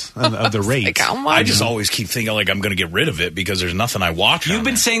increase of the rate. Like, how much? I just always keep thinking like I'm going to get rid of it because there's nothing I watch. You've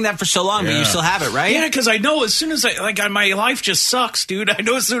been saying that for so long, but you still have it, right? Yeah, because I know as soon as my life just sucks, dude. I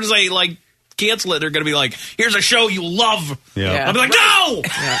know as soon as I cancel it, they're going to be like, here's a show you love. Yeah. I'll be like, no!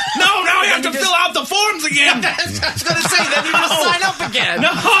 Yeah. No, now I have to fill out the forms again. I was going to say, then you just sign up again. No,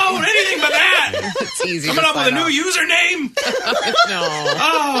 anything but that. It's easy. Coming up with a new username. No.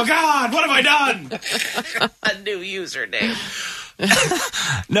 Oh, God, what have I done? A new username.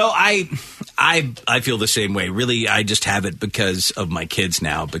 No, I feel the same way. Really, I just have it because of my kids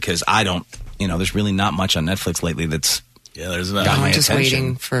now, because I don't, there's really not much on Netflix lately that's there's got my I'm just attention.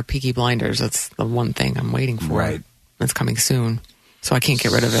 waiting for Peaky Blinders. That's the one thing I'm waiting for. Right. It's coming soon, so I can't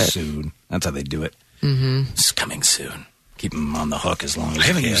get rid of it. Soon. That's how they do it. Mm-hmm. It's coming soon. Keep them on the hook as long as I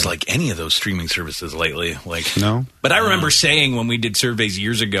haven't you can. used any of those streaming services lately. No. But I remember saying when we did surveys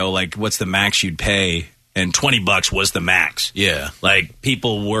years ago, what's the max you'd pay? And $20 was the max. Yeah.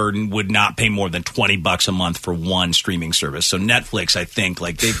 People would not pay more than $20 a month for one streaming service. So Netflix, I think,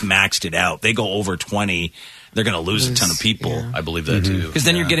 they've maxed it out. They go over 20, they're going to lose a ton of people. Yeah. I believe that too. Because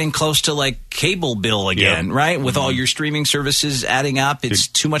then you're getting close to cable bill again, right? With all your streaming services adding up, it's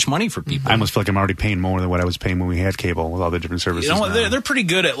too much money for people. I almost feel like I'm already paying more than what I was paying when we had cable with all the different services. You know what? now. They're pretty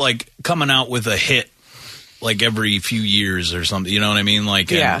good at coming out with a hit every few years or something. You know what I mean? I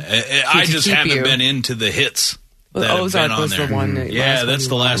just haven't been into the hits. Well, that have Ozark been on was there. the one. That's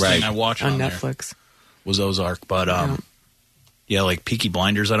the last thing I watched on there. Netflix. Was Ozark, but Peaky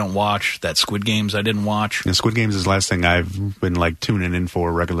Blinders I don't watch. That Squid Games I didn't watch. And Squid Games is the last thing I've been tuning in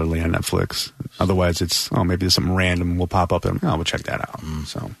for regularly on Netflix. Otherwise, it's maybe there's something random will pop up and we'll check that out.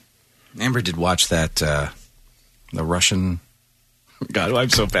 So Amber did watch that the Russian. God, I'm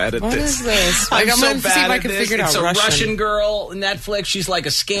so bad at What this. is this? I'm I'm so gonna see bad if I at can this. figure it out. It's a Russian girl, Netflix. She's like a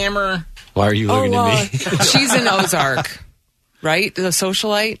scammer. Why are you looking at me? She's in Ozark, right? The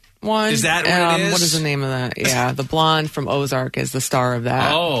socialite one. Is that what it is? What is the name of that? Yeah, the blonde from Ozark is the star of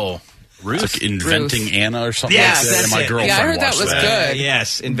that. Oh, Ruth. It's like Inventing Ruth. Anna or something Yes, like that. that's My it. girlfriend Yeah, I heard that watched was good.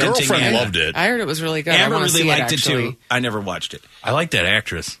 Yes, Inventing Girlfriend Anna. loved it. I heard it was really good. I Amber wanna really see liked it actually. too. I never watched it. I like that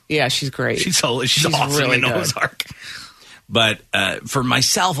actress. Yeah, she's great. She's awesome really in good. Ozark. But for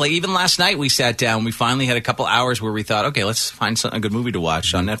myself, even last night we sat down. We finally had a couple hours where we thought, okay, let's find a good movie to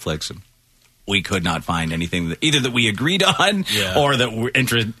watch on Netflix. And we could not find anything either that we agreed on or that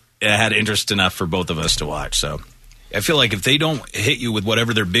we had interest enough for both of us to watch. So I feel like if they don't hit you with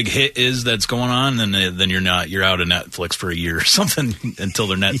whatever their big hit is that's going on, then you're out of Netflix for a year or something until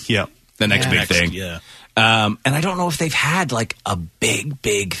their the next big thing. Yeah. And I don't know if they've had a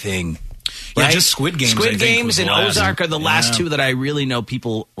big thing. Yeah, Right? just Squid Games. Squid I think, Games was and the last. Ozark are the last two that I really know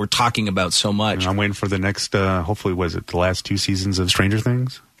people were talking about so much. And I'm waiting for the next. Hopefully, the last 2 seasons of Stranger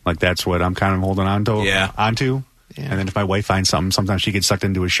Things? That's what I'm kind of holding on to. Yeah. Onto. Yeah. And then if my wife finds something, sometimes she gets sucked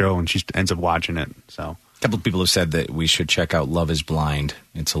into a show and she ends up watching it. So. A couple of people have said that we should check out Love is Blind.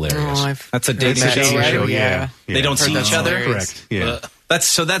 It's hilarious. That's a dating show. Yeah. They don't see each other? Correct. Yeah.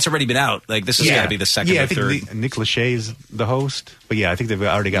 That's already been out. This has got to be the second or third. I think Nick Lachey is the host. But I think they've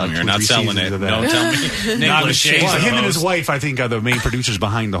already got you're 2 or not 3 selling seasons it. of that. Don't tell me. Nick Lachey. Well, him and his wife, I think, are the main producers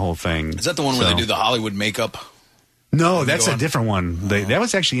behind the whole thing. Is that the one where they do the Hollywood makeup? No, that's a different one. That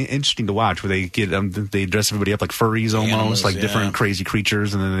was actually interesting to watch, where they get they dress everybody up like furries almost, Animals, different crazy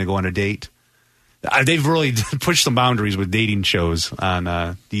creatures, and then they go on a date. They've really pushed some boundaries with dating shows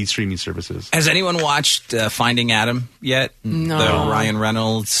on these streaming services. Has anyone watched Finding Adam yet? No. The Ryan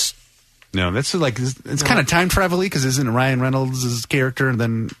Reynolds. No, that's it's kind of time travel-y because isn't Ryan Reynolds' character and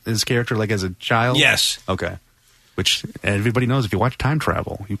then his character as a child? Yes. Okay. Which everybody knows if you watch time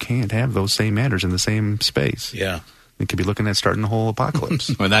travel, you can't have those same matters in the same space. Yeah. You could be looking at starting the whole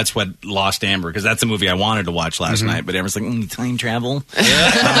apocalypse. Well, that's what lost Amber, because that's the movie I wanted to watch last night, but Amber's like, time travel?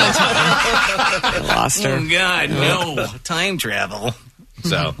 Lost her. Oh, God, no. Time travel.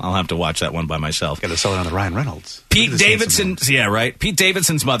 So I'll have to watch that one by myself. Got to sell it on the Ryan Reynolds. Pete Davidson's, Pete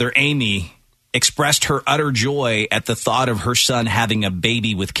Davidson's mother, Amy, expressed her utter joy at the thought of her son having a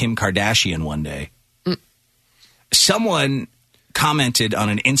baby with Kim Kardashian one day. Someone commented on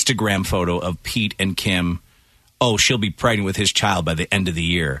an Instagram photo of Pete and Kim, oh, she'll be pregnant with his child by the end of the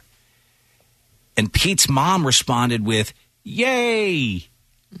year. And Pete's mom responded with, yay!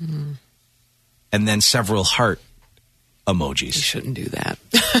 And then several heart emojis. You shouldn't do that.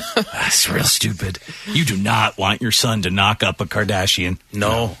 That's real stupid. You do not want your son to knock up a Kardashian.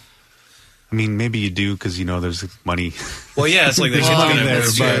 No. I mean, maybe you do because, there's money. Well, yeah, it's like the kid's going to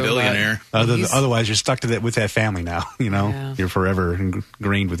be a billionaire. Otherwise, you're stuck to that with that family now, You're forever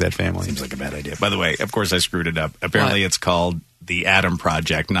ingrained with that family. Seems like a bad idea. By the way, of course, I screwed it up. Apparently, It's called The Adam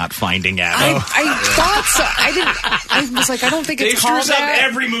Project, not Finding Adam. I thought so. I was like, I don't think it's called that. They screws up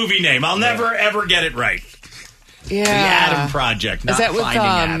every movie name. I'll never, ever get it right. Yeah. The Adam Project, not Finding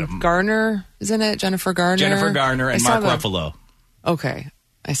Adam. Is that with Garner? Isn't it? Jennifer Garner? Jennifer Garner and Mark Ruffalo. Okay.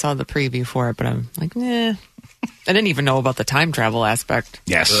 I saw the preview for it, but I'm like, nah. I didn't even know about the time travel aspect.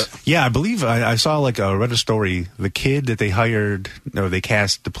 Yes. Yeah, I believe I saw read a story. The kid that they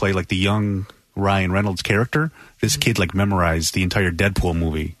cast to play the young Ryan Reynolds character, this kid memorized the entire Deadpool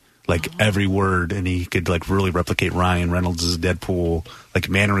movie. Every word, and he could really replicate Ryan Reynolds' Deadpool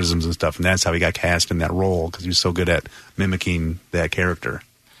mannerisms and stuff, and that's how he got cast in that role because he was so good at mimicking that character.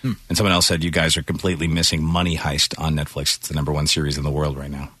 And someone else said you guys are completely missing Money Heist on Netflix. It's the #1 series in the world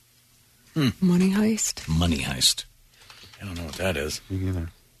right now. Money Heist? Money Heist. I don't know what that is. Me either.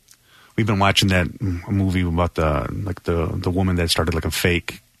 We've been watching that movie about the woman that started a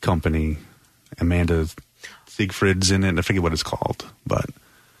fake company. Amanda Siegfried's in it. I forget what it's called, but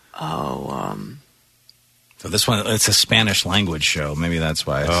so this one, it's a Spanish language show. Maybe that's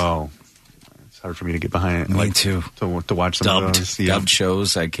why. It's hard for me to get behind it. Me too. To watch some of those. Dubbed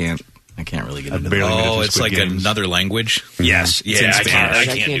shows. I can't really get into that. It's another language. Yes. Yeah, I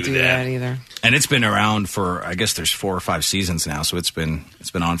can't do that either. And it's been around for, I guess there's 4 or 5 seasons now, so it's been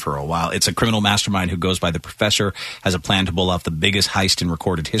on for a while. It's a criminal mastermind who goes by the Professor, has a plan to pull off the biggest heist in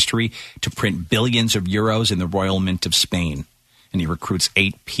recorded history to print billions of euros in the Royal Mint of Spain. And he recruits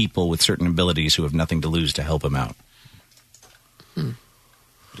 8 people with certain abilities who have nothing to lose to help him out.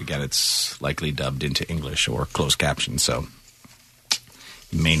 But again, it's likely dubbed into English or closed caption, so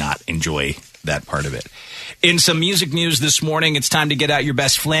you may not enjoy that part of it. In some music news this morning, it's time to get out your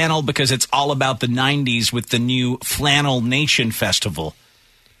best flannel because it's all about the 90s with the new Flannel Nation Festival.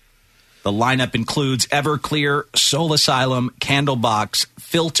 The lineup includes Everclear, Soul Asylum, Candlebox,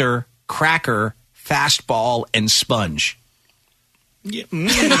 Filter, Cracker, Fastball, and Sponge. Yeah. Yay, 2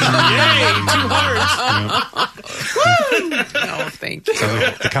 hearts. No, thank you.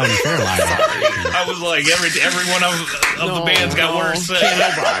 The county fair lineup. I was like, every one of the bands got worse.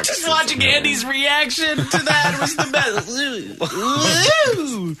 Just watching Andy's reaction to that was the best.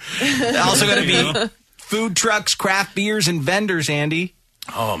 Also going to be food trucks, craft beers, and vendors, Andy.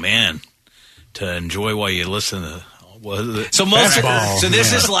 Oh, man. To enjoy while you listen to... So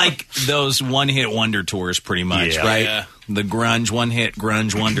this is like those one-hit wonder tours pretty much, right? Yeah. The grunge, one-hit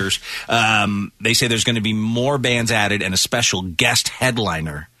grunge wonders. They say there's going to be more bands added and a special guest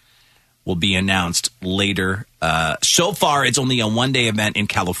headliner will be announced later. So far, it's only a one-day event in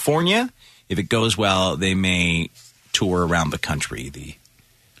California. If it goes well, they may tour around the country, the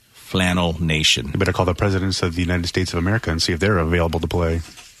Flannel Nation. You better call the presidents of the United States of America and see if they're available to play.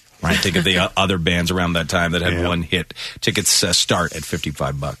 Right, think of the other bands around that time that had one hit. Tickets start at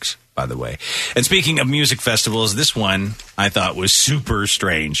 $55, by the way. And speaking of music festivals, this one I thought was super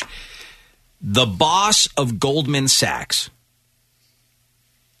strange. The boss of Goldman Sachs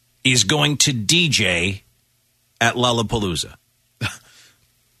is going to DJ at Lollapalooza.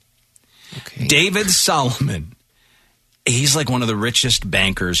 Okay. David Solomon, he's like one of the richest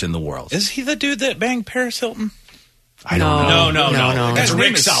bankers in the world. Is he the dude that banged Paris Hilton? I don't know. No. It's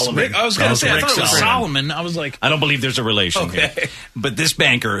Rick Solomon. I was going to say, I thought it was Solomon. I was like... I don't believe there's a relation here. But this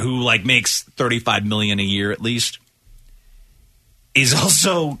banker, who makes $35 million a year at least, is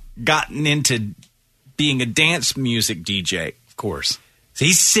also gotten into being a dance music DJ. Of course. So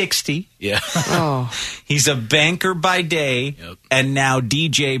he's 60. Yeah. He's a banker by day and now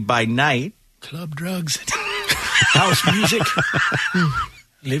DJ by night. Club drugs. House music.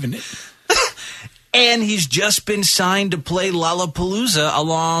 Living it. And he's just been signed to play Lollapalooza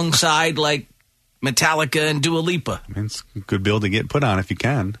alongside Metallica and Dua Lipa. I mean, it's a good bill to get put on if you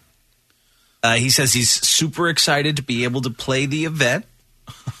can. He says he's super excited to be able to play the event.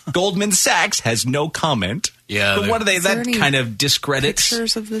 Goldman Sachs has no comment. Yeah. But what are they? Is there That any kind of discredits.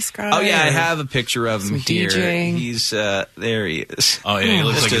 Pictures of this guy? Oh, yeah, I or have a picture of him some here. DJing? He's, there he is. Oh, yeah, he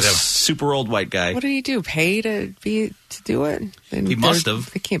looks Just like a he's super old white guy. What did he do? Pay to do it? Then He must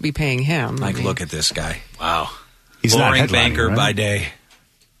have. They can't be paying him. Like, look at this guy. Wow. He's not Boring headlining, banker right? by day.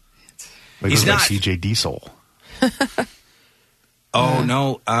 Like, He's like not. CJ Diesel. Oh,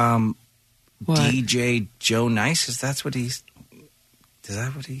 no. What? DJ Joe Nice? Is that what he...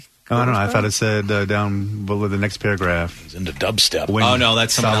 Oh, I don't know. I thought it said down below the next paragraph. He's into dubstep. Oh, no,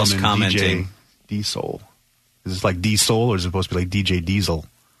 that's someone else Solomon commenting. DJ Diesel. Is this like D-Soul or is it supposed to be like DJ Diesel?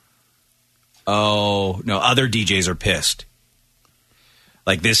 Oh, no, other DJs are pissed.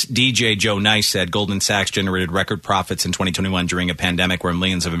 Like this DJ Joe Nice said, Goldman Sachs generated record profits in 2021 during a pandemic where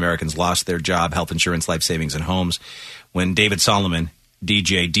millions of Americans lost their job, health insurance, life savings, and homes. When David Solomon,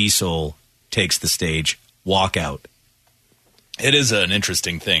 DJ D-Soul, takes the stage, walk out. It is an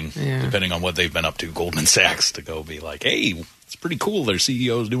interesting thing, depending on what they've been up to, Goldman Sachs, to go be like, hey, it's pretty cool their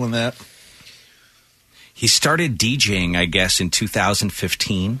CEO's doing that. He started DJing, I guess, in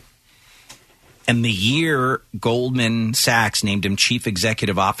 2015. And the year Goldman Sachs named him chief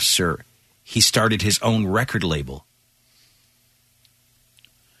executive officer, he started his own record label.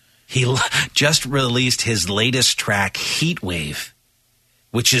 He just released his latest track, Heatwave,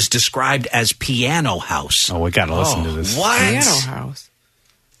 which is described as piano house. Oh, we got to listen to this. What? Piano house.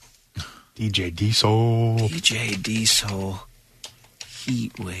 DJ Diesel. DJ Diesel,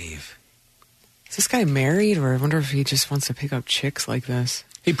 Heatwave. Is this guy married, or I wonder if he just wants to pick up chicks like this?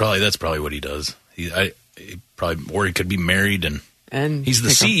 That's probably what he does. He could be married and he's the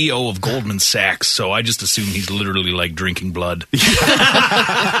pick CEO of Goldman Sachs, so I just assume he's literally like drinking blood.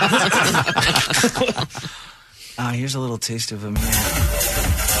 Here's a little taste of him here.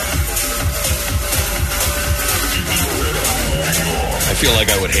 I feel like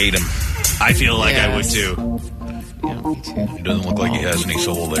I would hate him. I feel like I would too. Yeah, me too. He doesn't look like he has any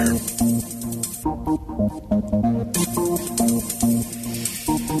soul there.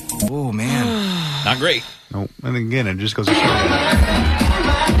 Oh, man. Not great. Nope. And again, it just goes to show you.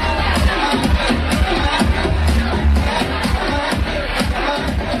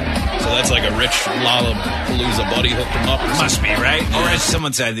 So that's like a rich Lollapalooza buddy hooked him up. Must be, right? Or as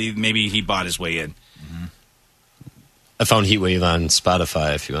someone said, maybe he bought his way in. I found Heatwave on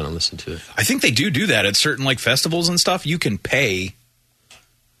Spotify if you want to listen to it. I think they do that at certain like festivals and stuff. You can pay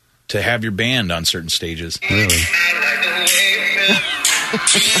to have your band on certain stages. Really?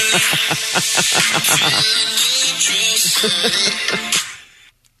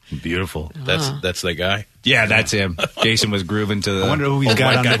 Beautiful. That's the guy. Yeah, that's him. Jason was grooving to the... I wonder who he's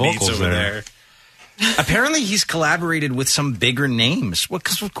got on the vocals there. Apparently, he's collaborated with some bigger names. Well,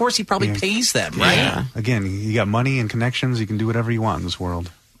 because, of course, he probably pays them, right? Yeah. Again, you got money and connections. You can do whatever you want in this world.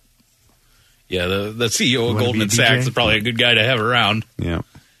 Yeah, the CEO of Goldman Sachs is probably a good guy to have around. Yeah.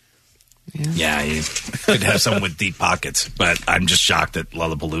 Yeah, he could have someone with deep pockets. But I'm just shocked that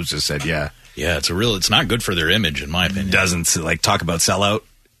Lollapalooza said, yeah. Yeah, it's not good for their image, in my opinion. Doesn't, like, talk about sellout.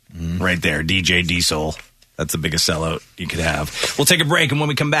 Right there, DJ Diesel. That's the biggest sellout you could have. We'll take a break, and when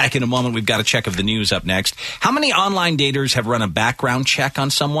we come back in a moment, we've got a check of the news up next. How many online daters have run a background check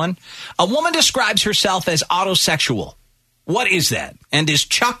on someone? A woman describes herself as autosexual. What is that? And is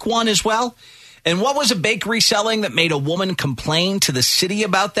Chuck one as well? And what was a bakery selling that made a woman complain to the city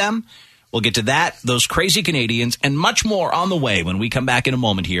about them? We'll get to that, those crazy Canadians, and much more on the way when we come back in a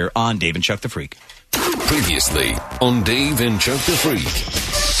moment here on Dave and Chuck the Freak. Previously on Dave and Chuck the Freak.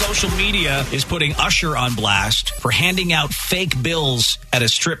 Social media is putting Usher on blast for handing out fake bills at a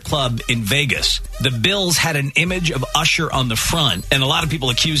strip club in Vegas. The bills had an image of Usher on the front, and a lot of people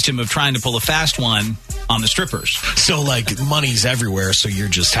accused him of trying to pull a fast one on the strippers. So, like, money's everywhere, so you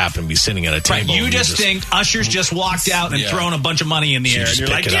just happen to be sitting at a table. Right, you just think Usher's just walked out and thrown a bunch of money in the air, and you're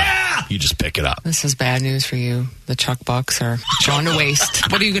like, yeah! You just pick it up. This is bad news for you. The Chuck Bucks are going to waste.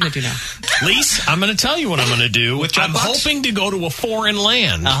 What are you going to do now? Lise, I'm going to tell you what I'm going to do. I'm hoping to go to a foreign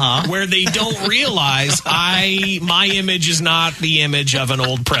land where they don't realize my image is not the image of an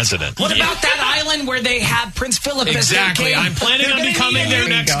old president. What about that island where they have Prince Philip Exactly. as their king? I'm planning on becoming their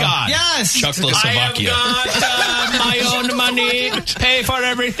next god. Yes. Czechoslovakia. I have got my own money. Pay for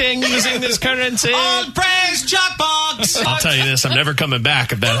everything using this currency. All praise Chuck Bucks. I'll tell you this. I'm never coming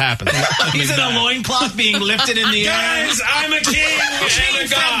back if that happens. He's in a loincloth being lifted in the air. Guys, I'm a king. I'm a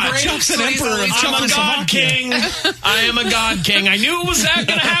god. Chuck's an emperor of I'm a god king. I am a god king. I knew it was that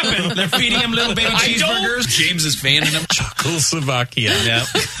going to happen. They're feeding him little baby cheeseburgers. James is fanning him. Czechoslovakia. Yeah.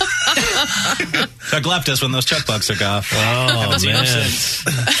 Chuck left us when those Chuck Bucks took off. Oh, man.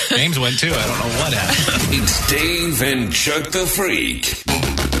 James went too. I don't know what happened. It's Dave and Chuck the Freak.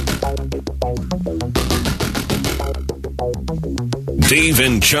 Dave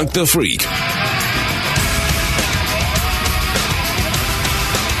and Chuck the Freak.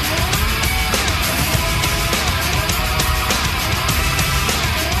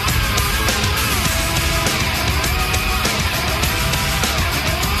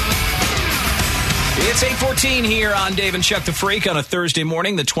 It's 8:14 here on Dave and Chuck the Freak on a Thursday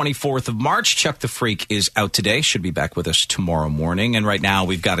morning, the 24th of March. Chuck the Freak is out today. Should be back with us tomorrow morning. And right now,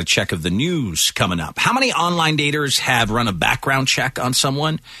 we've got a check of the news coming up. How many online daters have run a background check on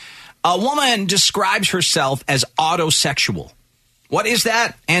someone? A woman describes herself as autosexual. What is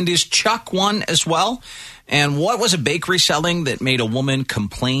that? And is Chuck one as well? And what was a bakery selling that made a woman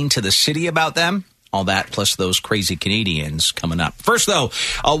complain to the city about them? All that plus those crazy Canadians coming up. First, though,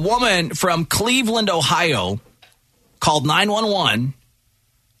 a woman from Cleveland, Ohio, called 911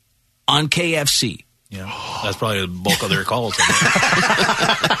 on KFC. Yeah, that's probably the bulk of their calls.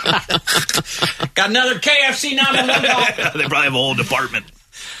 Got another KFC 911 call. They probably have a whole department.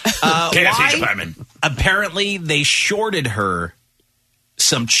 KFC department. Apparently, they shorted her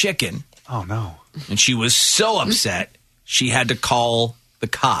some chicken. Oh, no. And she was so upset, she had to call the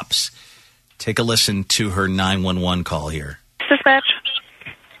cops. Take a listen to her 911 call here. Dispatch?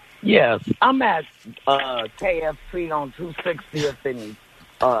 Yes, I'm at KFC on 260th and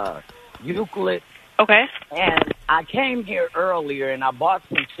Euclid. Okay. And I came here earlier and I bought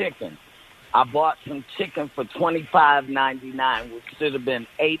some chicken. I bought some chicken for $25.99, which should have been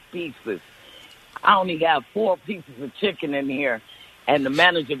 8 pieces. I only got 4 pieces of chicken in here, and the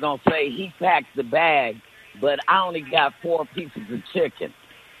manager gonna say he packed the bag, but I only got 4 pieces of chicken.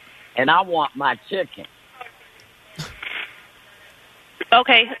 And I want my chicken.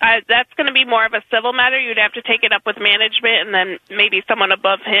 Okay, that's going to be more of a civil matter. You'd have to take it up with management and then maybe someone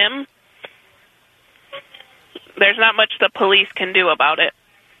above him. There's not much the police can do about it.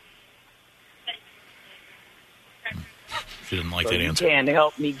 She didn't like so that answer. You can't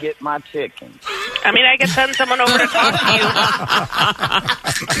help me get my chicken. I mean, I can send someone over to talk to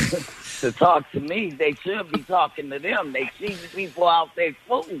you. To talk to me, they should be talking to them. They see people out there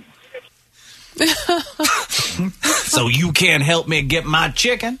food. So you can't help me get my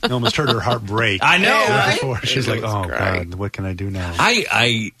chicken? I almost heard her heart break. I know, right? Before. She's like, oh, God, what can I do now?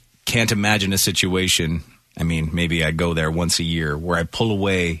 I can't imagine a situation, I mean, maybe I go there once a year, where I pull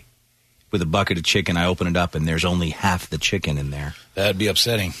away with a bucket of chicken, I open it up, and there's only half the chicken in there. That'd be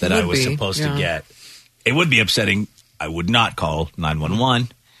upsetting. That I was supposed to get. It would be upsetting. I would not call 911.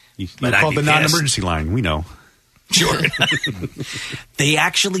 You called the non-emergency line. We know. Sure. They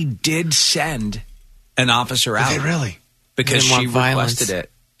actually did send an officer out. Did they really? Because she requested it.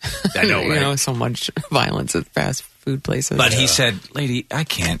 I know, right? You know, so much violence at fast food places. But he said, lady, I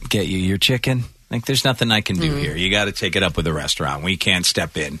can't get you your chicken. Like, there's nothing I can do here. You got to take it up with the restaurant. We can't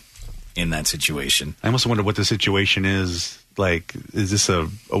step in that situation. I almost wonder what the situation is. Like, is this a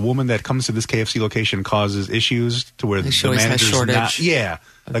woman that comes to this KFC location causes issues to where the manager's shortage? Not? Yeah.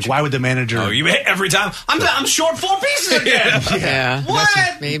 Like, why would the manager? Oh, you every time I'm short 4 pieces again. Yeah.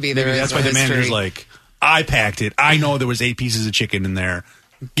 What? Maybe that's why the manager's like, I packed it. I know there was 8 pieces of chicken in there.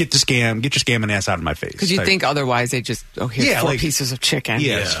 Get your scamming ass out of my face. Because you think otherwise they just, here's 4 pieces of chicken.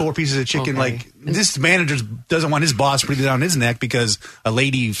 Yeah, it's 4 pieces of chicken. Okay. Like, this manager doesn't want his boss breathing down his neck because a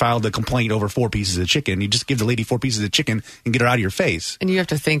lady filed a complaint over 4 pieces of chicken. You just give the lady 4 pieces of chicken and get her out of your face. And you have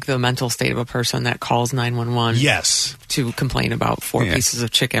to think the mental state of a person that calls 911. Yes. To complain about 4 pieces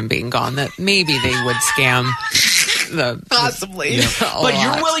of chicken being gone, that maybe they would scam possibly. But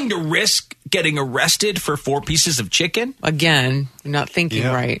you're willing to risk getting arrested for 4 pieces of chicken? Again, you're not thinking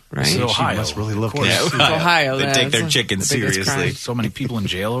right? It's Ohio. She must really look at it. It's Ohio. They take their chicken seriously. So many people in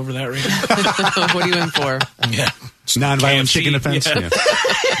jail over that right now. What are you in for? Yeah. It's nonviolent chicken offense. Yeah.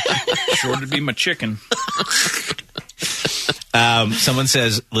 Sure to be my chicken. Someone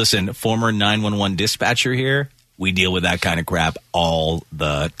says, listen, former 911 dispatcher here, we deal with that kind of crap all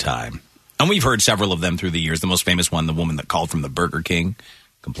the time. And we've heard several of them through the years. The most famous one, the woman that called from the Burger King,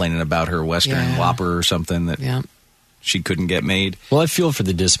 complaining about her Western Whopper or something that she couldn't get made. Well, I feel for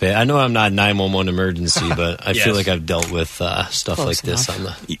the dispatch. I know I'm not 911 emergency, but I feel like I've dealt with stuff like this on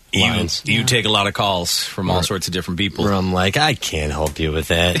the lines. You take a lot of calls from all sorts of different people. Where I'm like, I can't help you with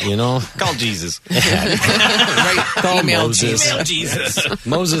that, you know? Call Jesus. Call Email Moses. Email Jesus.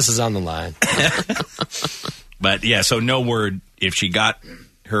 Moses is on the line. But yeah, so no word if she got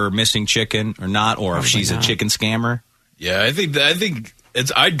her missing chicken or not, or if she's a chicken scammer. Yeah, I think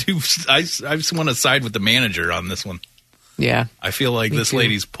it's. I just want to side with the manager on this one. Yeah, I feel like this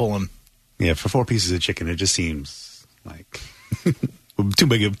lady's pulling. Yeah, for 4 pieces of chicken, it just seems like too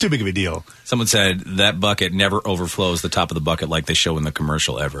big of a deal. Someone said that bucket never overflows the top of the bucket like they show in the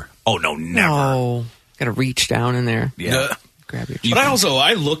commercial ever. Oh no, never. Oh, got to reach down in there. Yeah. grab your chicken. But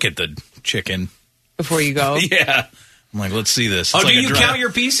I look at the chicken before you go. Yeah. I'm like, let's see this. It's do you count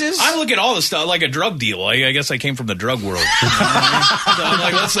your pieces? I look at all the stuff like a drug deal. I guess I came from the drug world. So I'm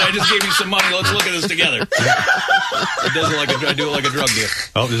like, I just gave you some money. Let's look at this together. It does it I do it like a drug deal.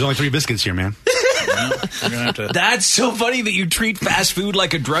 Oh, there's only 3 biscuits here, man. We're gonna have to. That's so funny that you treat fast food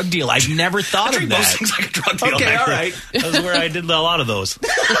like a drug deal. I've never thought of that. Most things like a drug deal. Okay, all right. That's where I did a lot of those.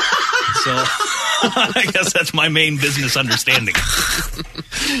 So I guess that's my main business understanding.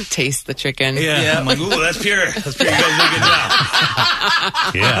 Taste the chicken. Yeah. I'm like, ooh, that's pure. That's pure. You guys did a good job.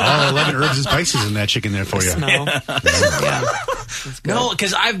 Yeah, all 11 herbs and spices in that chicken there for you. Yeah. No,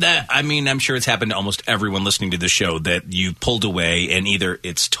 because I'm sure it's happened to almost everyone listening to the show that you pulled away and either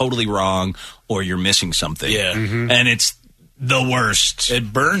it's totally wrong or you're missing something. Yeah. And it's the worst.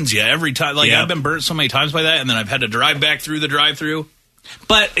 It burns you every time. Like, I've been burnt so many times by that, and then I've had to drive back through the drive-thru.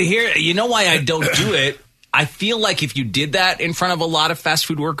 But here, you know why I don't do it? I feel like if you did that in front of a lot of fast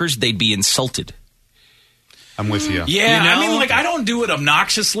food workers, they'd be insulted. I'm with you. Yeah, you know? I mean, like, I don't do it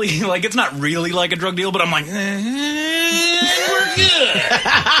obnoxiously. Like, it's not really like a drug deal, but I'm like, we're good. You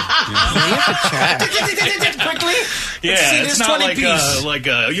have to check. Quickly? Yeah, it's not like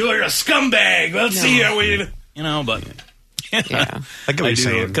you're a scumbag. Let's see how we, but... Yeah, I get what you're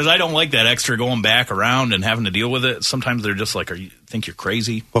saying. Because I don't like that extra going back around and having to deal with it. Sometimes they're just like, think you're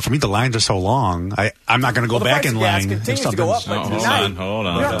crazy? Well, for me, the lines are so long. I'm not going to go back in line. Continues to go up, but Hold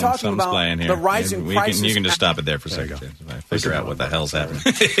on. We're not talking about playing here. the rising prices. You can just stop it there for a second. Figure out what the hell's happening.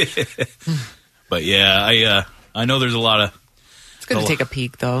 But yeah, I know there's a lot of. It's going to take a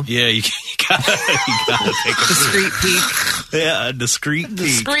peek, though. Yeah, you gotta take a discreet peek. Yeah, a discreet peek.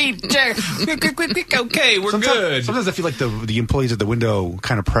 Discreet. Quick. Okay, we're good. Sometimes I feel like the employees at the window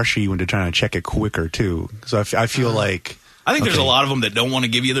kind of pressure you into trying to check it quicker too. So I feel like I think there's a lot of them that don't want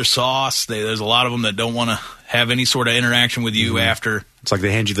to give you their sauce. There's a lot of them that don't want to have any sort of interaction with you after. It's like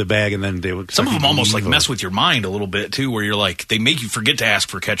they hand you the bag and then they would. Some of them almost like mess with your mind a little bit too, where you're like they make you forget to ask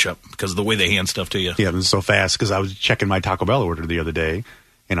for ketchup because of the way they hand stuff to you. Yeah, it was so fast because I was checking my Taco Bell order the other day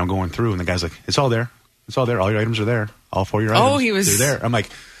and I'm going through and the guy's like, "It's all there. It's all there. All your items are there. All 4 of your items. They're there." I'm like,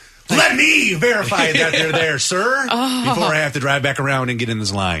 "Let me verify that they're there, sir, before I have to drive back around and get in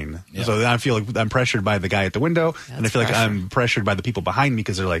this line." Yeah. So I feel like I'm pressured by the guy at the window, and I feel like I'm pressured by the people behind me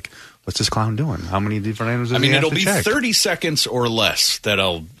because they're like, "What's this clown doing? How many different items?" It'll be 30 seconds or less that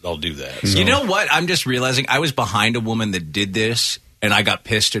I'll do that. So. You know what? I'm just realizing I was behind a woman that did this, and I got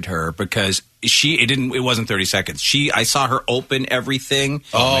pissed at her because it wasn't 30 seconds. I saw her open everything.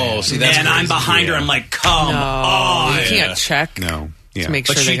 Oh, see, that's and crazy. I'm behind her. I'm like, come on. You can't check. No. Yeah. To make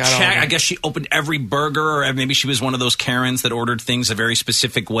sure but they she got checked. all I guess she opened every burger, or maybe she was one of those Karens that ordered things a very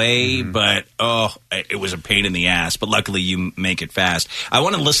specific way. But it was a pain in the ass. But luckily, you make it fast. I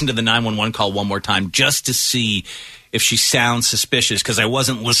want to listen to the 911 call one more time just to see if she sounds suspicious because I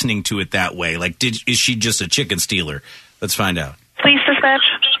wasn't listening to it that way. Like, is she just a chicken stealer? Let's find out. Please dispatch.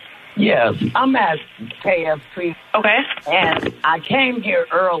 Yes, I'm at KFC. Okay. And I came here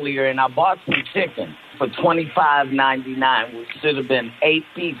earlier and I bought some chicken for $25.99, which should have been 8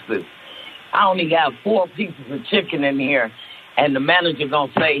 pieces. I only got 4 pieces of chicken in here, and the manager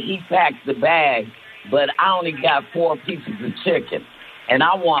gonna say he packed the bag, but I only got 4 pieces of chicken, and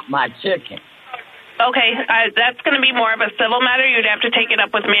I want my chicken. Okay, that's going to be more of a civil matter. You'd have to take it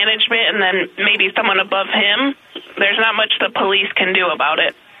up with management and then maybe someone above him. There's not much the police can do about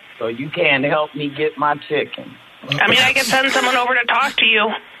it. So you can't help me get my chicken? I mean, I can send someone over to talk to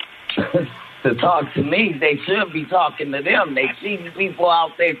you. To talk to me, they should be talking to them. They see people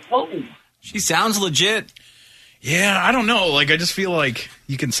out there food. She sounds legit. Yeah, I don't know. Like, I just feel like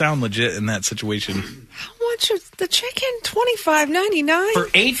you can sound legit in that situation. How much is the chicken? $25.99 for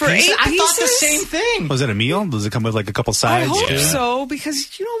 8 pieces? I thought the same thing. Was it a meal? Does it come with like a couple sides? I hope so,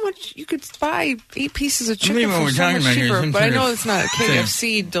 because you know how much you could buy 8 pieces of chicken for so much cheaper. But I know it's not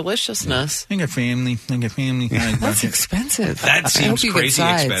KFC deliciousness. Think of family. That's expensive. That seems crazy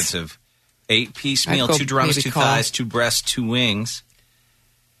expensive. 8-piece meal, 2 drums, 2 thighs, 2 breasts, 2 wings.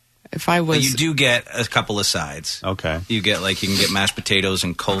 If I was, but you do get a couple of sides. Okay, you can get mashed potatoes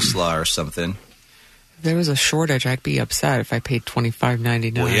and coleslaw or something. If there was a shortage, I'd be upset if I paid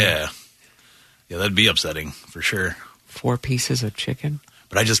 $25.99. Well, yeah, that'd be upsetting for sure. 4 pieces of chicken.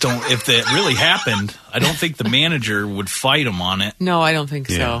 But I just don't. If that really happened, I don't think the manager would fight him on it. No, I don't think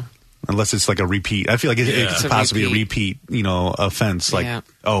so. Unless it's like a repeat. I feel like it's possibly a repeat, offense. Like,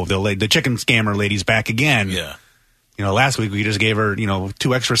 the chicken scammer lady's back again. Yeah. Last week we just gave her,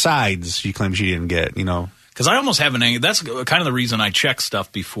 2 extra sides she claimed she didn't get, Because I almost have that's kind of the reason I check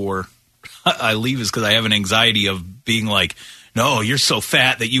stuff before I leave is because I have an anxiety of being like, no, you're so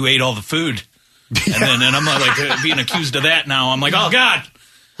fat that you ate all the food. And I'm like being accused of that now. I'm like, oh God.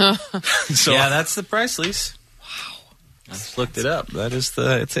 So yeah, that's the price, Lise. Wow. I just looked it up. It's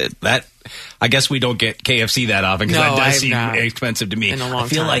it. That I guess we don't get KFC that often because that does seem expensive to me. I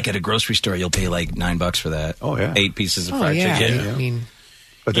feel like at a grocery store you'll pay like $9 for that. Oh yeah, 8 pieces of fried chicken. I mean,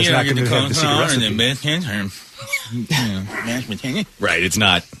 but that's not going to have the secret recipe. Right, it's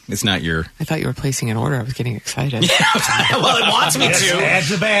not your. I thought you were placing an order. I was getting excited. Well, it wants me to. Add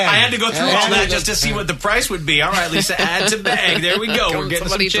to bag. I had to go through all that just to see what the price would be. All right, Lisa, add to bag. There we go. We're getting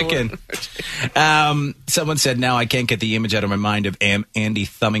some chicken. Someone said, now I can't get the image out of my mind of Andy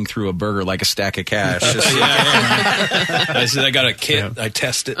thumbing through a burger like a stack of cash. I said, I got a kit. I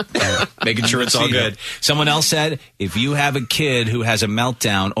test it. Making sure it's all good. Someone else said, if you have a kid who has a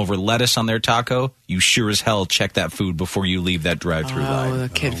meltdown over lettuce on their taco, you sure as hell check that food before you leave that drive-through line. Oh, the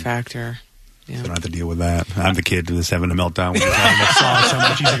kid factor. Yeah. So I don't have to deal with that. I'm the kid that's having a meltdown when you're talking about sauce. How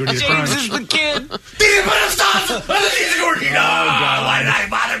much easier to eat crunch. James is the kid. Why did I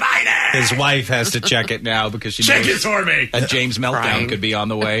bother buying it? His wife has to check it now because she check it for me. A James meltdown could be on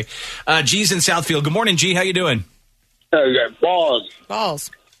the way. G's in Southfield. Good morning, G. How you doing?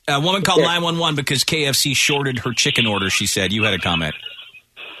 Balls. A woman called 911 because KFC shorted her chicken order. She said you had a comment.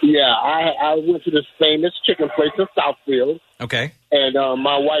 Yeah, I went to this famous chicken place in Southfield. Okay. And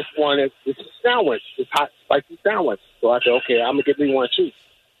my wife wanted this sandwich, this hot, spicy sandwich. So I said, okay, I'm going to get me one too.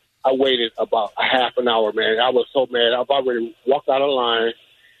 I waited about a half an hour, man. I was so mad. I've already walked out of line.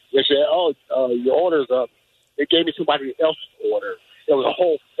 They said, your order's up. They gave me somebody else's order. There was a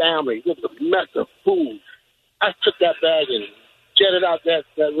whole family. It was a mess of food. I took that bag and jetted out that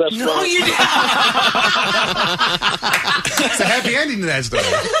restaurant. No, you didn't. It's a happy ending to that story.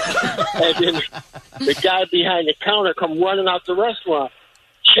 And then the guy behind the counter come running out the restaurant,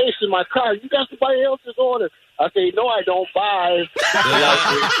 chasing my car. You got somebody else's order. I say, no, I don't buy.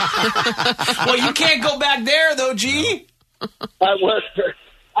 Well, you can't go back there, though, G.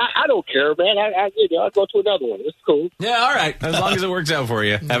 I don't care, man. I'll go to another one. It's cool. Yeah, all right. As long as it works out for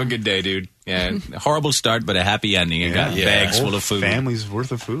you. Have a good day, dude. Yeah, horrible start, but a happy ending. You got bags full of food. Family's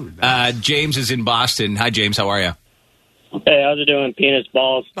worth of food. James is in Boston. Hi, James. How are you? Hey, how's it doing? Penis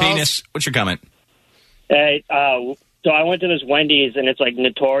balls. Penis. What's your comment? Hey, so I went to this Wendy's, and it's like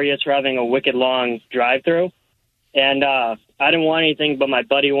notorious for having a wicked long drive-through. And I didn't want anything, but my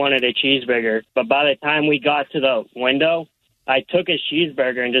buddy wanted a cheeseburger. But by the time we got to the window, I took his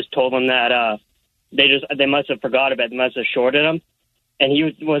cheeseburger and just told him that they must have forgot about it. They must have shorted him. And he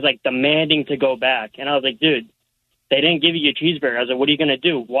was like demanding to go back. And I was like, dude, they didn't give you your cheeseburger. I was like, what are you going to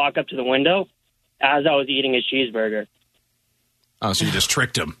do? Walk up to the window as I was eating his cheeseburger. Oh, so you just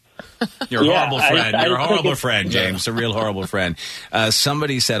tricked him. You're a horrible friend. You're a horrible friend, James. A real horrible friend.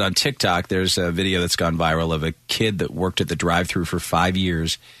 Somebody said on TikTok, there's a video that's gone viral of a kid that worked at the drive-thru for 5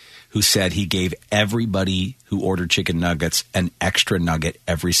 years who said he gave everybody who ordered chicken nuggets an extra nugget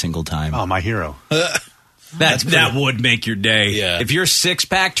every single time. Oh, my hero. That would make your day. Yeah. If your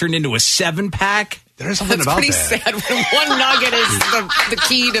 6-pack turned into a 7-pack. There's something That's about pretty that. sad when one nugget is the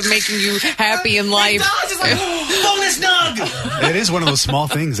key to making you happy in life. Bonus nug! It is one of those small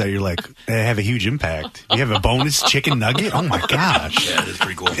things that you're like, they have a huge impact. You have a bonus chicken nugget? Oh, my gosh. Yeah, that's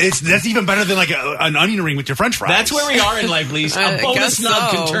pretty cool. That's even better than like an onion ring with your french fries. That's where we are in life, Lisa. A bonus nug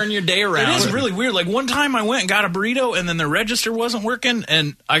can turn your day around. It is really weird. Like one time I went and got a burrito and then the register wasn't working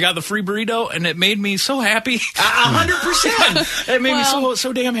and I got the free burrito and it made me so happy. 100%. It made me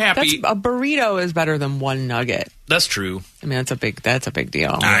so damn happy. A burrito is better than one nugget. That's true. I mean, that's a big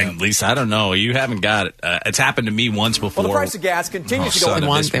deal. Lisa, I don't know. You haven't got it. It's happened to me once before. Well, the price of gas continues to go up. They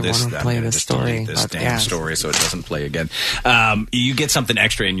want to play the story. This damn story so it doesn't play again. You get something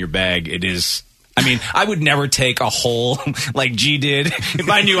extra in your bag. It is... I mean, I would never take a whole, like G did. If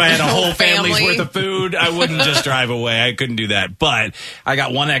I knew I had a whole family's worth of food, I wouldn't just drive away. I couldn't do that. But I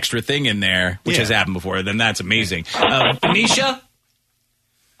got one extra thing in there, which has happened before. Then that's amazing. Anisha?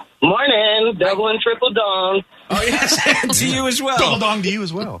 Morning, double and triple dong. Oh, yes, to you as well. Double dong to you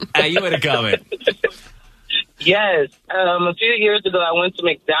as well. You had a comment. Yes. A few years ago, I went to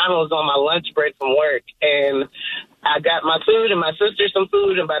McDonald's on my lunch break from work, and I got my food and my sister some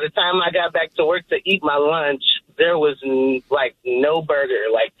food, and by the time I got back to work to eat my lunch, there was, like, no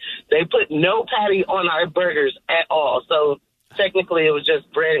burger. Like, they put no patty on our burgers at all. So, technically, it was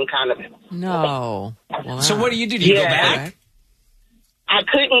just bread and condiments. No. Wow. So what do? You go back? I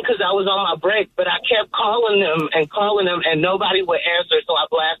couldn't because I was on my break, but I kept calling them, and nobody would answer, so I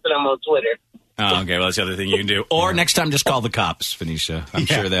blasted them on Twitter. Oh, okay. Well, that's the other thing you can do. Or next time, just call the cops, Phoenicia. I'm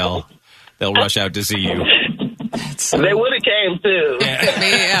sure they'll rush out to see you. They would have came, too.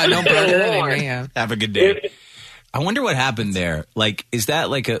 No burger. They may have. Have a good day. I wonder what happened there. Like, is that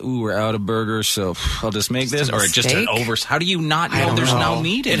like we're out of burgers, so I'll just make this? Or just an how do you not know there's no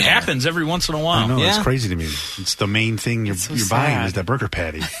meat in it? It happens every once in a while. I know, it's crazy to me. It's the main thing you're buying is that burger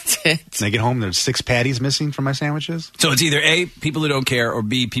patty. And I get home, there's 6 patties missing from my sandwiches. So it's either A, people who don't care, or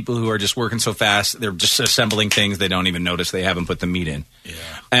B, people who are just working so fast, they're just assembling things they don't even notice they haven't put the meat in. Yeah.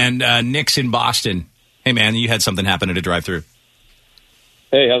 And Nick's in Boston. Hey, man, you had something happen at a drive-thru.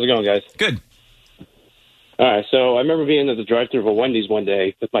 Hey, how's it going, guys? Good. All right, so I remember being at the drive-thru of a Wendy's one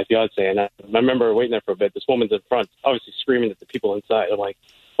day with my fiance, and I remember waiting there for a bit. This woman's in front, obviously screaming at the people inside. I'm like,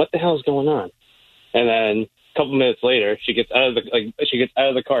 "What the hell is going on?" And then a couple minutes later, she gets out of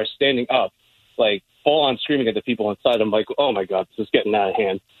the car, standing up, like full on screaming at the people inside. I'm like, "Oh my god, this is getting out of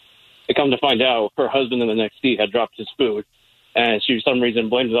hand." I come to find out, her husband in the next seat had dropped his food, and she for some reason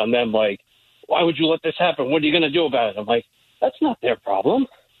blames it on them. Like, "Why would you let this happen? What are you going to do about it?" I'm like, "That's not their problem."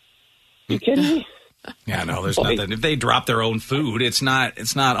 You kidding me? Yeah, no, there's nothing. If they drop their own food, it's not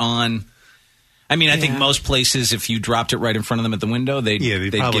on. I mean, I think most places, if you dropped it right in front of them at the window, they'd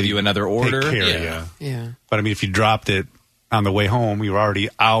give you another order. Take care, yeah. But I mean, if you dropped it on the way home, you were already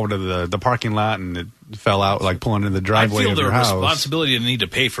out of the parking lot and it fell out, like pulling in the driveway of your house. I feel the responsibility to need to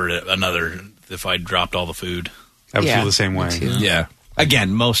pay for it if I dropped all the food. I would feel the same way. Yeah.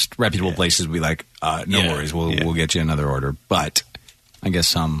 Again, most reputable places would be like, no worries, we'll get you another order. But I guess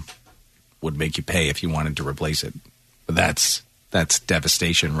some would make you pay if you wanted to replace it. But that's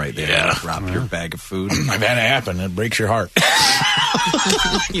devastation right there. Yeah. Drop your bag of food. I've had it happen. It breaks your heart.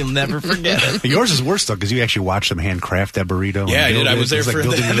 You'll never forget it. Yours is worse, though, because you actually watched them handcraft that burrito. Yeah, I did. I was there for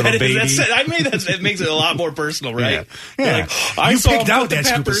building a little baby. I made that. It makes it a lot more personal, right? Yeah. Like, I saw picked him out put that the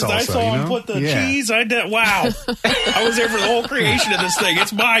scoop of peppers. I salsa, saw him put the cheese. I did. Wow. I was there for the whole creation of this thing.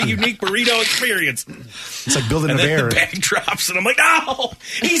 It's my unique burrito experience. It's like building a bear. The bag drops, and I'm like, no,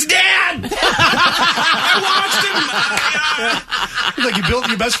 he's dead. I watched him. It's like you built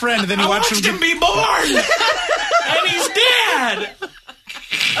your best friend, and then you watched him be born, and he's dead.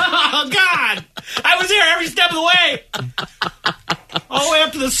 Oh God! I was there every step of the way. All the way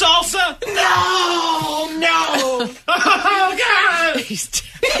up to the salsa. No! Oh God!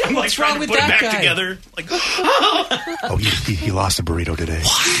 I'm like trying to put it back together. Like, oh, he lost a burrito today.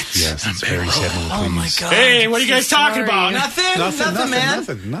 What? Yes, it's very sad. Oh my God! Hey, what are you guys talking about? Nothing, man.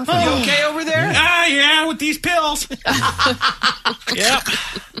 Nothing. You okay over there? Yeah, with these pills. Yep.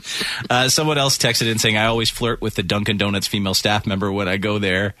 Someone else texted in saying, I always flirt with the Dunkin' Donuts female staff member when I go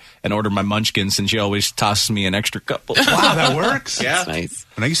there and order my munchkins, and she always tosses me an extra couple. Wow, that works. Yeah. That's nice.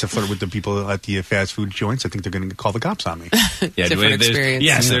 When I used to flirt with the people at the fast food joints, I think they're going to call the cops on me. Yeah, different experience.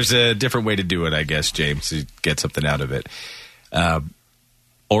 Yes, there's a different way to do it, I guess, James, to get something out of it.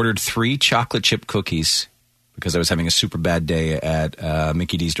 Ordered 3 chocolate chip cookies because I was having a super bad day at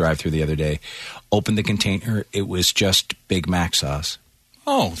Mickey D's drive-thru the other day. Opened the container. It was just Big Mac sauce.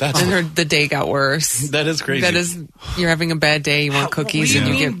 Oh, that's... And the day got worse. That is crazy. That is, you're having a bad day, you want cookies, and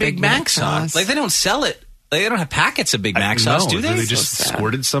you get Big Mac sauce. Like, they don't sell it. They don't have packets of Big Mac sauce, do they? They just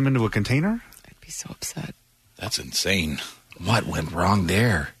squirted some into a container? I'd be so upset. That's insane. What went wrong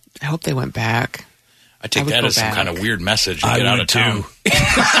there? I hope they went back. I take that as some kind of weird message to get out of town.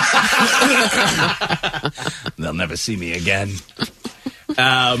 They'll never see me again.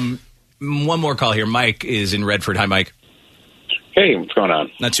 One more call here. Mike is in Redford. Hi, Mike. Hey, what's going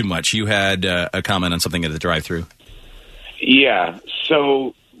on? Not too much. You had a comment on something at the drive-thru. Yeah.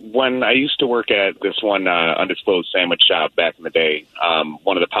 So when I used to work at this one undisclosed sandwich shop back in the day,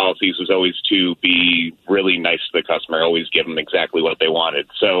 one of the policies was always to be really nice to the customer, always give them exactly what they wanted.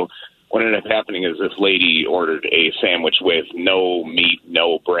 So what ended up happening is this lady ordered a sandwich with no meat,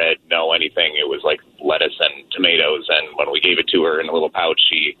 no bread, no anything. It was like lettuce and tomatoes. And when we gave it to her in a little pouch,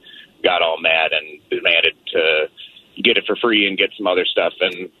 she got all mad and demanded to get it for free and get some other stuff.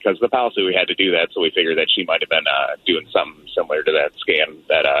 And because of the policy, we had to do that. So we figured that she might have been doing something similar to that scam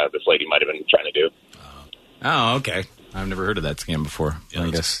that this lady might have been trying to do. Oh, okay. I've never heard of that scam before. Yeah,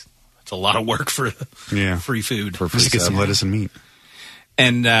 I guess it's a lot of work for free food. For free Just get some lettuce and meat.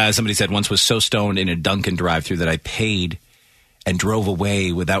 And somebody said, once was so stoned in a Dunkin' drive-thru that I paid and drove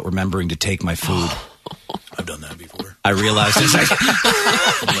away without remembering to take my food. I've done that before. I realized as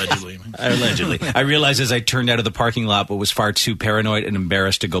Allegedly. I realized as I turned out of the parking lot, but was far too paranoid and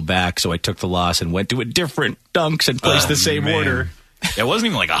embarrassed to go back, so I took the loss and went to a different Dunks and placed the same order. It wasn't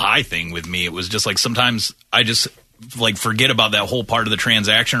even like a high thing with me. It was just like sometimes I just like forget about that whole part of the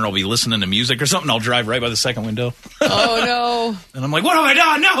transaction, or I'll be listening to music or something. I'll drive right by the second window. Oh, no. And I'm like, what have I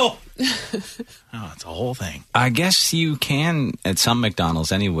done? No. Oh, it's a whole thing. I guess you can, at some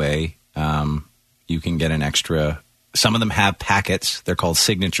McDonald's anyway, you can get an extra Some of them have packets. They're called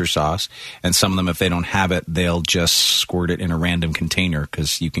signature sauce. And some of them, if they don't have it, they'll just squirt it in a random container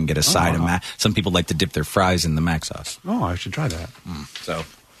because you can get a side of mac. Some people like to dip their fries in the mac sauce. Oh, I should try that. So,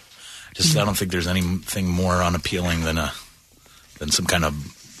 I don't think there's anything more unappealing than some kind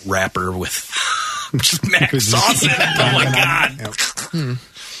of wrapper with just mac sauce in it. Oh, my God.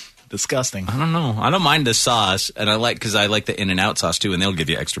 Disgusting. I don't know. I don't mind the sauce, and I like the In-N-Out sauce too, and they'll give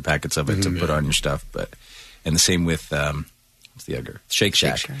you extra packets of it to put on your stuff. And the same with what's the other Shake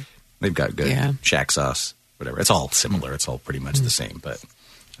Shack. They've got good Shack sauce, whatever. It's all similar. It's all pretty much the same. But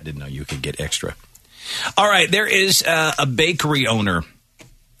I didn't know you could get extra. All right, there is a bakery owner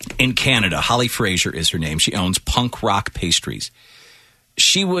in Canada. Holly Fraser is her name. She owns Punk Rock Pastries.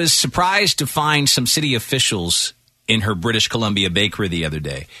 She was surprised to find some city officials in her British Columbia bakery the other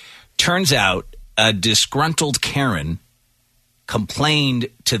day. Turns out a disgruntled Karen complained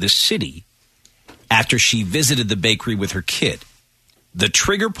to the city after she visited the bakery with her kid. The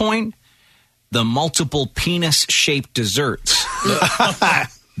trigger point, the multiple penis-shaped desserts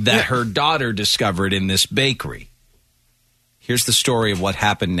that her daughter discovered in this bakery. Here's the story of what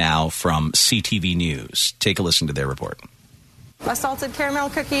happened now from CTV News. Take a listen to their report. A salted caramel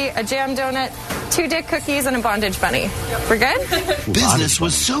cookie, a jam donut, 2 dick cookies, and a bondage bunny. We're good? Business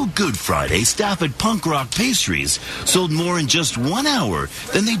was so good Friday, staff at Punk Rock Pastries sold more in just 1 hour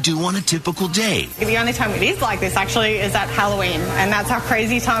than they do on a typical day. The only time it is like this, actually, is at Halloween. And that's our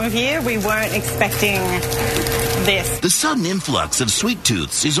crazy time of year. We weren't expecting this. The sudden influx of sweet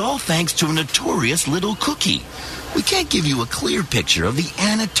tooths is all thanks to a notorious little cookie. We can't give you a clear picture of the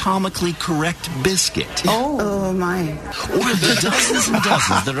anatomically correct biscuit. Oh my. Or the dozens and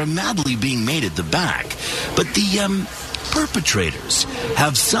dozens that are madly being made at the back. But the perpetrators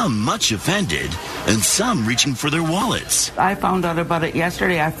have some much offended and some reaching for their wallets. I found out about it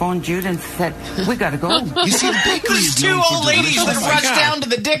yesterday. I phoned Jude and said, we got to go. You see, the bakery is two known for old ladies delicious- that rushed down to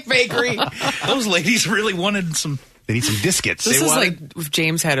the Dick Bakery. Those ladies really wanted some... They need some biscuits. This is like if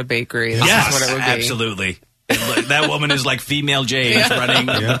James had a bakery. This Yes, is what it would be. absolutely. That woman is like female James running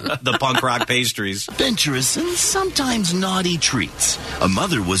the Punk Rock Pastries. Adventurous and sometimes naughty treats. A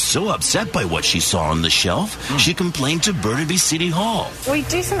mother was so upset by what she saw on the shelf, she complained to Burnaby City Hall. We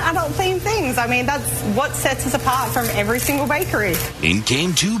do some adult-themed things. I mean, that's what sets us apart from every single bakery. In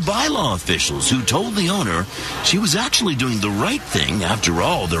came 2 bylaw officials who told the owner she was actually doing the right thing. After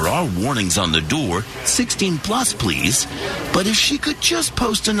all, there are warnings on the door, 16 plus please. But if she could just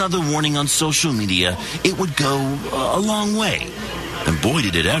post another warning on social media, it would go a long way. And boy,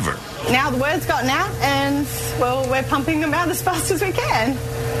 did it ever. Now the word's gotten out, and, well, we're pumping them out as fast as we can.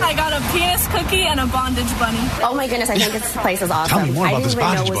 I got a penis cookie and a bondage bunny. Oh my goodness, I think this place is awesome. Tell me more about I this didn't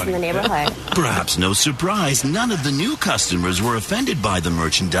even know bondage it was in the bunny. neighborhood. Perhaps no surprise, none of the new customers were offended by the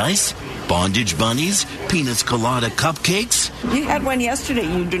merchandise. Bondage bunnies, penis colada cupcakes. You had one yesterday.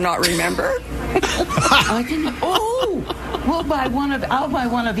 You do not remember? I didn't. Oh, I'll buy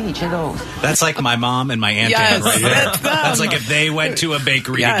one of each of those. That's like my mom and my aunt Yes, right there. that's them. That's like if they went to a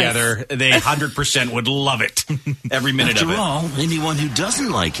bakery Yes. together, they 100% would love it. Every minute After of it. all, anyone who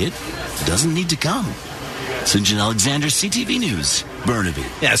doesn't like it doesn't need to come. St. John Alexander, CTV News, Burnaby.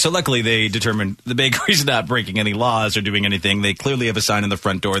 Yeah, so luckily they determined the bakery's not breaking any laws or doing anything. They clearly have a sign on the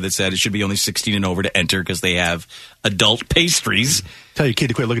front door that said it should be only 16 and over to enter because they have adult pastries. Tell your kid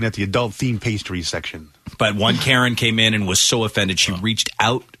to quit looking at the adult-themed pastries section. But one Karen came in and was so offended she reached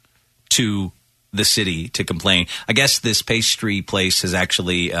out to the city to complain. I guess this pastry place has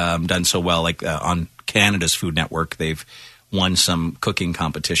actually done so well, like on Canada's Food Network. They've won some cooking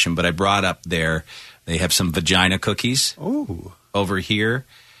competition. But I brought up they have some vagina cookies over here.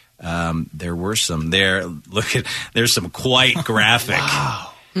 There were some there. There's some quite graphic.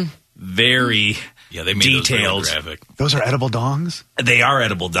 Wow. Very they made detailed. Those really graphic. Those are edible dongs? They are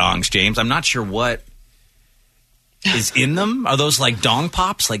edible dongs, James. I'm not sure what is in them. Are those like dong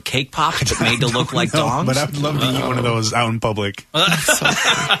pops, like cake pops, but made to look like dongs? But I would love to eat one of those out in public.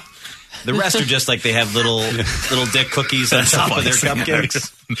 The rest are just like they have little dick cookies on top of their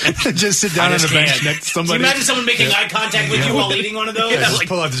cupcakes. Just sit down on a bench next to somebody. Can you imagine someone making eye contact with you while eating one of those? Yeah, just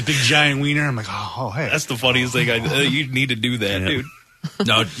pull out this big giant wiener. I'm like, oh, hey. That's the funniest thing. You need to do that, dude.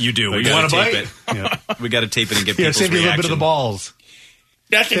 No, you do. We You got to wanna tape bite? it. We got to tape it and get Yeah, people's save me a little bit of reaction. the balls.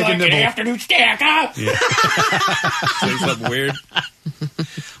 Nothing Take a like an nibble. afternoon snack, huh? Say something weird.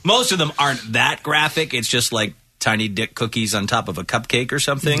 Most of them aren't that graphic. It's just like tiny dick cookies on top of a cupcake or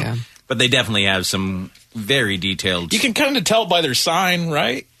something. Yeah. But they definitely have some very detailed. You can kind of tell by their sign,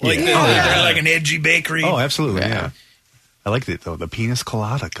 right? Like Yeah. they're like an edgy bakery. Oh, absolutely, yeah. I like it, though. The penis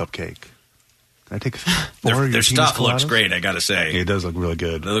colada cupcake. I take 4 Their stuff looks great, I got to say. It does look really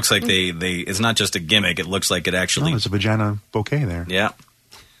good. It looks like they it's not just a gimmick. It looks like it actually... there's a vagina bouquet there. Yeah.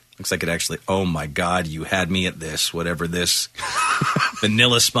 Looks like it actually... Oh, my God, you had me at this. Whatever this...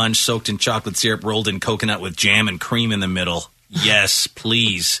 Vanilla sponge soaked in chocolate syrup, rolled in coconut with jam and cream in the middle. Yes,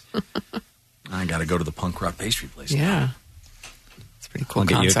 please. I got to go to the punk rock pastry place. Yeah. It's pretty cool. I'll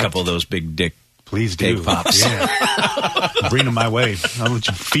get you a couple of those big dick... Please do. Cake pops. Yeah. Bring them my way. I'll let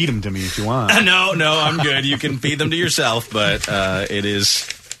you feed them to me if you want. No, I'm good. You can feed them to yourself, but it is...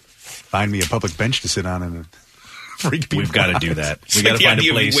 Find me a public bench to sit on and freak people We've got to do that. We got to find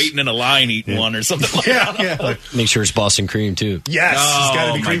a place. Waiting in a line eating one or something like that. Yeah. Make sure it's Boston cream, too. Yes. It's got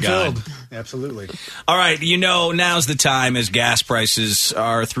to be my cream God. filled. Absolutely. All right, now's the time as gas prices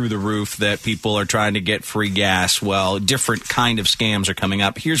are through the roof that people are trying to get free gas. Well, different kind of scams are coming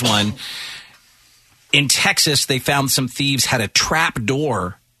up. Here's one. In Texas, they found some thieves had a trap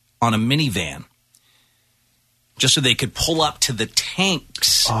door on a minivan just so they could pull up to the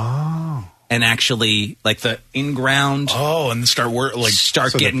tanks and actually, like the in-ground. And start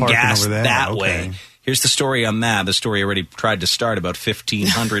getting gas that way. Here's the story on that. The story already tried to start about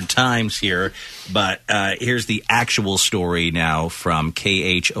 1,500 times here, but here's the actual story now from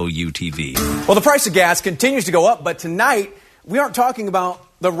KHOU TV. Well, the price of gas continues to go up, but tonight we aren't talking about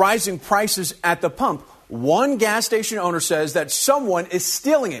the rising prices at the pump. One gas station owner says that someone is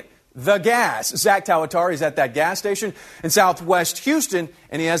stealing it, the gas. Zach Tawatari is at that gas station in Southwest Houston,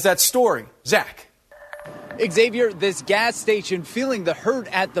 and he has that story. Zach. Xavier, this gas station feeling the hurt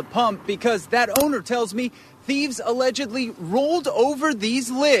at the pump because that owner tells me thieves allegedly rolled over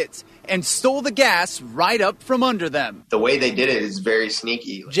these lids and stole the gas right up from under them. The way they did it is very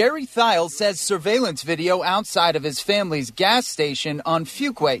sneaky. Jerry Thiles says surveillance video outside of his family's gas station on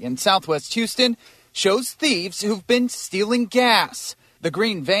Fuquay in Southwest Houston shows thieves who've been stealing gas. The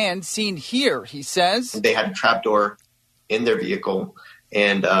green van seen here, he says. They had a trapdoor in their vehicle,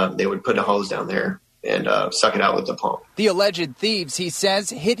 and they would put a hose down there and suck it out with the pump. The alleged thieves, he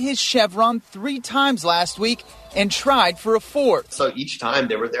says, hit his Chevron 3 times last week and tried for a 4th. So each time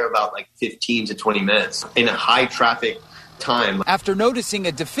they were there about 15 to 20 minutes in a high traffic time. After noticing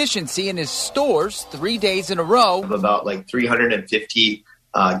a deficiency in his stores 3 days in a row of about 350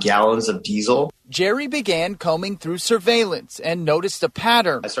 gallons of diesel, Jerry began combing through surveillance and noticed a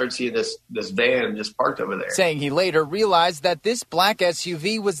pattern. I started seeing this van just parked over there. Saying he later realized that this black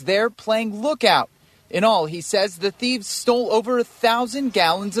SUV was there playing lookout. In all, he says the thieves stole over 1,000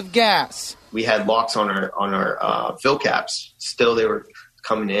 gallons of gas. We had locks on our fill caps. Still, they were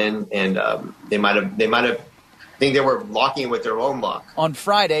coming in, and they might have. I think they were locking it with their own lock. On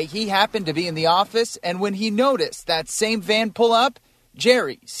Friday, he happened to be in the office, and when he noticed that same van pull up,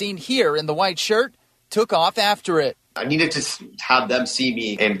 Jerry, seen here in the white shirt, took off after it. I needed to have them see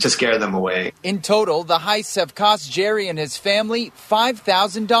me and to scare them away. In total, the heists have cost Jerry and his family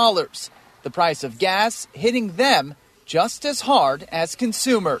 $5,000. The price of gas hitting them just as hard as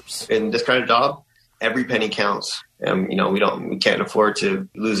consumers. In this kind of job, every penny counts. We can't afford to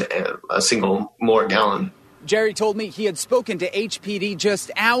lose a single more gallon. Jerry told me he had spoken to HPD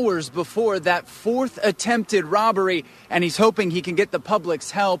just hours before that 4th attempted robbery, and he's hoping he can get the public's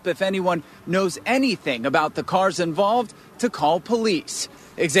help if anyone knows anything about the cars involved to call police.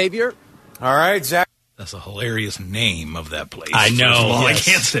 Xavier? All right, Zach. That's a hilarious name of that place. I know. All, yes.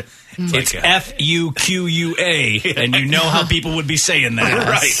 I can't say. It's Fuqua, and you know how people would be saying that.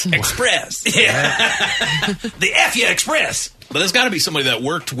 Right. Express. Yeah. The F-U Express. But there's got to be somebody that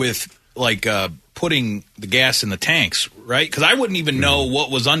worked with, putting the gas in the tanks, right? Because I wouldn't even know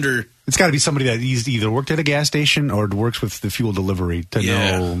what was under. It's got to be somebody that either worked at a gas station or works with the fuel delivery to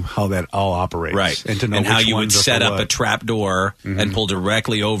know how that all operates. Right. And to know and how which you would ones are set for up what. a trap door and pull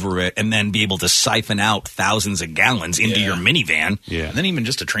directly over it and then be able to siphon out thousands of gallons into your minivan. Yeah. And then even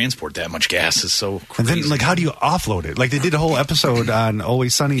just to transport that much gas is so crazy. And then, how do you offload it? They did a whole episode on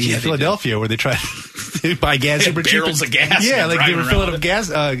Always Sunny in Philadelphia where they tried to buy gas super cheap. Barrels of gas. Yeah, they were filling around. up gas,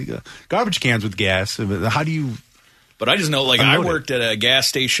 garbage cans with gas. How do you... But I just know, I worked at a gas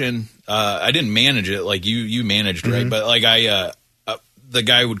station. I didn't manage it like you managed, right? But the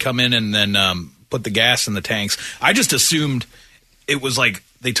guy would come in and then put the gas in the tanks. I just assumed it was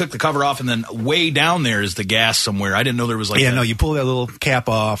they took the cover off and then way down there is the gas somewhere. I didn't know there was no, you pull that little cap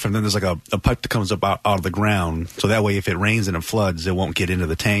off and then there's a pipe that comes up out of the ground. So that way if it rains and it floods, it won't get into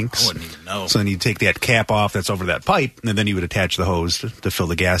the tanks. I wouldn't even know. So then you take that cap off that's over that pipe and then you would attach the hose to fill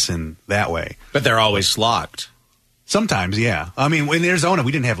the gas in that way. But they're always locked. Sometimes, yeah. I mean, in Arizona,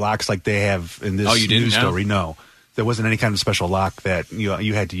 we didn't have locks like they have in this news story. No, there wasn't any kind of special lock that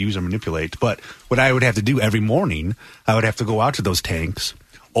you had to use or manipulate. But what I would have to do every morning, I would have to go out to those tanks,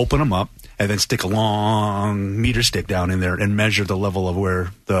 open them up, and then stick a long meter stick down in there and measure the level of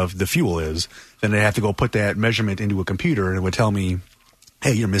where the fuel is. Then they have to go put that measurement into a computer, and it would tell me,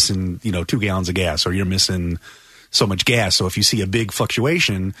 hey, you're missing 2 gallons of gas, or you're missing so much gas. So if you see a big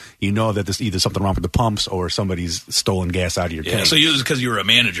fluctuation, you know that there's either something wrong with the pumps or somebody's stolen gas out of your tank. So it was because you were a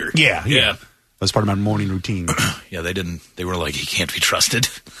manager. Yeah. That's part of my morning routine. Yeah, they were like, he can't be trusted.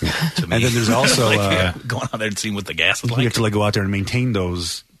 To me. And then there's also going out there and seeing what the gas is like. You have to go out there and maintain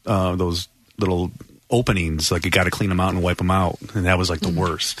those little openings. Like, you got to clean them out and wipe them out. And that was like the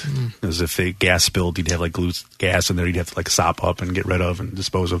worst. Because if a gas spilled, you'd have like loose gas in there. You'd have to sop up and get rid of and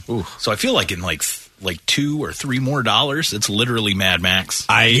dispose of. Ooh. So I feel like in like $2 or $3 more, it's literally Mad Max.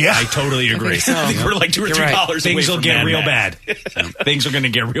 I totally agree. I think we're like $2 or $3 Things will get Mad real Max. bad. Things are going to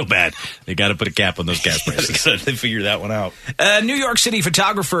get real bad. They got to put a cap on those gas prices. They figure that one out. A New York City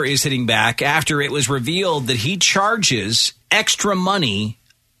photographer is hitting back after it was revealed that he charges extra money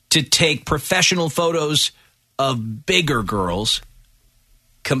to take professional photos of bigger girls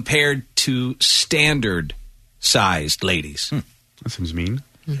compared to standard-sized ladies. That seems mean.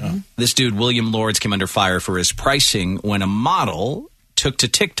 Mm-hmm. This dude, William Lords, came under fire for his pricing when a model took to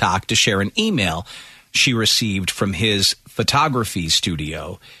TikTok to share an email she received from his photography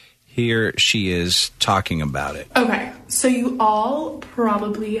studio. Here she is talking about it. Okay, so you all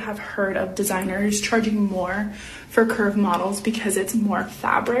probably have heard of designers charging more for curve models because it's more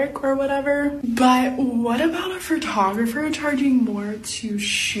fabric or whatever. But what about a photographer charging more to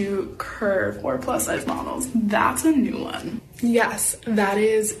shoot curve or plus size models? That's a new one. Yes, that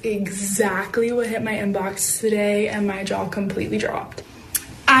is exactly what hit my inbox today, and my jaw completely dropped.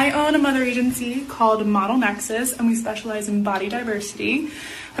 I own a mother agency called Model Nexus, and we specialize in body diversity.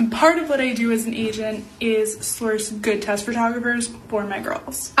 And part of what I do as an agent is source good test photographers for my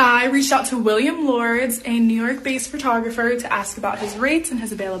girls. I reached out to William Lords, a New York-based photographer, to ask about his rates and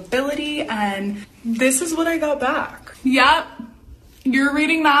his availability, and this is what I got back. Yep, you're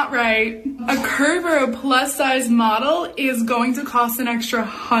reading that right. A curve or a plus-size model is going to cost an extra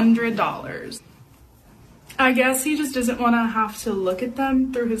 $100. I guess he just doesn't want to have to look at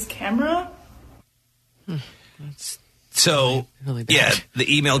them through his camera. So, really bad. Yeah,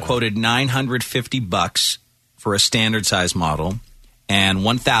 the email quoted $950 for a standard size model and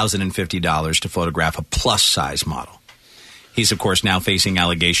 $1,050 to photograph a plus size model. He's, of course, now facing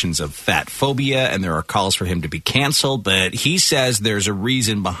allegations of fat phobia, and there are calls for him to be canceled, but he says there's a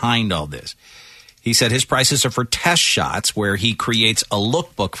reason behind all this. He said his prices are for test shots where he creates a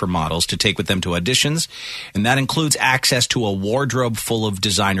lookbook for models to take with them to auditions, and that includes access to a wardrobe full of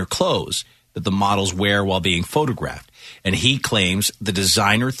designer clothes that the models wear while being photographed. And he claims the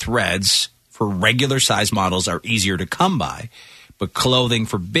designer threads for regular size models are easier to come by, but clothing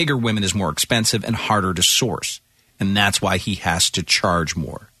for bigger women is more expensive and harder to source. And that's why he has to charge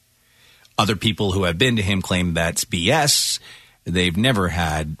more. Other people who have been to him claim that's BS. They've never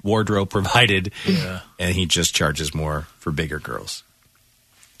had wardrobe provided, and he just charges more for bigger girls.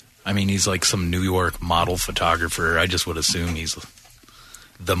 I mean, he's like some New York model photographer. I just would assume he's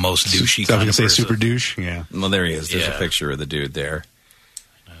the most douchey kind of person. Say super douche? Yeah. Well, there he is. There's a picture of the dude there.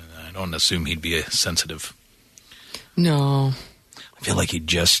 I don't assume he'd be sensitive. No. I feel like he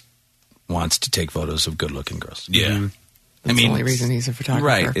just wants to take photos of good-looking girls. Yeah. Mm-hmm. That's the only reason he's a photographer.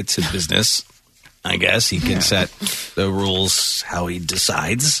 Right. It's a business. I guess he can set the rules how he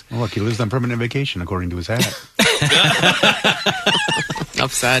decides. Well, look, he lives on permanent vacation, according to his hat.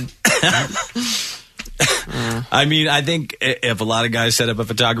 Upside. I mean, I think if a lot of guys set up a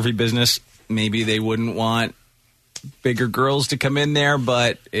photography business, maybe they wouldn't want bigger girls to come in there,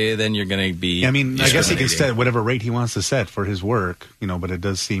 but then you're going to be... I mean, I guess he can set whatever rate he wants to set for his work, but it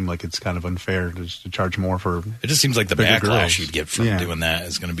does seem like it's kind of unfair to charge more for... It just seems like the backlash girls. you'd get from doing that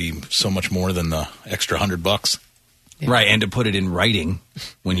is going to be so much more than the extra $100. Yeah. Right, and to put it in writing,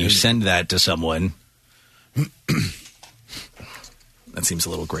 when you send that to someone, that seems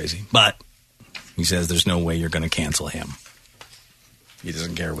a little crazy. But he says there's no way you're going to cancel him. He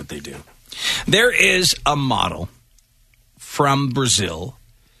doesn't care what they do. There is a model from Brazil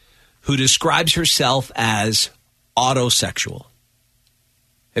who describes herself as autosexual.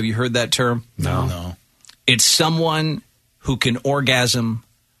 Have you heard that term? No. It's someone who can orgasm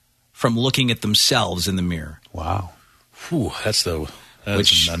from looking at themselves in the mirror. Wow. Whew, that's a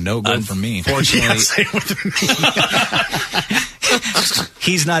no-go for me. Unfortunately,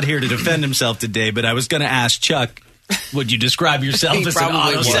 he's not here to defend himself today, but I was going to ask Chuck, would you describe yourself as an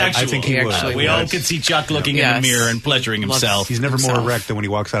autosexual? I think he would. We all could see Chuck looking in the mirror and pleasuring himself. He's never more erect than when he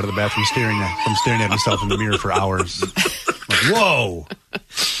walks out of the bathroom staring at himself in the mirror for hours. Like, whoa.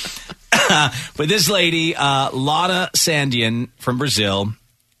 But this lady, Laura Sandian from Brazil,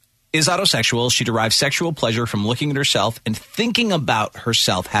 is autosexual. She derives sexual pleasure from looking at herself and thinking about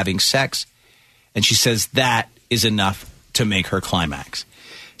herself having sex. And she says that is enough to make her climax.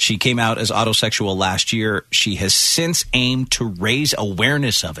 She came out as autosexual last year. She has since aimed to raise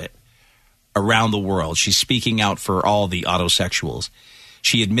awareness of it around the world. She's speaking out for all the autosexuals.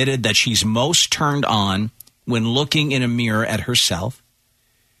 She admitted that she's most turned on when looking in a mirror at herself.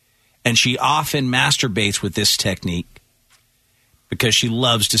 And she often masturbates with this technique because she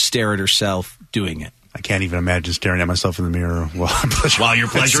loves to stare at herself doing it. I can't even imagine staring at myself in the mirror while you're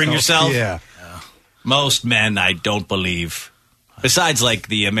pleasuring yourself? Yeah. Most men, I don't believe, besides like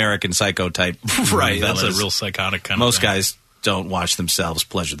the American Psycho type. Right, that's a real psychotic kind Most of thing. guys don't watch themselves,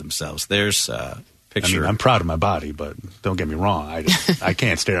 pleasure themselves. There's a picture. I mean, I'm proud of my body, but don't get me wrong. I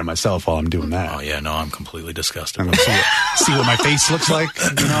can't stare at myself while I'm doing that. Oh, yeah, no, I'm completely disgusted. I'm going to see what my face looks like,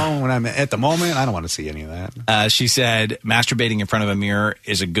 when I'm at the moment. I don't want to see any of that. She said masturbating in front of a mirror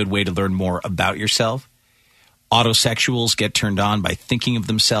is a good way to learn more about yourself. Autosexuals get turned on by thinking of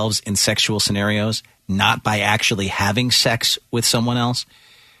themselves in sexual scenarios, not by actually having sex with someone else,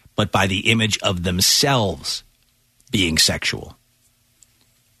 but by the image of themselves being sexual.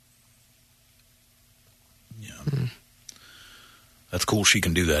 Yeah. That's cool she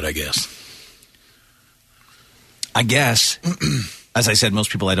can do that, I guess. As I said,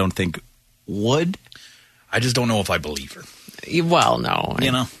 most people I don't think would. I just don't know if I believe her. Well, no.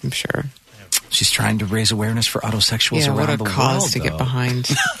 I'm sure. She's trying to raise awareness for autosexuals around the world. What a cause to get behind.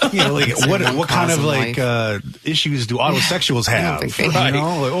 What kind of issues do autosexuals have? I don't think they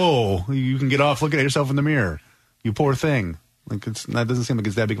do. You can get off looking at yourself in the mirror. You poor thing. That doesn't seem like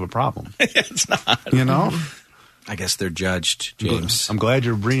it's that big of a problem. It's not. I guess they're judged, James. I'm glad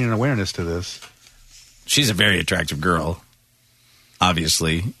you're bringing awareness to this. She's a very attractive girl,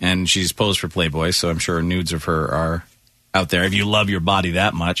 obviously, and she's posed for Playboy, so I'm sure nudes of her are out there. If you love your body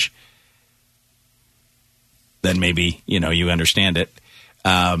that much, then maybe, you understand it.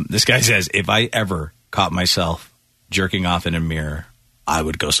 This guy says, if I ever caught myself jerking off in a mirror, I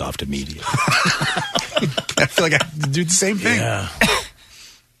would go soft immediately. I feel like I have to do the same thing. Yeah.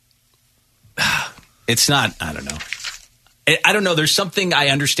 It's not, I don't know. I don't know. There's something I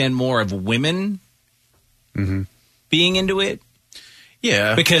understand more of women being into it.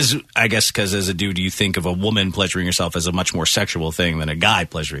 Yeah. Because as a dude, you think of a woman pleasuring herself as a much more sexual thing than a guy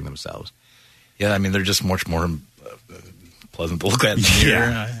pleasuring themselves. Yeah, I mean, they're just much more pleasant to look at in the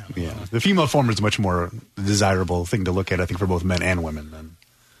mirror. Yeah. The female form is a much more desirable thing to look at, I think, for both men and women.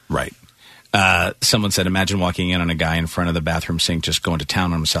 Right. Someone said, imagine walking in on a guy in front of the bathroom sink just going to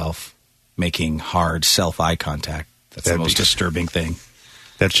town on himself, making hard self-eye contact. That's the most disturbing thing.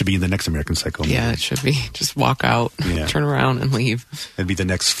 That should be the next American Psycho movie. Yeah, it should be. Just walk out, turn around, and leave. That'd be the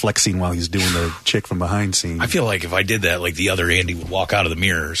next flexing while he's doing the chick from behind scene. I feel like if I did that, like the other Andy would walk out of the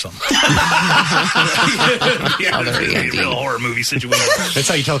mirror or something. A real horror movie situation. That's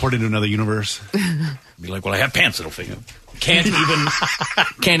how you teleport into another universe. Be like, well, I have pants that'll fit you. Can't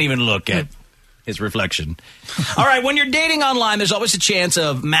even look at his reflection. All right, when you're dating online, there's always a chance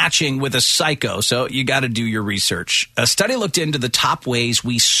of matching with a psycho, so you got to do your research. A study looked into the top ways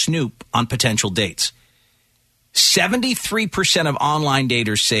we snoop on potential dates. 73% of online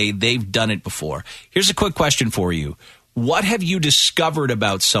daters say they've done it before. Here's a quick question for you. What have you discovered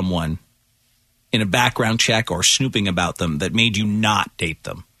about someone in a background check or snooping about them that made you not date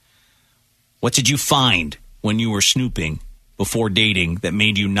them? What did you find when you were snooping before dating that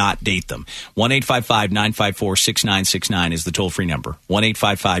made you not date them? 1-855-954-6969 is the toll-free number.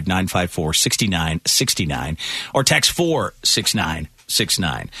 1-855-954-6969. Or text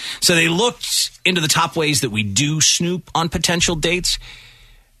 46969. So they looked into the top ways that we do snoop on potential dates,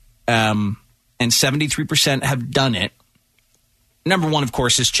 and 73% have done it. Number one, of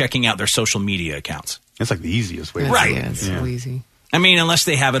course, is checking out their social media accounts. That's like the easiest way. Right. Yeah, it's so easy. I mean, unless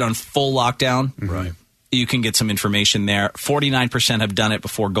they have it on full lockdown. Right. You can get some information there. 49% have done it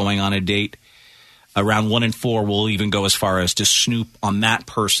before going on a date. Around 1 in 4 will even go as far as to snoop on that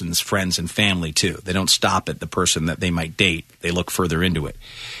person's friends and family, too. They don't stop at the person that they might date. They look further into it.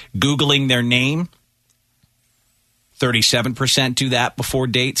 Googling their name, 37% do that before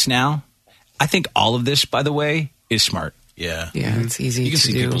dates now. I think all of this, by the way, is smart. Yeah. Yeah, it's easy to do. You can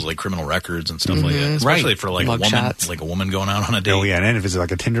see people's people's criminal records and stuff like that. Especially for a woman going out on a date. Oh, yeah, and if it's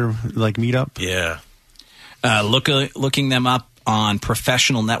like a Tinder meetup. Yeah. Looking them up on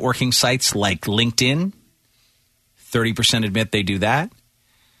professional networking sites like LinkedIn. 30% admit they do that.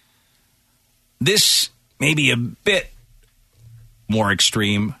 This may be a bit more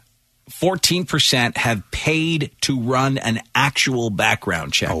extreme. 14% have paid to run an actual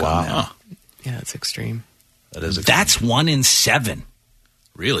background check on them. Yeah, that's extreme. That is extreme. That's 1 in 7.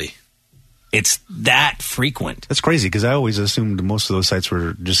 Really? it's that frequent. That's crazy because I always assumed most of those sites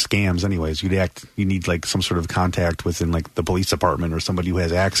were just scams anyways. You need like some sort of contact within like the police department or somebody who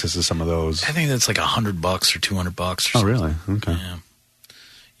has access to some of those. I think that's like $100 or $200. Oh, really? Okay. Yeah.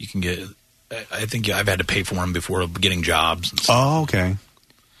 You can get, I think I've had to pay for them before getting jobs. And stuff. Oh, okay.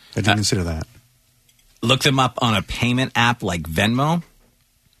 I didn't consider that. Look them up on a payment app like Venmo.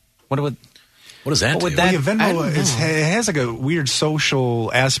 What does that do? Venmo it has like a weird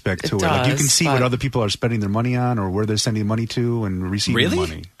social aspect to it. Like you can see what other people are spending their money on or where they're sending money to and receiving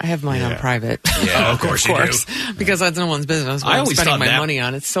money. I have mine on private. Yeah, of course you do. Because that's no one's business. What I I'm always spending thought my that money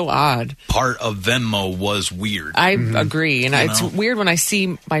on. It's so odd. Part of Venmo was weird. I agree. And it's weird when I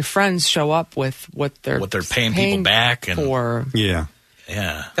see my friends show up with what they're paying people back for. Yeah.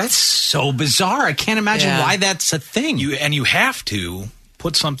 Yeah. That's so bizarre. I can't imagine why that's a thing. You have to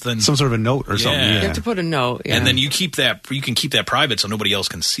put some sort of a note or something. Yeah. You have to put a note, and then you can keep that private so nobody else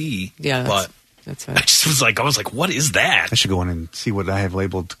can see. Yeah, but that's it. I was like, what is that? I should go in and see what I have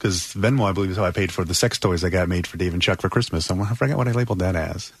labeled because Venmo, I believe, is how I paid for the sex toys I got made for Dave and Chuck for Christmas. I forgot what I labeled that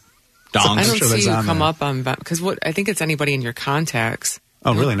as. I don't see you come up on because I think it's anybody in your contacts.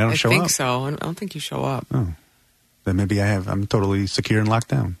 Oh, really? And I don't show up? I think so. I don't think you show up. Oh, then maybe I'm totally secure and locked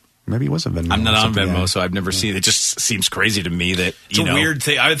down. Maybe it wasn't Venmo. I'm not on Venmo, so I've never seen it. It just seems crazy to me that it's a weird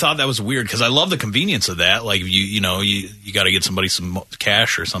thing. I thought that was weird because I love the convenience of that. Like you got to get somebody some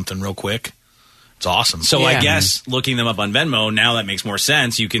cash or something real quick. It's awesome. So I guess looking them up on Venmo now that makes more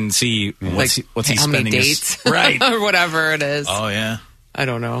sense. You can see what's he how spending many dates, right, or whatever it is. Oh yeah, I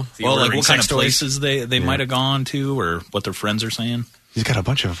don't know. Well, like what kind of places they might have gone to, or what their friends are saying. He's got a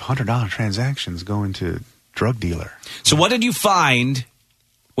bunch of $100 transactions going to drug dealer. So what did you find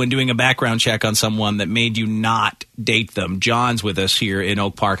when doing a background check on someone that made you not date them? John's with us here in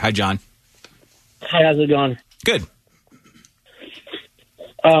Oak Park. Hi, John. Hi, how's it going? Good.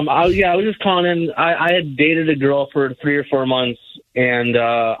 I was just calling in. I had dated a girl for 3 or 4 months, and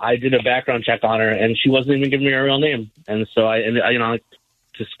I did a background check on her, and she wasn't even giving me her real name, and so I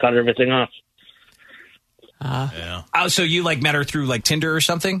just cut everything off. Oh, so you met her through Tinder or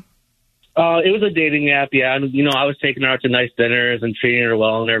something? It was a dating app, yeah. And, I was taking her out to nice dinners and treating her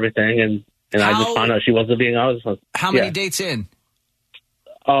well and everything, and I just found out she wasn't being honest. How many dates in?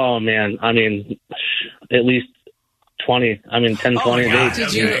 Oh, man. I mean, at least 20. 10, 20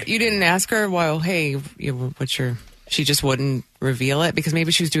 dates. You didn't ask her, well, hey, what's your... She just wouldn't reveal it? Because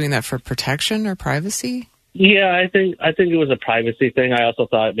maybe she was doing that for protection or privacy? Yeah, I think it was a privacy thing. I also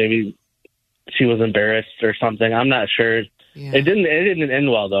thought maybe she was embarrassed or something. I'm not sure. Yeah. It didn't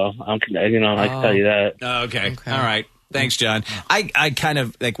end well, though. I can tell you that. Okay. All right. Thanks, John. I kind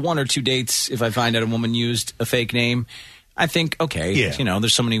of, 1 or 2 dates, if I find out a woman used a fake name, I think, okay,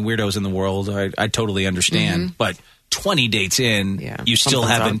 there's so many weirdos in the world. I totally understand. Mm-hmm. But 20 dates in, you still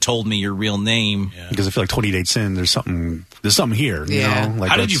haven't told me your real name. Yeah. Because I feel like 20 dates in, there's something here. Yeah. You know?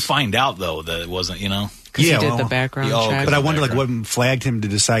 How did you find out, though, that it wasn't, Because he did the background check. But I wonder, what flagged him to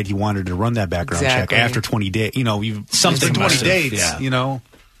decide he wanted to run that background check after 20 days. Something 20 dates,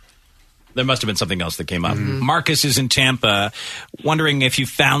 There must have been something else that came up. Mm-hmm. Marcus is in Tampa, wondering if you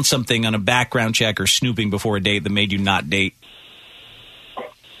found something on a background check or snooping before a date that made you not date.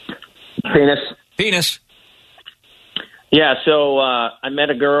 Penis. Yeah, so I met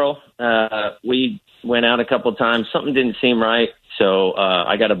a girl. We went out a couple times. Something didn't seem right. So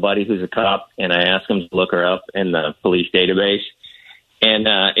I got a buddy who's a cop, and I asked him to look her up in the police database. And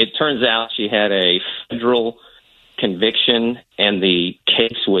it turns out she had a federal conviction, and the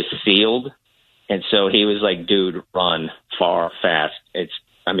case was sealed. And so he was like, dude, run far, fast.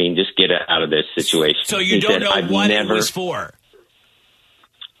 Just get out of this situation. So you don't know what it was for?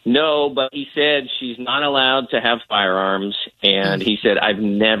 No, but he said she's not allowed to have firearms, and he said, I've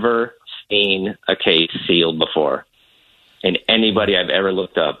never seen a case sealed before. And anybody I've ever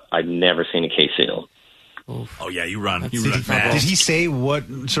looked up, I've never seen a case sealed. Oh, yeah, you run. Did he say what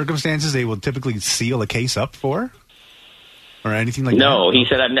circumstances they will typically seal a case up for? Or anything like that? No, he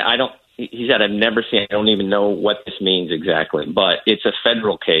said, He said, I've never seen it. I don't even know what this means exactly. But it's a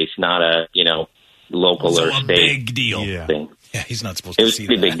federal case, not a, local or state big deal thing. Yeah, he's not supposed to see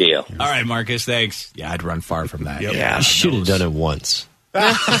that. It was a big deal. All right, Marcus, thanks. Yeah, I'd run far from that. Yep. Yeah, you should have done it once.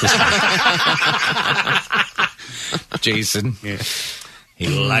 Jason. He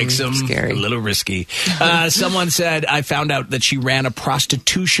likes them. Scary. A little risky. Someone said, I found out that she ran a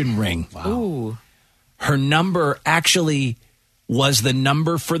prostitution ring. Wow. Ooh. Her number actually was the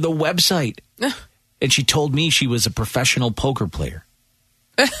number for the website. And she told me she was a professional poker player.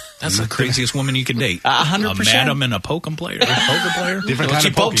 That's the craziest woman you can date. 100%. A madam and a poker player. Different kind she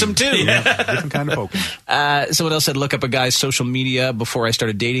of pokes him, too. Yeah, different kind of poking. Someone else said, look up a guy's social media before I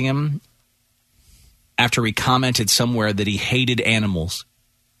started dating him. after he commented somewhere that he hated animals.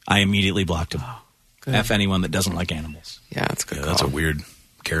 I immediately blocked him. F anyone that doesn't like animals. Yeah, that's good. That's a weird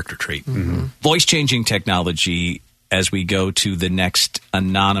character trait. Voice-changing technology as we go to the next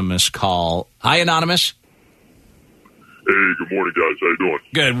anonymous call. Hi, Anonymous. Hey, good morning, guys. How you doing?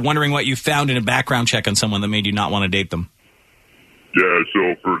 Good. Wondering what you found in a background check on someone that made you not want to date them. Yeah,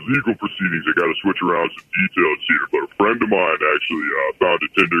 so for legal proceedings, I got to switch around some details here. But a friend of mine actually found a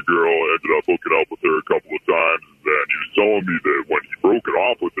Tinder girl, ended up hooking up with her a couple of times, and then he was telling me that when he broke it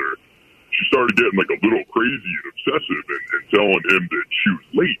off with her, she started getting like a little crazy and obsessive and telling him that she was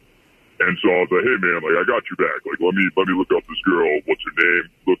late. And so I was like, hey, man, like, I got you back. Like, let me look up this girl. What's her name?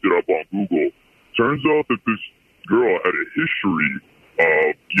 Looked it up on Google. Turns out that this girl had a history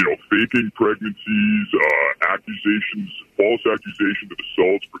of, faking pregnancies, accusations, false accusations of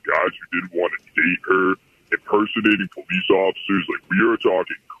assaults for guys who didn't want to date her, impersonating police officers. Like, we are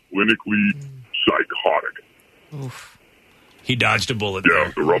talking clinically psychotic. Oof. He dodged a bullet. Yeah,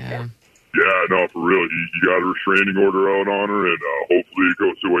 it was a rough one. Yeah, no, for real. You got a restraining order out on her, and hopefully it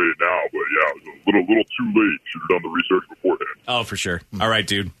goes away now. But yeah, it was a little too late. Should have done the research beforehand. Oh, for sure. All right,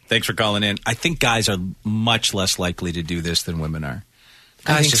 dude. Thanks for calling in. I think guys are much less likely to do this than women are.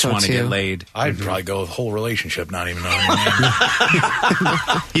 Guys just want to get laid. I'd probably go with whole relationship, not even knowing your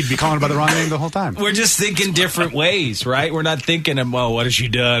name. He'd be calling by the wrong name the whole time. We're just thinking different ways, right? We're not thinking, what has she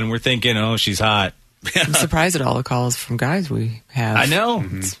done? We're thinking, she's hot. I'm surprised at all the calls from guys we have. I know.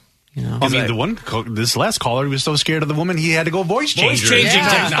 I mean, this last caller, he was so scared of the woman, he had to go voice changer. Voice-changing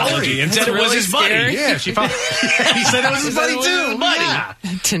technology. And said it was his buddy. Yeah, she found. He said it was his buddy too. Yeah.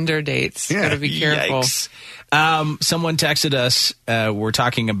 Tinder dates. Yeah. Gotta be careful. Yikes. Someone texted us. We're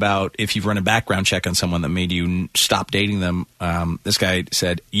talking about if you've run a background check on someone that made you stop dating them. This guy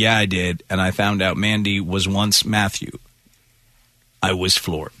said, "Yeah, I did, and I found out Mandy was once Matthew. I was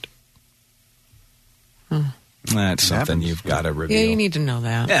floored." That's something you've got to reveal. Yeah, you need to know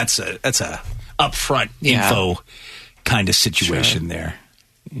that. Yeah, that's a upfront info kind of situation there.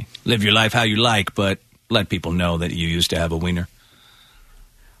 Live your life how you like, but let people know that you used to have a wiener.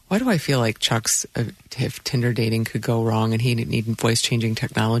 Why do I feel like Chuck's if Tinder dating could go wrong and he didn't need voice-changing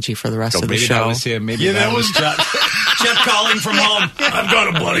technology for the rest of the show? That was him. Maybe that was Chuck. Jeff calling from home. I've got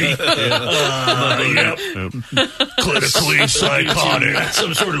a buddy. Yep. Clinically psychotic.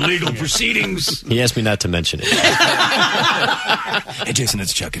 Some sort of legal proceedings. He asked me not to mention it. Hey, Jason,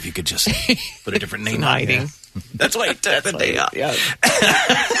 it's Chuck. If you could just put a different name on hiding. That's why he took the day off. Yeah.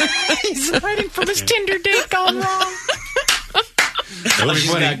 He's hiding from his Tinder date gone wrong.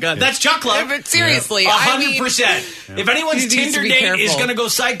 That's Chuck Love. Yeah, but seriously, 100%. If anyone's Tinder date is going to go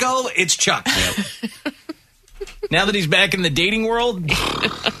psycho, it's Chuck. Yep. Now that he's back in the dating world,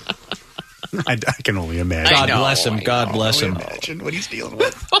 I can only imagine. God bless him. God bless him. Imagine what he's dealing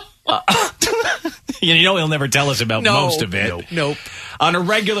with. He'll never tell us about most of it. Nope. On a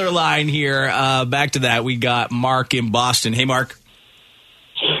regular line here, back to that, we got Mark in Boston. Hey, Mark.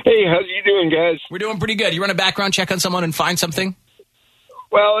 Hey, how's you doing, guys? We're doing pretty good. You run a background check on someone and find something?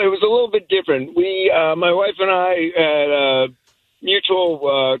 Well, it was a little bit different. My wife and I had a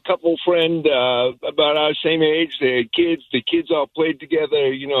mutual couple friend about our same age. They had kids. The kids all played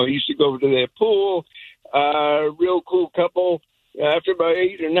together. Used to go over to their pool. Real cool couple. After about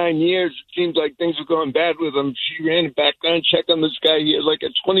 8 or 9 years, it seems like things were going bad with them. She ran a background check on this guy. He had like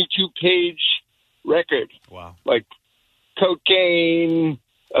a 22-page record. Wow. Like cocaine,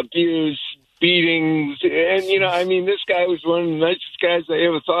 abuse, beatings. And, this guy was one of the nicest guys I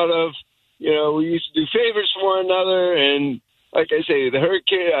ever thought of. We used to do favors for one another. And like I say, their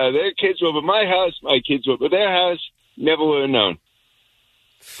kids were over my house. My kids were over their house. Never would have known.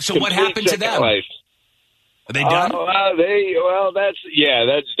 So what happened to them? Life. Are they done?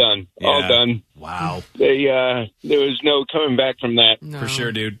 That's done. Yeah. All done. Wow. There was no coming back from that. No. For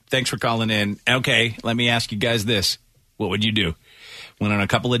sure, dude. Thanks for calling in. Okay, let me ask you guys this. What would you do? Went on a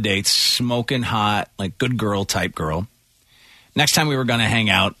couple of dates, smoking hot, like good girl type girl. Next time we were going to hang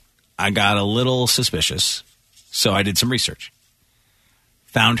out, I got a little suspicious, so I did some research.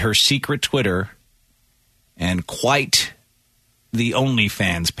 Found her secret Twitter and quite the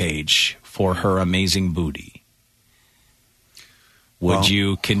OnlyFans page for her amazing booty. Would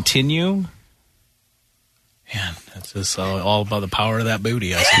you continue? Man, that's just all about the power of that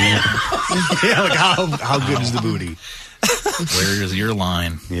booty, I see. Yeah, like how good is the booty? Where is your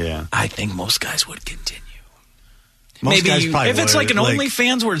line? Yeah. I think most guys would continue. Most guys probably if it's would. like an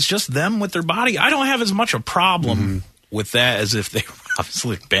OnlyFans where it's just them with their body, I don't have as much a problem with that as if they were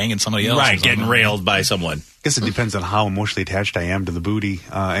obviously banging somebody else. Right, getting railed by someone. I guess it depends on how emotionally attached I am to the booty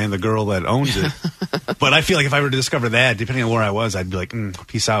and the girl that owns it. But I feel like if I were to discover that, depending on where I was, I'd be like,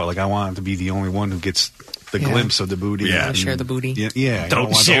 peace out. Like, I want to be the only one who gets the glimpse of the booty. Yeah, share the booty. Yeah,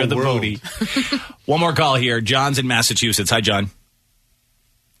 don't share the booty. One more call here. John's in Massachusetts. Hi, John.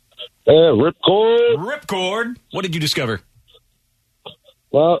 Ripcord. Ripcord. What did you discover?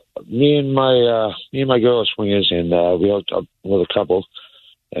 Well, me and my girl are swingers, and we hooked up with a couple,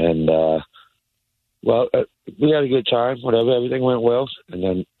 and we had a good time. Whatever, everything went well, and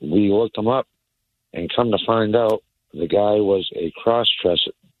then we looked them up, and come to find out, the guy was a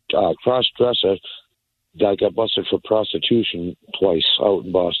cross-dresser that got busted for prostitution twice out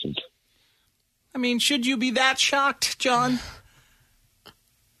in Boston. I mean, should you be that shocked, John?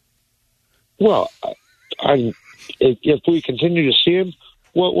 Well, if we continue to see him,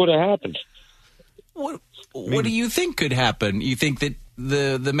 what would have happened? What do you think could happen? You think that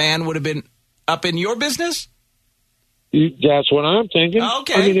the man would have been up in your business? That's what I'm thinking.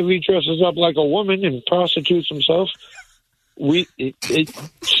 Okay. I mean, if he dresses up like a woman and prostitutes himself,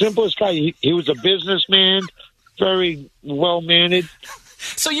 simplest guy. He was a businessman, very well-mannered.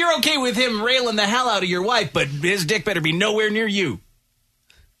 So you're okay with him railing the hell out of your wife, but his dick better be nowhere near you?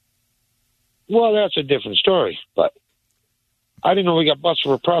 Well, that's a different story, but I didn't know he got busted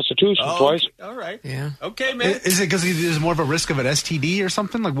for prostitution twice. All right. Yeah. Okay, man. Is it because there's more of a risk of an STD or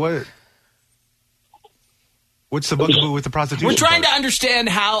something? Like, what? What's the bugaboo with the prostitution? We're trying to understand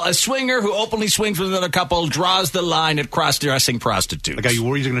how a swinger who openly swings with another couple draws the line at cross-dressing prostitutes. Like, are you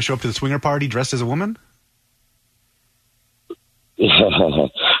worried you're going to show up to the swinger party dressed as a woman? No.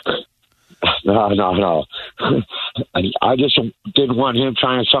 I just didn't want him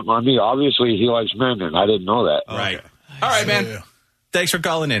trying something on me. Obviously, he likes men, and I didn't know that. Right. Okay. All right, man. Yeah. Thanks for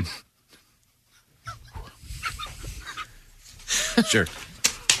calling in. Sure.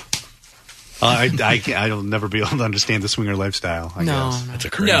 I'll never be able to understand the swinger lifestyle, I guess. That's a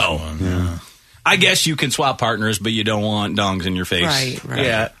crazy one. Yeah. I guess you can swap partners, but you don't want dongs in your face. Right.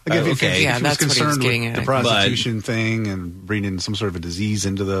 Yeah. Like if okay. If he was that's what he was concerned getting with at. the prostitution thing and bringing some sort of a disease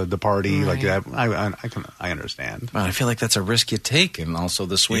into the party like that, I understand. Well, I feel like that's a risk you take, and also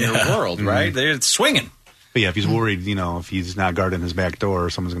the swinger world, right? They're swinging. But yeah, if he's worried, if he's not guarding his back door,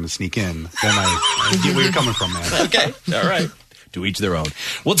 someone's going to sneak in, then I get where you're coming from, man. Okay. All right. To each their own.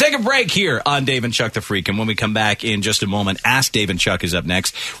 We'll take a break here on Dave and Chuck the Freak, and when we come back in just a moment, Ask Dave and Chuck is up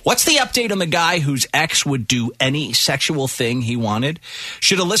next. What's the update on the guy whose ex would do any sexual thing he wanted?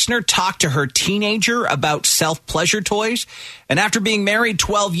 Should a listener talk to her teenager about self-pleasure toys? And after being married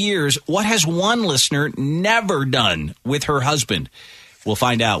 12 years, what has one listener never done with her husband? We'll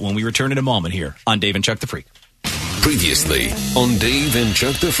find out when we return in a moment here on Dave and Chuck the Freak. Previously on Dave and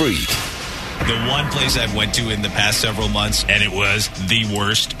Chuck the Freak. The one place I've went to in the past several months, and it was the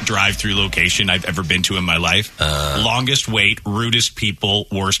worst drive-through location I've ever been to in my life. Longest wait, rudest people,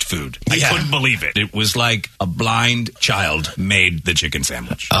 worst food. I couldn't believe it. It was like a blind child made the chicken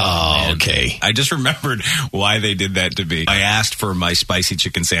sandwich. Oh, okay. I just remembered why they did that to me. I asked for my spicy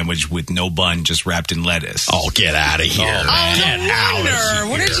chicken sandwich with no bun, just wrapped in lettuce. Oh, get out of here. Get out of here.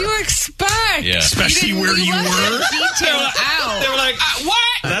 What did you expect? Yeah. Especially where you were. Detail out. They were like, what?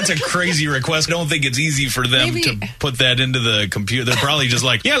 That's a crazy request. I don't think it's easy for them to put that into the computer. They're probably just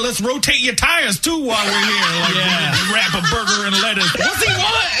like, let's rotate your tires too while we're here. Like, wrap a burger in lettuce. What's he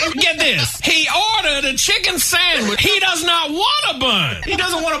want? Get this. He ordered a chicken sandwich. He does not want a bun. He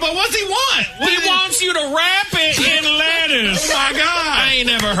doesn't want a bun. What's he want? He wants you to wrap it in lettuce. Oh, my God. I ain't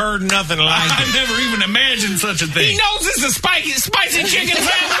never heard nothing like it. I never even imagined such a thing. He knows it's a spicy chicken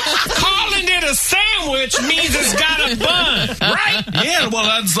sandwich. Calling it a sandwich means it's got a bun, right? Yeah,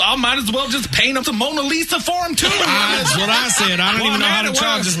 well, I might as well just paint up the Mona Lisa for him, too. That's what I said. I don't even know how to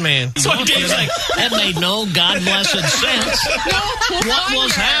charge this man. So Dave's like, that made no God-blessed sense. What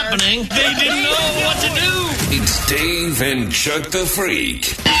was happening? They didn't know what to do. It's Dave and Chuck the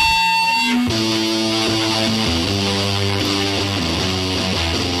Freak.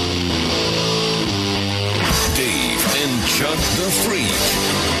 Dave and Chuck the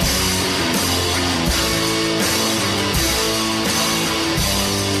Freak.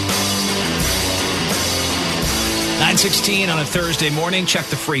 9:16 on a Thursday morning. Chuck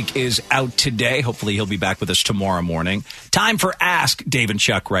the Freak is out today. Hopefully he'll be back with us tomorrow morning. Time for Ask Dave and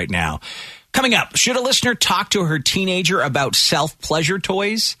Chuck right now. Coming up, should a listener talk to her teenager about self-pleasure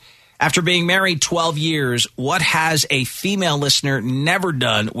toys? After being married 12 years, what has a female listener never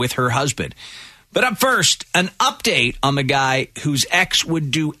done with her husband? But up first, an update on the guy whose ex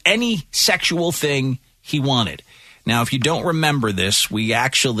would do any sexual thing he wanted. Now, if you don't remember this, we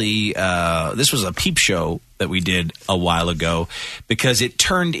actually, this was a peep show that we did a while ago because it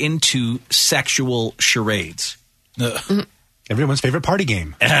turned into sexual charades. Everyone's favorite party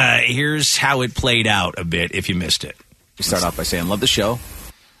game. Here's how it played out a bit if you missed it. We start off by saying, love the show.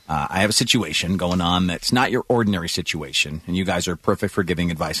 I have a situation going on that's not your ordinary situation, and you guys are perfect for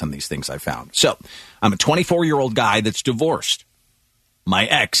giving advice on these things I found. So, I'm a 24-year-old guy that's divorced. My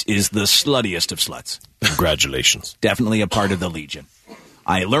ex is the sluttiest of sluts. Congratulations. Definitely a part of the Legion.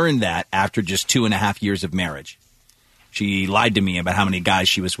 I learned that after just 2.5 years of marriage. She lied to me about how many guys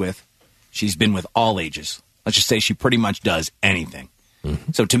she was with. She's been with all ages. Let's just say she pretty much does anything.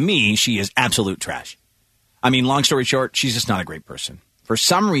 Mm-hmm. So to me, she is absolute trash. I mean, long story short, she's just not a great person. For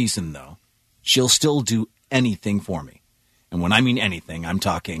some reason, though, she'll still do anything for me. And when I mean anything, I'm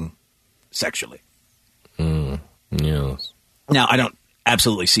talking sexually. Yes. Now, I don't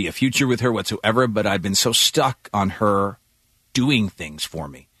absolutely see a future with her whatsoever, but I've been so stuck on her doing things for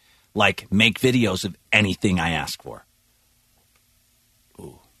me, like make videos of anything I ask for.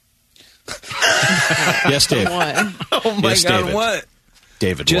 Ooh. Yes, Dave. What? Oh, my yes, God, David. what?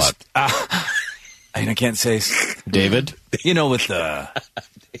 David, Just, what? I can't say. David? You know, with the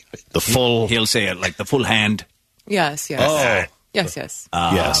full... He'll say it like the full hand. Yes. Oh. Yes. Yes.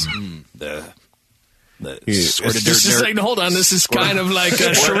 The This is like, hold on, this is kind of like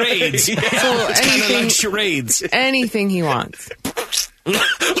charades. So it's anything, kind of like charades. Anything he wants. That's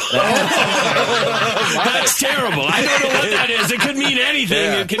terrible. I don't know what that is. It could mean anything.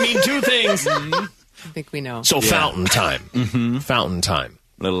 Yeah. It could mean two things. I think we know. So fountain time. Mm-hmm. Fountain time.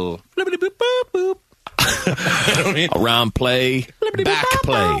 Little around play,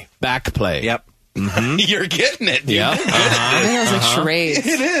 back play. Yep. Mm-hmm. You're getting it. Dude. Yeah. I think it was like charades.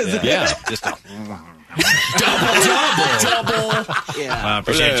 It is. Yeah. Just double. Yeah.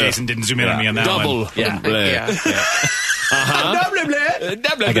 Appreciate Jason didn't zoom in on me on that double. one. Yeah. Yeah.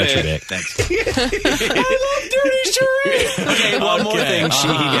 Double. I got you, Nick. Thanks. I love dirty charades. Okay, one more thing she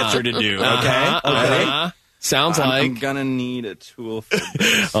gets her to do. Okay. Sounds like I'm gonna need a tool for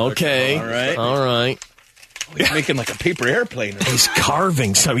this. Okay. All right. All right. He's making like a paper airplane. He's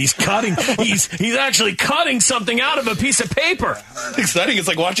carving some. He's cutting. He's actually cutting something out of a piece of paper. It's exciting. It's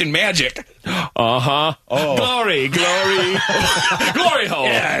like watching magic. Oh. Glory hole.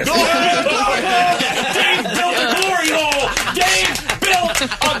 Yes. Dave built a glory hole. Dave built a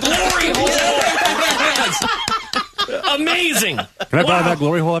glory hole. Amazing. Can I borrow that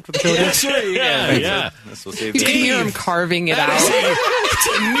glory hole after the show? Yeah, sure. Yeah. You can hear him carving it out. It's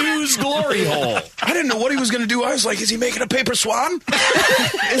a news glory hole. I didn't know what he was going to do. I was like, is he making a paper swan?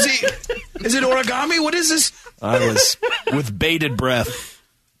 Is it origami? What is this? I was with bated breath.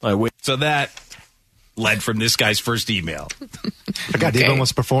 So that led from this guy's first email. I got Dave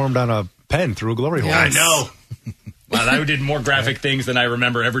almost performed on a pen through a glory hole. Yes. I know. Wow, I did more graphic things than I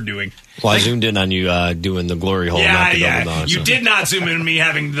remember ever doing. Well, I zoomed in on you doing the glory hole, not the double dong. You did not zoom in on me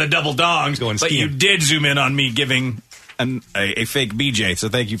having the double dongs, but you did zoom in on me giving a fake BJ. So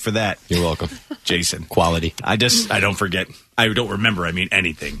thank you for that. You're welcome, Jason. Quality. I don't forget. I don't remember. I mean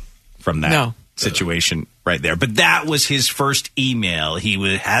anything from that situation right there. But that was his first email.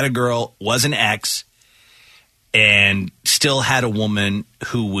 He had a girl, was an ex, and still had a woman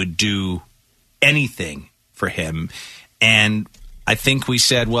who would do anything for him. And I think we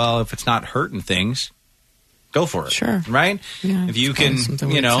said, well, if it's not hurting things, go for it. Sure. Right? Yeah, if you can,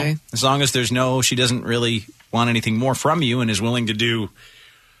 as long as there's she doesn't really want anything more from you and is willing to do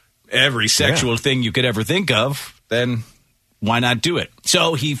every sexual thing you could ever think of, then why not do it?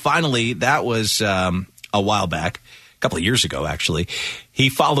 So he finally, that was a while back, a couple of years ago, actually, he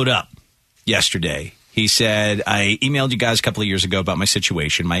followed up yesterday. He said, I emailed you guys a couple of years ago about my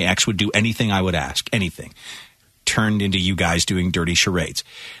situation. My ex would do anything I would ask, anything. Turned into you guys doing dirty charades.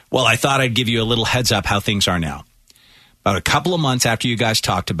 Well, I thought I'd give you a little heads up how things are now. About a couple of months after you guys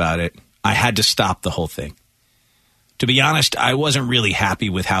talked about it, I had to stop the whole thing. To be honest, I wasn't really happy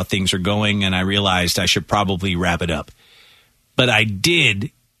with how things are going, and I realized I should probably wrap it up. But I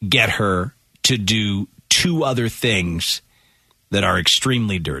did get her to do 2 other things that are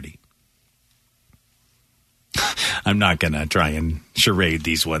extremely dirty. I'm not going to try and charade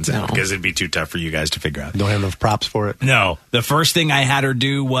these ones out because it'd be too tough for you guys to figure out. Don't have enough props for it. No. The first thing I had her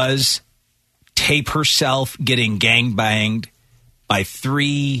do was tape herself getting gangbanged by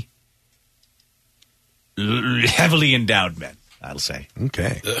 3 heavily endowed men, I'll say.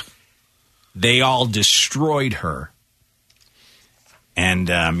 Okay. They all destroyed her and,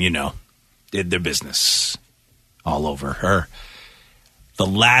 did their business all over her. The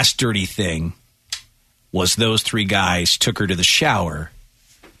last dirty thing was those 3 guys took her to the shower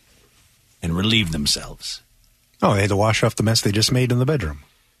and relieved themselves. Oh, they had to wash off the mess they just made in the bedroom.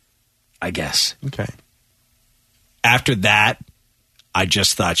 I guess. Okay. After that, I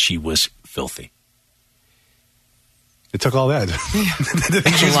just thought she was filthy. It took all that.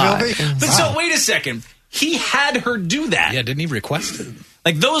 It's a lot. But so, wait a second. He had her do that. Yeah, didn't he request it?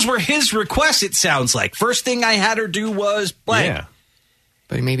 Like, those were his requests, it sounds like. First thing I had her do was blank. Yeah.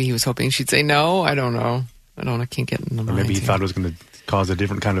 But maybe he was hoping she'd say no. I don't know. I can't get in the mind. Or maybe he thought it was going to cause a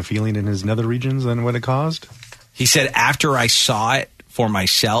different kind of feeling in his nether regions than what it caused. He said, after I saw it for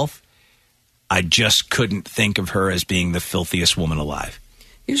myself, I just couldn't think of her as being the filthiest woman alive.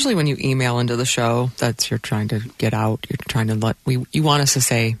 Usually when you email into the show, that's you're trying to get out. You're trying to you want us to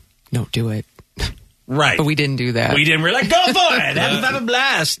say, no, do it. Right. But we didn't do that. We didn't. We're like, go for it. Have a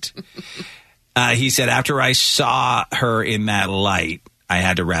blast. He said, after I saw her in that light, I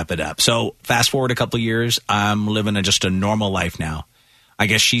had to wrap it up. So fast forward a couple of years, I'm living just a normal life now. I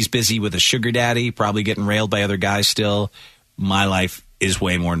guess she's busy with a sugar daddy, probably getting railed by other guys still. My life is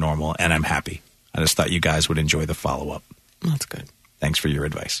way more normal, and I'm happy. I just thought you guys would enjoy the follow-up. That's good. Thanks for your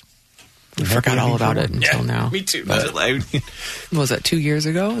advice. I forgot all about it until now. Me too. Was that 2 years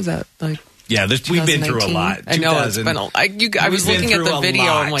ago? Is that like... Yeah, we've been through a lot. I know it's been I was looking at the video.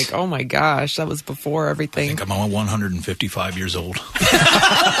 I'm like, oh my gosh, that was before everything. I think I'm 155 years old.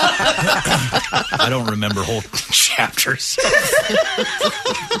 I don't remember whole chapters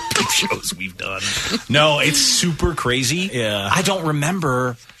of shows we've done. No, it's super crazy. Yeah, I don't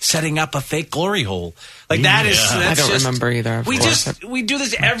remember setting up a fake glory hole. Like that's I don't remember either. We do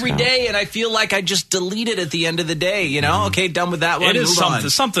this every day, and I feel like I just delete it at the end of the day. You know, okay, done with that one. It is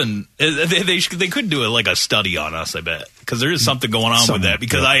something. They could do like a study on us, I bet, because there is something going on with that.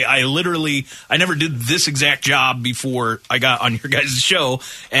 Because I literally never did this exact job before I got on your guys' show,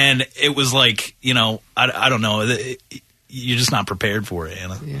 and it was like, you know, I don't know. You're just not prepared for it,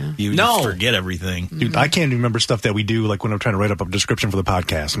 Anna. Yeah. You just forget everything. Dude, I can't remember stuff that we do, like when I'm trying to write up a description for the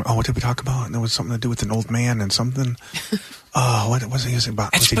podcast. I'm like, what did we talk about? And there was something to do with an old man and something. What was he using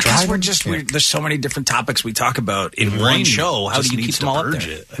about? It's because there's so many different topics we talk about in one show. How do you keep them all up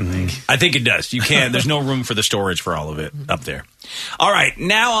there? I think it does. You can. There's no room for the storage for all of it up there. All right,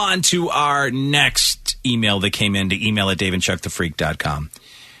 now on to our next email that came in to email@DaveandChuckTheFreak.com.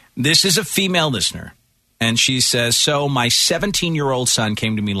 This is a female listener. And she says, so my 17-year-old son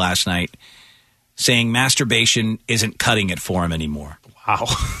came to me last night saying masturbation isn't cutting it for him anymore. Wow.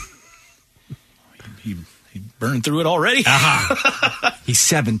 He burned through it already? He's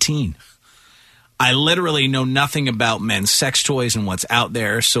 17. I literally know nothing about men's sex toys and what's out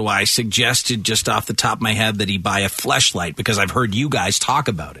there, so I suggested just off the top of my head that he buy a fleshlight because I've heard you guys talk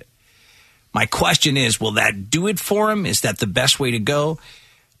about it. My question is, will that do it for him? Is that the best way to go?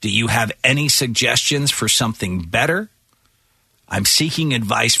 Do you have any suggestions for something better? I'm seeking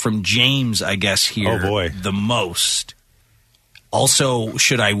advice from James, I guess, here the most. Also,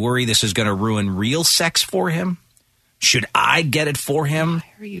 should I worry this is going to ruin real sex for him? Should I get it for him?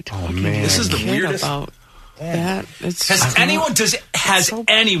 Why are you talking this is the weirdest about that? Has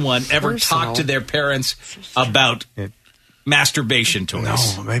anyone ever talked to their parents about masturbation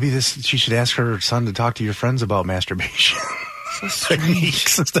toys? No, maybe she should ask her son to talk to your friends about masturbation.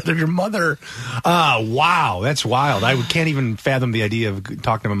 Techniques instead of your mother. Wow, that's wild. I can't even fathom the idea of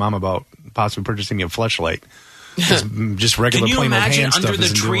talking to my mom about possibly purchasing me a fleshlight. Just regular plain old hand stuff. Can you imagine under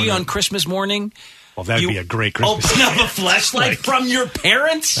the tree on Christmas morning? Well, that'd be a great Christmas. Open up a fleshlight from your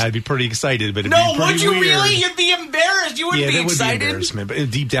parents? I'd be pretty excited, but it'd be pretty would you weird. Really? You'd be embarrassed. You wouldn't be excited. Would be embarrassment, but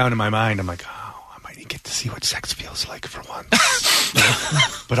deep down in my mind, I'm like, I might get to see what sex feels like for once.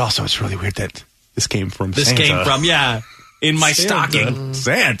 But also, it's really weird that this came from Santa. This came from, in my stocking.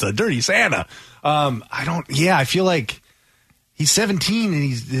 Santa, dirty Santa. I feel like he's 17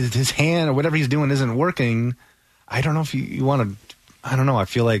 and his hand or whatever he's doing isn't working. I don't know if you want to, I don't know. I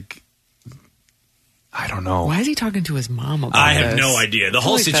feel like, I don't know. Why is he talking to his mom about I have no idea. The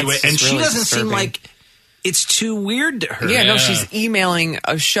whole situation. And she doesn't seem like it's too weird to her. Yeah, no, she's emailing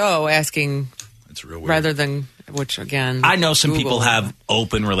a show asking. It's real weird. Rather than, which again. I know some people have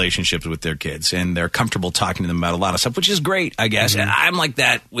open relationships with their kids and they're comfortable talking to them about a lot of stuff, which is great, I guess. And I'm like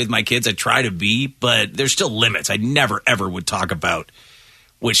that with my kids. I try to be, but there's still limits. I never, ever would talk about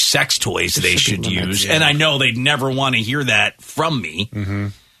which sex toys they should use. Yeah. And I know they'd never want to hear that from me. Mm-hmm.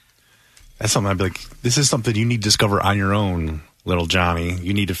 That's something I'd be like, this is something you need to discover on your own, little Johnny.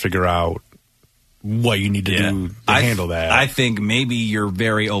 You need to figure out what you need to do to handle that. I think maybe you're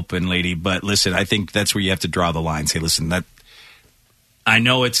very open, lady, but listen, I think that's where you have to draw the line. Say, listen, that I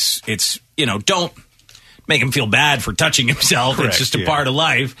know it's don't make him feel bad for touching himself. Correct, it's just a part of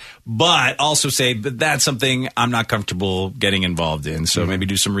life, but also say, but that's something I'm not comfortable getting involved in. So maybe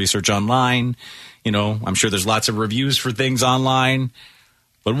do some research online. I'm sure there's lots of reviews for things online.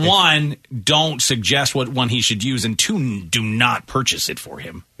 But one, don't suggest what one he should use, and two, do not purchase it for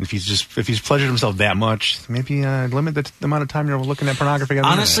him. If he's pleasured himself that much, maybe limit the amount of time you're looking at pornography.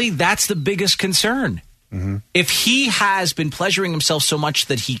 Honestly, that's the biggest concern. Mm-hmm. If he has been pleasuring himself so much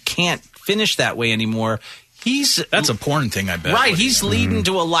that he can't finish that way anymore, that's a porn thing, I bet. Right, he's leading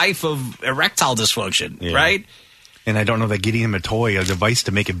to a life of erectile dysfunction, right? And I don't know that getting him a device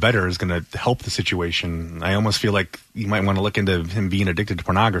to make it better is going to help the situation. I almost feel like you might want to look into him being addicted to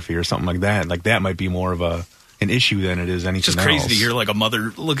pornography or something like that. Like that might be more of an issue than it is anything else. It's just crazy to hear like a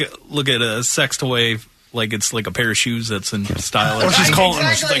mother look at a sex toy like it's like a pair of shoes that's in style. Or she's calling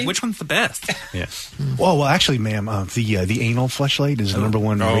she's like, which one's the best? Yeah. Well, actually, ma'am, the anal fleshlight is the number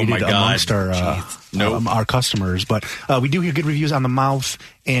one rated amongst our customers. But we do hear good reviews on the mouth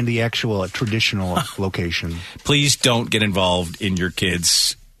and the actual traditional location. Please don't get involved in your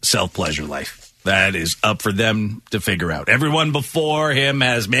kids' self-pleasure life. That is up for them to figure out. Everyone before him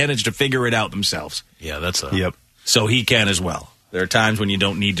has managed to figure it out themselves. Yeah, that's Yep. So he can as well. There are times when you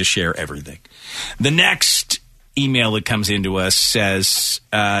don't need to share everything. The next email that comes into us says,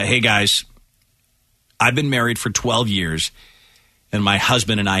 hey, guys, I've been married for 12 years, and my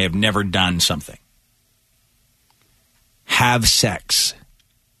husband and I have never done something. Have sex.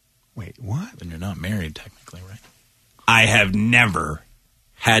 Wait, what? Then you're not married, technically, right? I have never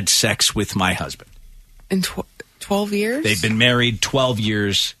had sex with my husband. In 12 years? They've been married 12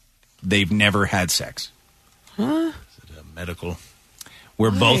 years. They've never had sex. Huh? Medical.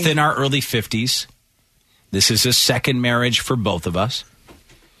 We're both in our early 50s. This is a second marriage for both of us.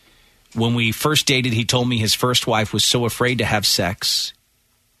 When we first dated, he told me his first wife was so afraid to have sex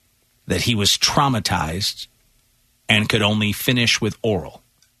that he was traumatized and could only finish with oral.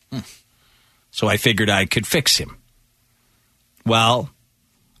 So I figured I could fix him. Well,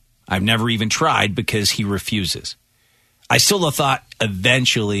 I've never even tried because he refuses. I still thought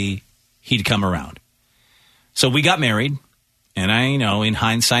eventually he'd come around. So we got married, and I know in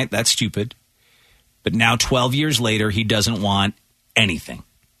hindsight that's stupid. But now 12 years later, he doesn't want anything.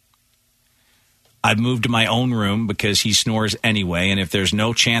 I've moved to my own room because he snores anyway, and if there's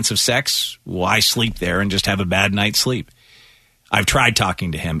no chance of sex, well, I sleep there and just have a bad night's sleep. I've tried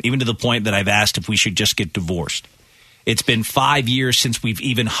talking to him, even to the point that I've asked if we should just get divorced. It's been 5 years since we've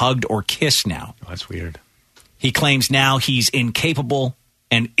even hugged or kissed now. Oh, that's weird. He claims now he's incapable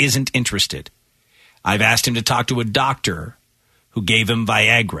and isn't interested. I've asked him to talk to a doctor who gave him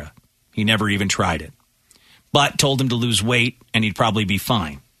Viagra. He never even tried it, but told him to lose weight and he'd probably be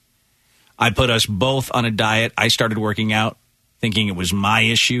fine. I put us both on a diet. I started working out thinking it was my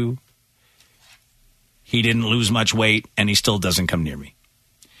issue. He didn't lose much weight and he still doesn't come near me.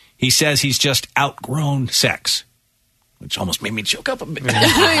 He says he's just outgrown sex, which almost made me choke up a bit.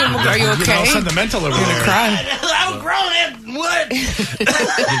 Are you okay? All sentimental over there. Outgrown it. What?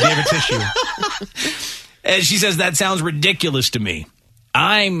 You gave a tissue. And she says that sounds ridiculous to me.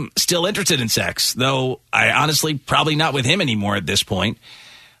 I'm still interested in sex, though I honestly probably not with him anymore at this point.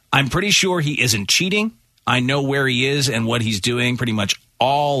 I'm pretty sure he isn't cheating. I know where he is and what he's doing pretty much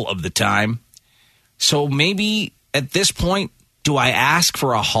all of the time. So maybe at this point, do I ask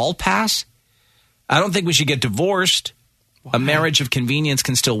for a hall pass? I don't think we should get divorced. Wow. A marriage of convenience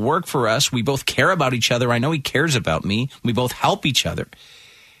can still work for us. We both care about each other. I know he cares about me. We both help each other.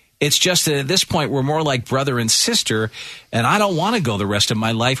 It's just that at this point, we're more like brother and sister, and I don't want to go the rest of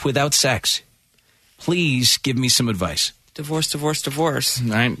my life without sex. Please give me some advice. Divorce, divorce, divorce.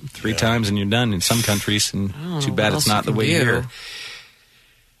 Right? 3 times and you're done in some countries, and too bad it's not the way here.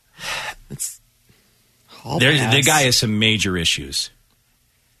 The guy has some major issues.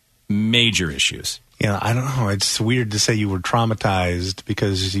 Major issues. Yeah, I don't know. It's weird to say you were traumatized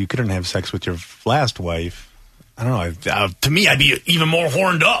because you couldn't have sex with your last wife. I don't know. To me, I'd be even more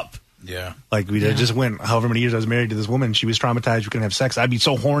horned up. Yeah. Like, we just went however many years I was married to this woman. She was traumatized. We couldn't have sex. I'd be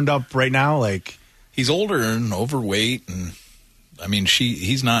so horned up right now. Like, he's older and overweight, and I mean,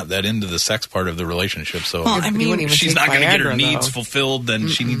 he's not that into the sex part of the relationship. So if she's not going to get her needs fulfilled, then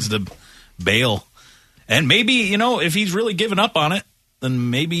she needs to bail. And maybe, if he's really given up on it, then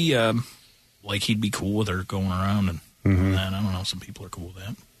maybe like he'd be cool with her going around and I don't know. Some people are cool with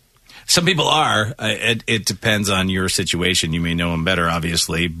that. Some people are. It depends on your situation. You may know him better,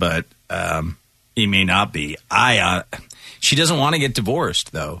 obviously, but he may not be. She doesn't want to get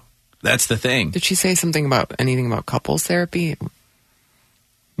divorced, though. That's the thing. Did she say anything about couples therapy?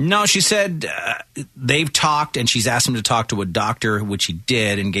 No, she said they've talked, and she's asked him to talk to a doctor, which he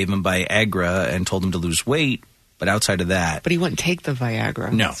did, and gave him Viagra and told him to lose weight. But outside of that, but he wouldn't take the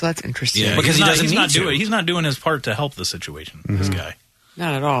Viagra. No, so that's interesting. Yeah, because he's not doing his part to help the situation. This guy.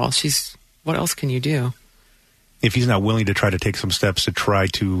 Not at all. What else can you do? if he's not willing to try to take some steps to try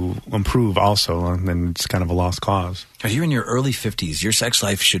to improve also, then it's kind of a lost cause. You're in your early 50s. Your sex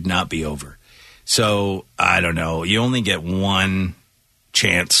life should not be over. So, I don't know. You only get one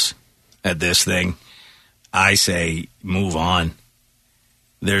chance at this thing. I say move on.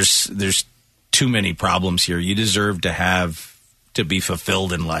 There's too many problems here. You deserve to be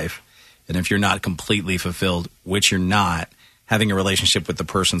fulfilled in life. And if you're not completely fulfilled, which you're not, having a relationship with the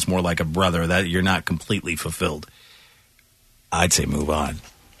person's more like a brother, that you're not completely fulfilled, I'd say move on.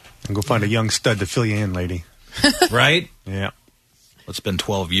 And go find a young stud to fill you in, lady. Right? Yeah. It's been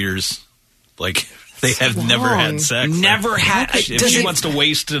 12 years. Like, they have never had sex. Never had. If she wants to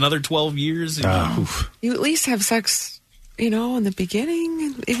waste another 12 years. You at least have sex, in the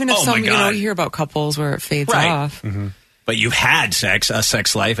beginning. Even if you hear about couples where it fades off. Mm-hmm. But you had a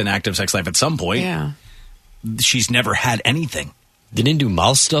sex life, an active sex life at some point. Yeah. She's never had anything. Didn't do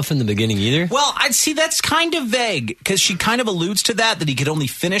mouth stuff in the beginning either? Well, I'd see that's kind of vague because she kind of alludes to that he could only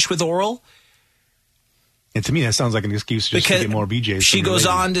finish with oral. And to me, that sounds like an excuse just to get more BJs. She goes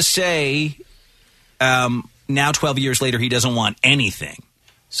on to say, now 12 years later, he doesn't want anything.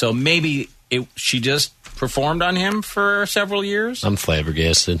 So maybe she just performed on him for several years. I'm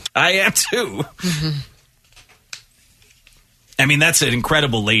flabbergasted. I am too. Mm-hmm. I mean, that's an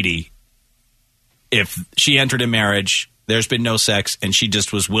incredible lady. If she entered a marriage, there's been no sex, and she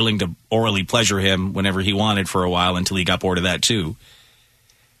just was willing to orally pleasure him whenever he wanted for a while until he got bored of that too.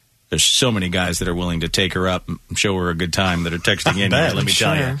 There's so many guys that are willing to take her up and show her a good time that are texting in here, let me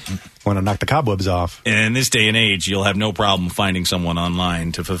tell you. Want to knock the cobwebs off. And in this day and age, you'll have no problem finding someone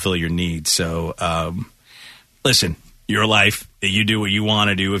online to fulfill your needs. So, listen, your life, you do what you want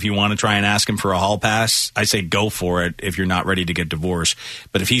to do. If you want to try and ask him for a hall pass, I say go for it if you're not ready to get divorced.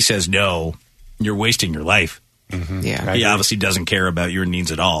 But if he says no, you're wasting your life. Mm-hmm. Yeah. He obviously doesn't care about your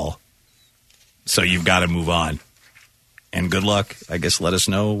needs at all. So you've got to move on. And good luck. I guess let us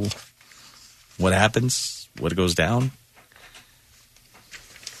know what happens, what goes down.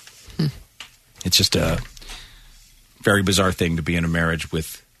 It's just a very bizarre thing to be in a marriage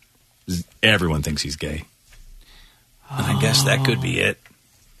with everyone thinks he's gay. And I guess that could be it.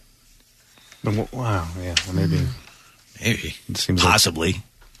 Wow, yeah, maybe. Maybe. It seems possibly.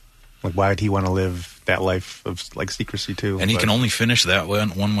 Like, why would he want to live that life of, like, secrecy, too? And he can only finish that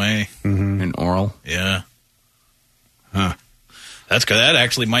one way. Mm-hmm. In oral? Yeah. Huh. That's good. That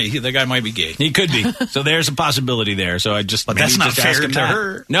actually that guy might be gay. He could be. So there's a possibility there. So I just, but that's not fair ask him to that.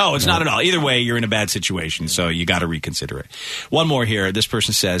 her. No, it's not at all. Either way, you're in a bad situation. So you got to reconsider it. One more here. This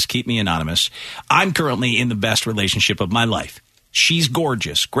person says, keep me anonymous. I'm currently in the best relationship of my life. She's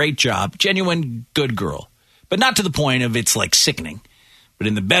gorgeous. Great job. Genuine good girl. But not to the point of it's like sickening. But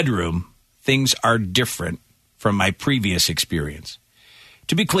in the bedroom, things are different from my previous experience.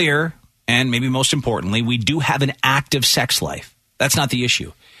 To be clear, and maybe most importantly, we do have an active sex life. That's not the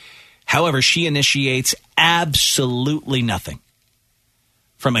issue. However, she initiates absolutely nothing.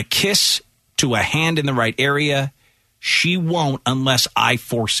 From a kiss to a hand in the right area, she won't unless I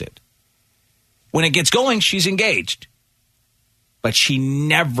force it. When it gets going, she's engaged. But she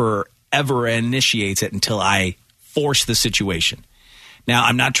never, ever initiates it until I force the situation. Now,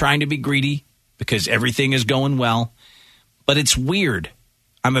 I'm not trying to be greedy because everything is going well, but it's weird.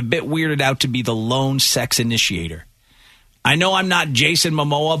 I'm a bit weirded out to be the lone sex initiator. I know I'm not Jason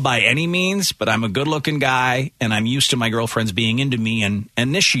Momoa by any means, but I'm a good-looking guy, and I'm used to my girlfriends being into me and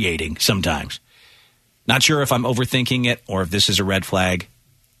initiating sometimes. Not sure if I'm overthinking it or if this is a red flag,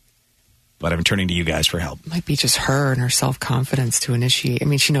 but I'm turning to you guys for help. It might be just her and her self-confidence to initiate. I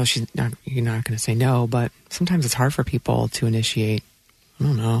mean, she knows you're not going to say no, but sometimes it's hard for people to initiate. I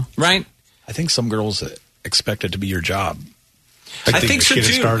don't know. Right? I think some girls expect it to be your job. I think so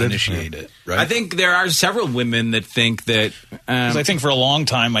too. Initiate it, right? I think there are several women that think that. 'Cause I think for a long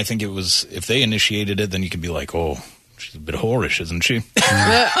time, I think it was if they initiated it, then you could be like, "Oh, she's a bit whorish, isn't she?"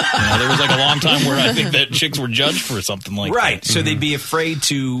 There was like a long time where I think that chicks were judged for something like right. that. So they'd be afraid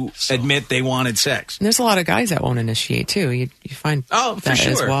to admit they wanted sex. And there's a lot of guys that won't initiate too. You find for that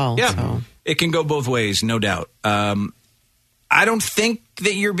sure as well. Yeah, so. It can go both ways, no doubt. I don't think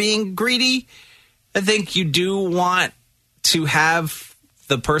that you're being greedy. I think you do want to have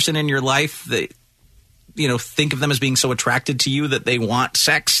the person in your life that, think of them as being so attracted to you that they want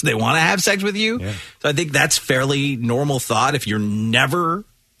sex. They want to have sex with you. Yeah. So I think that's fairly normal thought. If you're never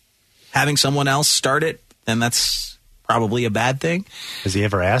having someone else start it, then that's probably a bad thing. Has he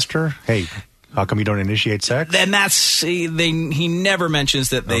ever asked her, hey, how come you don't initiate sex? Then he never mentions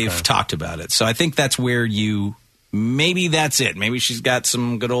that they've talked about it. So I think that's where maybe that's it. Maybe she's got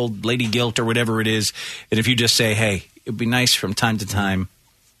some good old lady guilt or whatever it is. And if you just say, hey, it'd be nice from time to time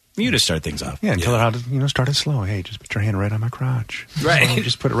You to start things off. Yeah, and tell her how to, start it slow. Hey, just put your hand right on my crotch. Right.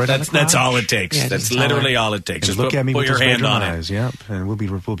 Just put it right on the crotch. That's all it takes. Yeah, that's literally all it takes. Just Just look at me put with your those hand on eyes. it. Yep, and we'll be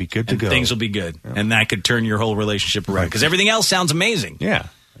good to And go. things will be good. Yep. And that could turn your whole relationship around. Because everything else sounds amazing. Yeah.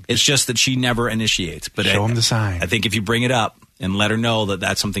 It's just that she never initiates. But Show him the sign. I think if you bring it up and let her know that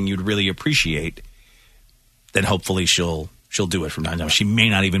that's something you'd really appreciate, then hopefully she'll do it from now on. She may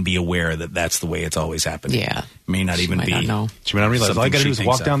not even be aware that that's the way it's always happened. Yeah. May not even be. Not know. She may not realize all I got to do is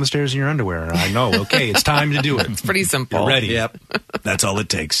walk down the stairs in your underwear. I know. Okay, it's time to do it. It's pretty simple. You're ready. Yep. That's all it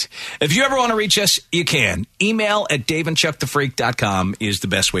takes. If you ever want to reach us, you can. Email at daveandchuckthefreak.com is the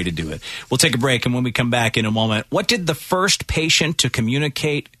best way to do it. We'll take a break, and when we come back in a moment, what did the first patient to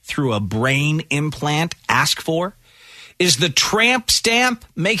communicate through a brain implant ask for? Is the tramp stamp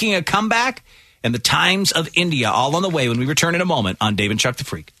making a comeback? And the Times of India, all on the way when we return in a moment on Dave and Chuck the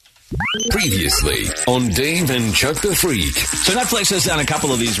Freak. Previously on Dave and Chuck the Freak. So Netflix has done a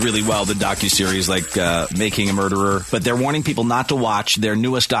couple of these really well, the docuseries like Making a Murderer, but they're warning people not to watch their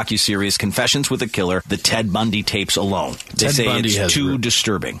newest docuseries, Confessions with a Killer, the Ted Bundy tapes alone. They say it's too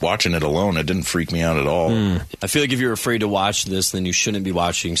disturbing. Watching it alone, it didn't freak me out at all. I feel like if you're afraid to watch this, then you shouldn't be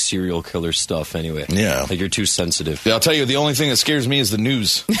watching serial killer stuff anyway. Yeah. Like you're too sensitive. Yeah, I'll tell you, the only thing that scares me is the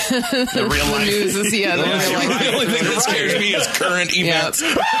news. The real life. The news is, the real life. The only thing that scares me is current events.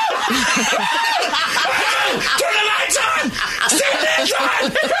 Turn the lights on! Stand on!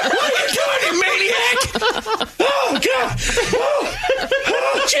 What are you doing, you maniac? Oh, God!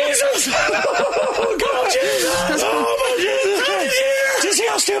 Oh, Jesus! Oh, God, Jesus! Oh, my Jesus! Just see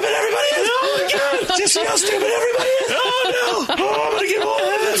how stupid everybody is? Oh, my God! Just see how stupid everybody is? Oh, no! Oh, I'm going to get more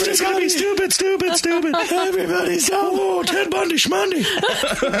of this. It's going to be stupid. Everybody's Ted Bundy, Schmundy.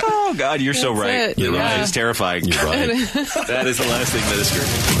 Oh, God, you're so right. You're right. It's terrifying. You're right. That is the last thing that is true.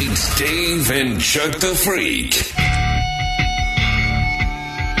 It's Dave and Chuck the Freak.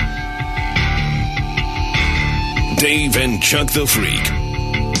 Dave and Chuck the Freak.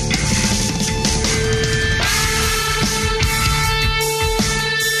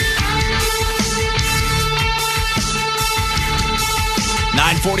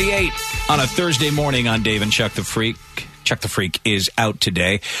 .48 on a Thursday morning on Dave and Chuck the Freak. Chuck the Freak is out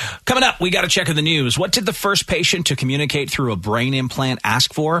today. Coming up, we got to check in the news. What did the first patient to communicate through a brain implant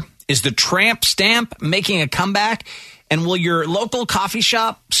ask for? Is the tramp stamp making a comeback? And will your local coffee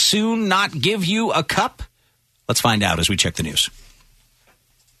shop soon not give you a cup? Let's find out as we check the news.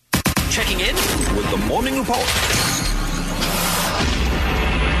 Checking in with the morning report.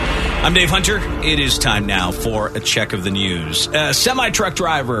 I'm Dave Hunter. It is time now for a check of the news. A semi-truck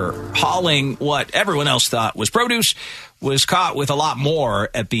driver hauling what everyone else thought was produce was caught with a lot more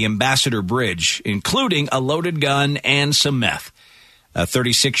at the Ambassador Bridge, including a loaded gun and some meth. A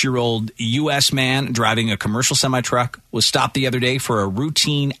 36-year-old U.S. man driving a commercial semi-truck was stopped the other day for a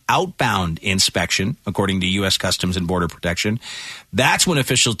routine outbound inspection, according to U.S. Customs and Border Protection. That's when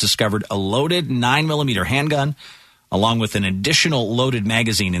officials discovered a loaded 9mm handgun, along with an additional loaded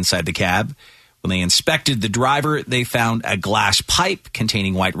magazine inside the cab. When they inspected the driver, they found a glass pipe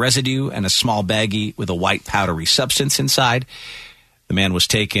containing white residue and a small baggie with a white powdery substance inside. The man was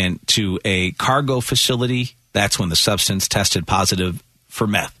taken to a cargo facility. That's when the substance tested positive for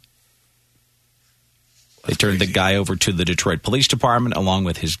meth. They turned the guy over to the Detroit Police Department along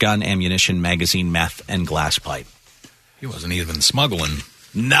with his gun, ammunition, magazine, meth, and glass pipe. He wasn't even smuggling.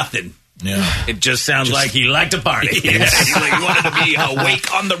 Nothing. Yeah. It just sounds like he liked to party. Yeah. He wanted to be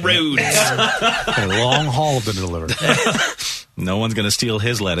awake on the roads. A long haul to deliver. No one's going to steal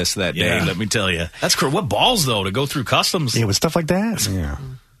his lettuce that day, let me tell you. That's cool. What balls, though, to go through customs? Yeah, with stuff like that. Yeah.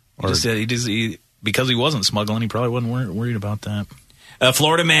 Because he wasn't smuggling, he probably wasn't worried about that. A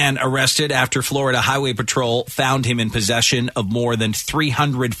Florida man arrested after Florida Highway Patrol found him in possession of more than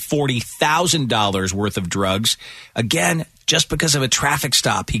 $340,000 worth of drugs. Again, just because of a traffic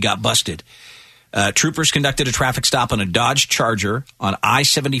stop, he got busted. Troopers conducted a traffic stop on a Dodge Charger on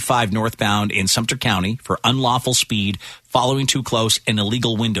I-75 northbound in Sumter County for unlawful speed, following too close, and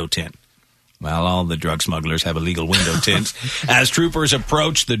illegal window tint. Well, all the drug smugglers have illegal window tints. As troopers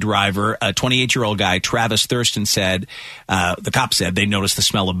approached the driver, a 28-year-old guy, Travis Thurston, said, the cop said they noticed the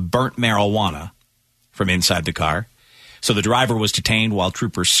smell of burnt marijuana from inside the car. So the driver was detained while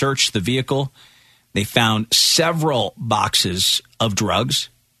troopers searched the vehicle. They found several boxes of drugs,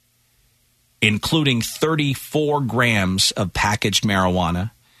 including 34 grams of packaged marijuana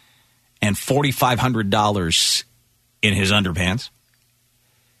and $4,500 in his underpants.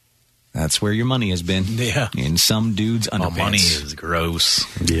 That's where your money has been. Yeah. In some dude's underpants. Money is gross.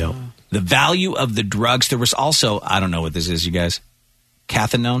 Yeah. The value of the drugs, there was also, I don't know what this is, you guys,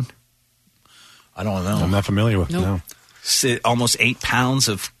 cathinone? I don't know. I'm not familiar with it, no. almost 8 pounds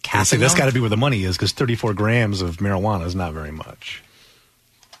of cathinol. That's got to be where the money is, because 34 grams of marijuana is not very much.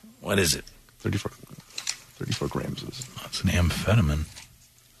 What is it? 34 grams is. That's an amphetamine.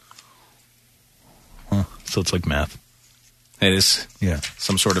 Huh. So it's like meth. It is? Yeah.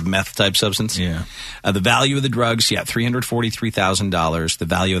 Some sort of meth-type substance? Yeah. The value of the drugs, $343,000. The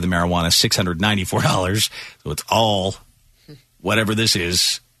value of the marijuana, $694. So it's all whatever this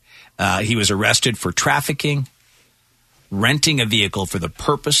is. He was arrested for trafficking, renting a vehicle for the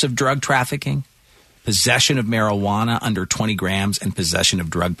purpose of drug trafficking, possession of marijuana under 20 grams, and possession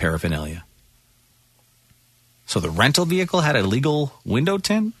of drug paraphernalia. So the rental vehicle had a legal window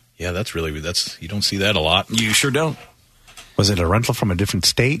tint? Yeah, you don't see that a lot. You sure don't. Was it a rental from a different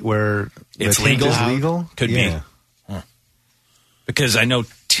state where it's the tint legal? is legal? Could be. Huh. Because I know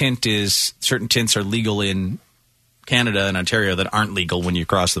certain tints are legal in Canada and Ontario that aren't legal when you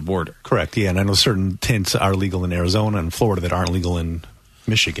cross the border. Correct, yeah. And I know certain tints are legal in Arizona and Florida that aren't legal in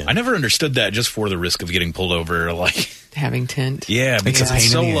Michigan. I never understood that, just for the risk of getting pulled over. Like having tint. Yeah, because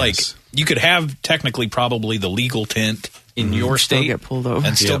it's so like you could have technically probably the legal tint in your state get pulled over.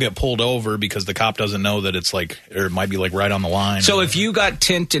 and still get pulled over because the cop doesn't know that it's like, or it might be like right on the line. So if you got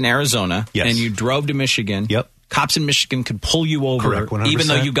tint in Arizona and you drove to Michigan, cops in Michigan could pull you over, correct, 100%. Even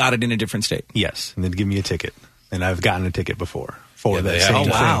though you got it in a different state. Yes, and then give me a ticket. And I've gotten a ticket before for that they same have,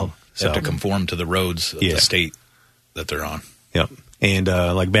 thing. They have to conform to the roads of the state that they're on. Yep. And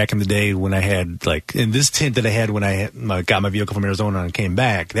like back in the day when I had in this tint that I had when I got my vehicle from Arizona and came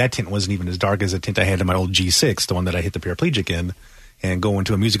back, that tint wasn't even as dark as the tint I had in my old G6, the one that I hit the paraplegic in. And going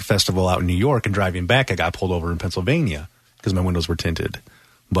to a music festival out in New York and driving back, I got pulled over in Pennsylvania because my windows were tinted.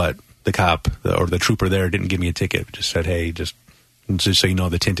 But the cop or the trooper there didn't give me a ticket. Just said, hey, just so you know,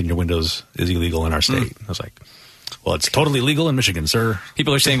 the tint in your windows is illegal in our state. I was like, well, it's totally legal in Michigan, sir.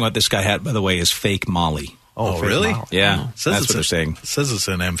 People are saying what this guy had, by the way, is fake Molly. Oh, really? Molly. Yeah, that's what they're saying. It says it's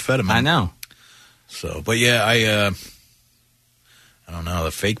an amphetamine. I know. So, but yeah, I don't know.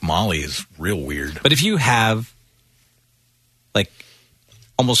 The fake Molly is real weird. But if you have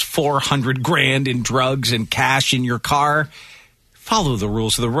almost $400,000 in drugs and cash in your car, follow the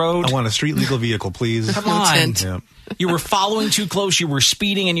rules of the road. I want a street legal vehicle, please. Come on. Yep. You were following too close. You were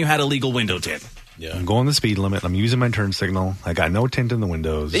speeding, and you had a legal window tint. Yeah. I'm going the speed limit. I'm using my turn signal. I got no tint in the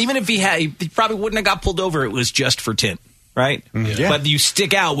windows. Even if he probably wouldn't have got pulled over. It was just for tint, right? Yeah. But you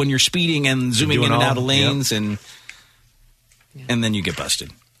stick out when you're speeding and zooming in and out of lanes, and then you get busted.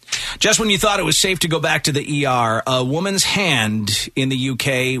 Just when you thought it was safe to go back to the ER, a woman's hand in the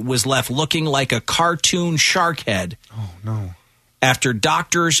UK was left looking like a cartoon shark head. Oh, no. After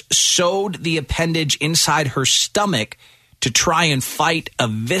doctors sewed the appendage inside her stomach to try and fight a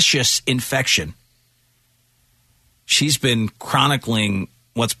vicious infection. She's been chronicling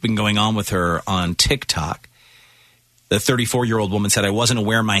what's been going on with her on TikTok. The 34-year-old woman said, I wasn't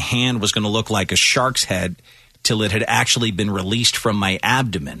aware my hand was going to look like a shark's head till it had actually been released from my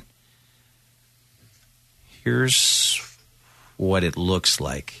abdomen. Here's what it looks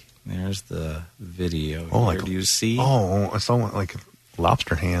like. There's the video. Do you see? Oh, I saw like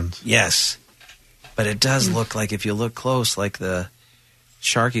lobster hands. Yes. But it does look like, if you look close, like the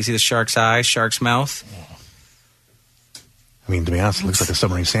shark. You see the shark's eye, shark's mouth? I mean, to be honest, it looks like a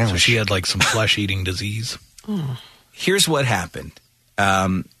submarine sandwich. So she had like some flesh-eating disease. Here's what happened.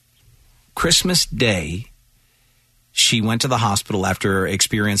 Christmas Day, she went to the hospital after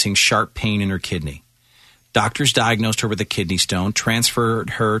experiencing sharp pain in her kidney. Doctors diagnosed her with a kidney stone,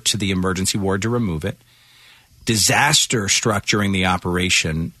 transferred her to the emergency ward to remove it. Disaster struck during the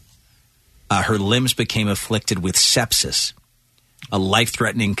operation. Her limbs became afflicted with sepsis, a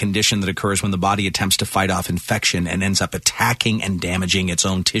life-threatening condition that occurs when the body attempts to fight off infection and ends up attacking and damaging its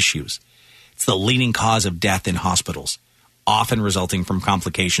own tissues. It's the leading cause of death in hospitals, often resulting from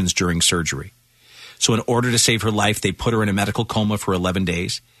complications during surgery. So in order to save her life, they put her in a medical coma for 11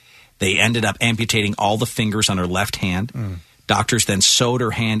 days. They ended up amputating all the fingers on her left hand. Doctors then sewed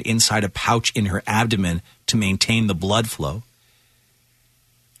her hand inside a pouch in her abdomen to maintain the blood flow.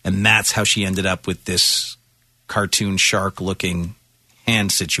 And that's how she ended up with this cartoon shark-looking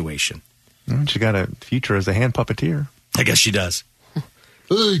hand situation. She got a future as a hand puppeteer. I guess she does.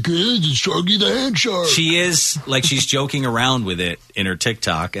 Hey, kids, it's Sharky the Hand Shark. She is, she's joking around with it in her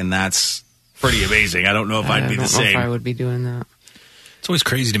TikTok, and that's pretty amazing. I don't know if I'd be the same. I don't know if I would be doing that. It's always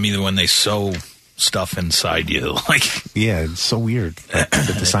crazy to me that when they sew stuff inside you, yeah, it's so weird that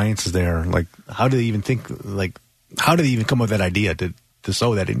the science is there. Like, how do they even think? How do they even come up with that idea to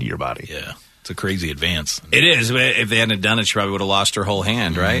sew that into your body? Yeah, it's a crazy advance. It is. If they hadn't done it, she probably would have lost her whole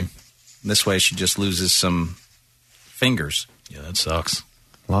hand, right? This way, she just loses some fingers. Yeah, that sucks.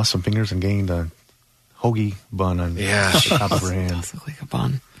 Lost some fingers and gained a hoagie bun on the top of her hand. Does look like a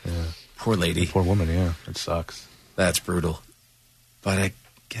bun. Yeah. Poor lady. Poor woman, yeah. It sucks. That's brutal. But I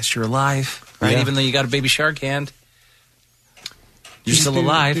guess you're alive, right? Yeah. Even though you got a baby shark hand. You're still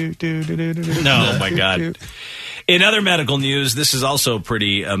alive. No, my God. In other medical news, this is also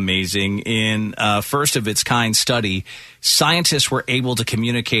pretty amazing. In a first-of-its-kind study, scientists were able to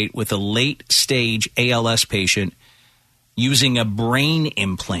communicate with a late-stage ALS patient using a brain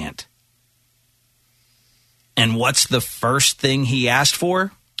implant. And what's the first thing he asked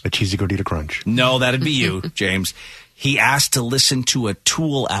for? A cheesy gordita crunch. No, that'd be you, James. He asked to listen to a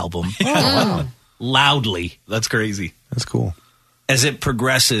Tool album loudly. That's crazy. That's cool. As it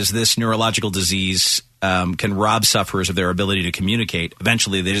progresses, this neurological disease can rob sufferers of their ability to communicate.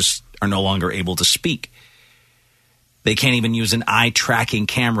 Eventually, they just are no longer able to speak. They can't even use an eye-tracking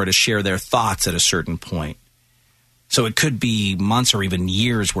camera to share their thoughts at a certain point. So it could be months or even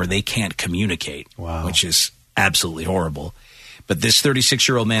years where they can't communicate, which is absolutely horrible. But this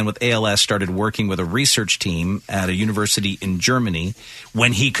 36-year-old man with ALS started working with a research team at a university in Germany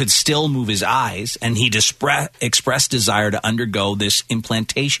when he could still move his eyes, and he expressed desire to undergo this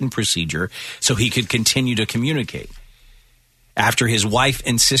implantation procedure so he could continue to communicate. After his wife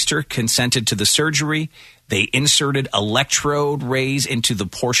and sister consented to the surgery, they inserted electrode rays into the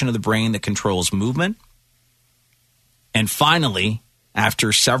portion of the brain that controls movement. And finally,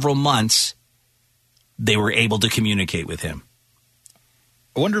 after several months, they were able to communicate with him.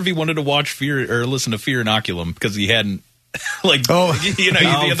 I wonder if he wanted to watch Fear or listen to Fear Inoculum because he hadn't, you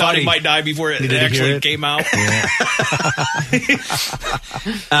thought he might die before it actually came out.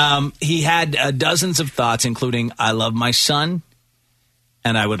 Yeah. He had dozens of thoughts, including, I love my son,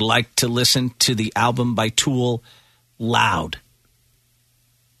 and I would like to listen to the album by Tool loud.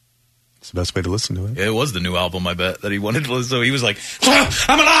 It's the best way to listen to it. Yeah, it was the new album, I bet, that he wanted to listen to. So he was like,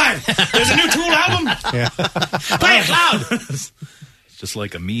 I'm alive! There's a new Tool album! Yeah. Play it loud! Just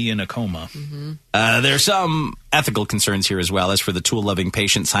like a me in a coma. Mm-hmm. There are some ethical concerns here as well. As for the Tool-loving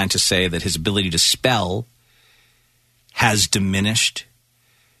patient, scientists say that his ability to spell has diminished,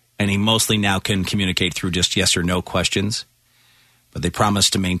 and he mostly now can communicate through just yes or no questions. But they promise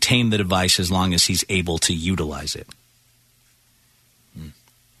to maintain the device as long as he's able to utilize it.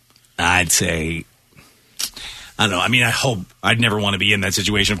 I'd say, I don't know. I mean, I hope I'd never want to be in that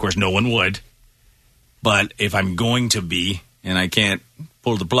situation. Of course, no one would. But if I'm going to be, and I can't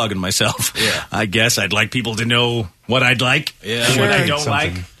pull the plug on myself, I guess I'd like people to know what I'd like and what I don't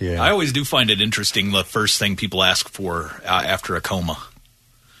like. Yeah. I always do find it interesting, the first thing people ask for after a coma.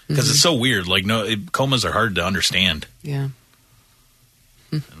 Because it's so weird. Comas are hard to understand. Yeah.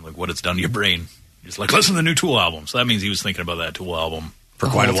 And what it's done to your brain. Just listen to the new Tool album. So that means he was thinking about that Tool album. For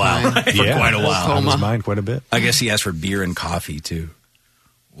quite a while. On his mind quite a bit. I guess he asked for beer and coffee too.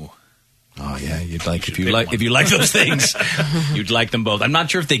 Ooh. Oh yeah, if you like those things, you'd like them both. I'm not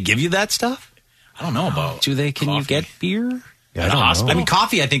sure if they give you that stuff. I don't know about. Can you get beer? Yeah, at a hospital? I mean,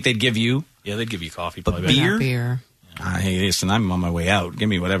 coffee. I think they'd give you. Yeah, they'd give you coffee. But beer. Hey, listen, I'm on my way out. Give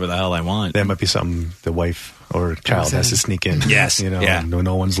me whatever the hell I want. That might be something the wife or child has to sneak in. Yes,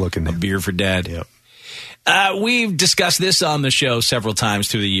 no one's looking. A beer for dad. Yep. We've discussed this on the show several times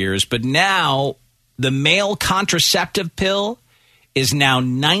through the years, but now the male contraceptive pill is now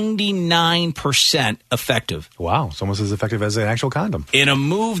 99% effective. Wow, it's almost as effective as an actual condom. In a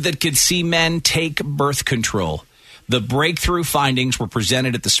move that could see men take birth control. The breakthrough findings were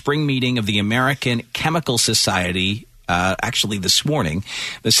presented at the spring meeting of the American Chemical Society actually this morning.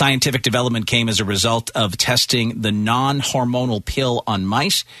 The scientific development came as a result of testing the non-hormonal pill on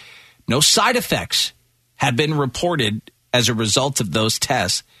mice. No side effects had been reported as a result of those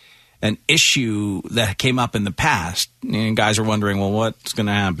tests. An issue that came up in the past, and guys are wondering, well, what's going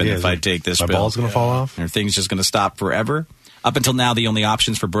to happen if I take this pill? My ball's going to fall off? Are things just going to stop forever? Up until now, the only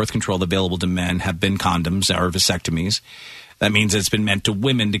options for birth control available to men have been condoms or vasectomies. That means it's been meant to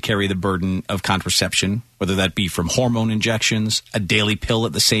women to carry the burden of contraception, whether that be from hormone injections, a daily pill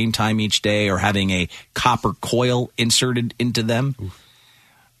at the same time each day, or having a copper coil inserted into them. Oof.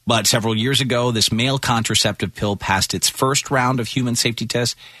 But several years ago, this male contraceptive pill passed its first round of human safety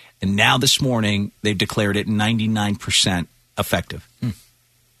tests, and now this morning, they've declared it 99% effective.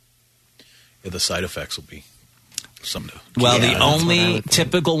 Yeah, the side effects will be something to... Well, the only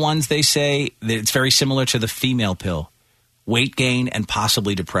typical ones, they say, that it's very similar to the female pill. Weight gain and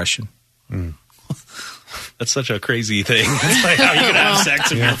possibly depression. That's such a crazy thing. It's like how you can have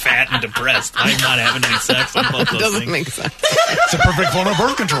sex if you're fat and depressed. I'm not having any sex on both those doesn't things. make sense. It's a perfect form of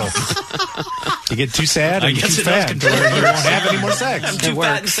birth control. You get too sad and too fat. You won't have any more sex. I'm too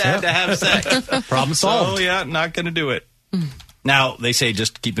fat and sad to have sex. Problem solved. Oh, yeah, not going to do it. Now, they say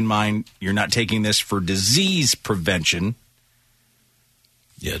just keep in mind you're not taking this for disease prevention.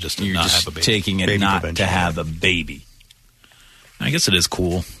 Yeah, just to you're not just have a baby. taking it Baby not prevention. to have a baby. I guess it is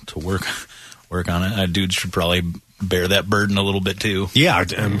cool to work on it. Dudes should probably bear that burden a little bit too. Yeah,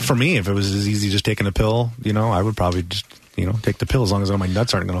 for me, if it was as easy just taking a pill, I would probably just take the pill as long as all my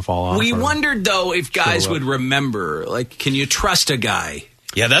nuts aren't going to fall off. We wondered, though, if guys would remember. Like, can you trust a guy?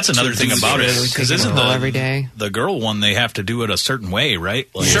 Yeah, that's another thing about it. Because isn't every day? The girl one, they have to do it a certain way, right?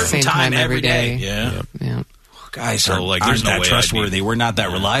 Like, Certain Same time time every day. Yeah. Yeah. Guys So, aren't, like, aren't there's no that way trustworthy. We're not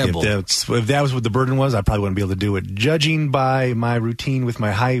that reliable. If that was what the burden was, I probably wouldn't be able to do it. Judging by my routine with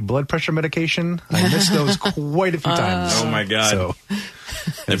my high blood pressure medication, I missed those quite a few times. Oh, my God. So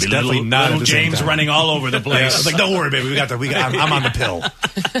There'd it's be definitely not little at the same James time. running all over the Yeah, place. it's like, don't worry, baby. I'm on the pill.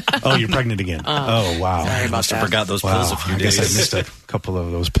 Oh, you're pregnant again. Oh, wow. Sorry about Must have that. forgot those Wow, pills a few I days. guess I missed a couple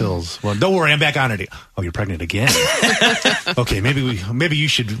of those pills. Well, don't worry, I'm back on it. Oh, you're pregnant again. Okay, maybe we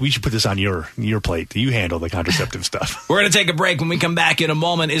should put this on your plate. You handle the contraceptive stuff. We're going to take a break. When we come back in a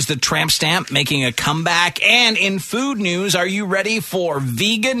moment, is the tramp stamp making a comeback? And in food news, are you ready for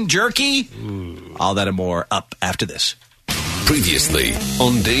vegan jerky? Ooh. All that and more up after this. Previously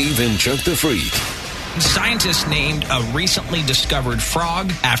on Dave and Chuck the Freak. Scientists named a recently discovered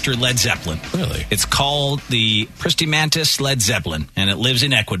frog after Led Zeppelin. Really? It's called the Pristimantis Led Zeppelin, and it lives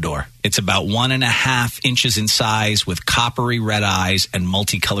in Ecuador. It's about 1.5 inches in size with coppery red eyes and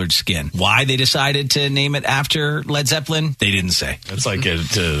multicolored skin. Why they decided to name it after Led Zeppelin, they didn't say. It's like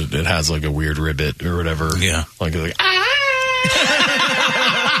it has like a weird ribbit or whatever. Yeah. Like That's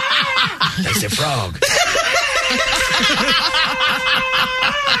a frog.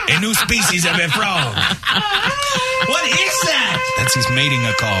 A new species of a frog. What is that? That's his mating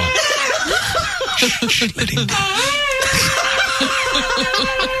a call. Shh, let him go.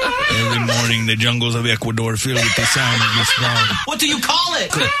 Every morning, the jungles of Ecuador fill with the sound of this frog. What do you call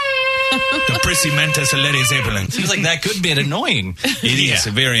it? The Pristimantis Led Zeppelin. Seems like that could be annoying. It is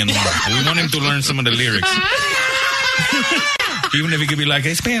very annoying. We want him to learn some of the lyrics. Even if it could be like,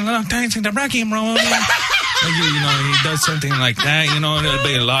 it's been a long time since the rock and roll. He does something like that, it'll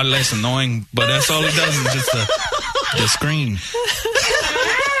be a lot less annoying, but that's all he does is just the scream.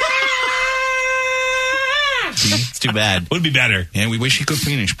 It's too bad. Would be better. Yeah, we wish he could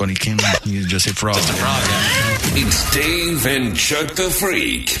finish, but he can't. He's just a frog. Just a frog, yeah. It's Dave and Chuck the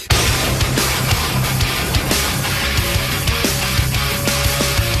Freak.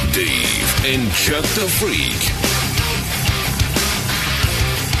 Dave and Chuck the Freak.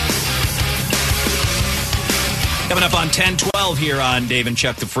 Coming up on 10:12 here on Dave and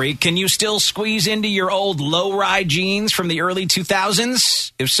Chuck the Freak. Can you still squeeze into your old low-ride jeans from the early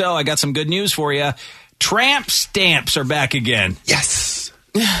 2000s? If so, I got some good news for you. Tramp stamps are back again. Yes.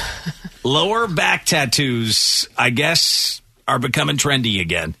 Lower back tattoos, I guess, are becoming trendy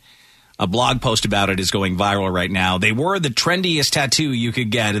again. A blog post about it is going viral right now. They were the trendiest tattoo you could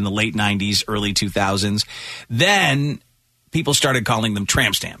get in the late 90s, early 2000s. Then people started calling them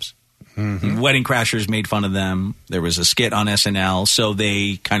tramp stamps. Mm-hmm. Wedding Crashers made fun of them. There was a skit on SNL, so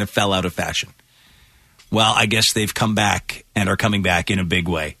they kind of fell out of fashion. Well, I guess they've come back and are coming back in a big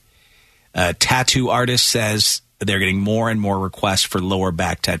way. A tattoo artist says they're getting more and more requests for lower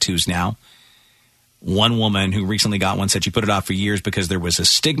back tattoos now. One woman who recently got one said she put it off for years because there was a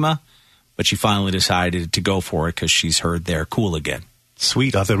stigma, but she finally decided to go for it because she's heard they're cool again.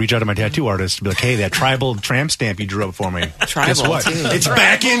 Sweet. I'll have to reach out to my tattoo artist and be like, hey, that tribal tramp stamp you drew up for me. Tribal, guess what? too. It's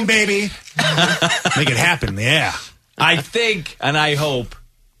back in, baby. Make it happen. Yeah. I think, and I hope,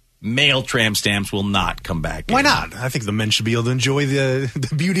 male tramp stamps will not come back. Why not? I think the men should be able to enjoy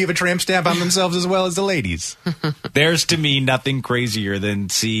the beauty of a tramp stamp on themselves as well as the ladies. There's, to me, nothing crazier than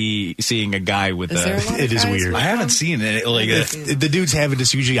seeing a guy with It is weird. I haven't seen it. The dudes have it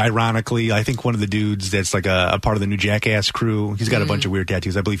just usually ironically. I think one of the dudes that's like a part of the new Jackass crew, he's got a bunch of weird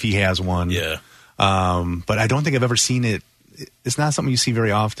tattoos. I believe he has one. Yeah. But I don't think I've ever seen it. It's not something you see very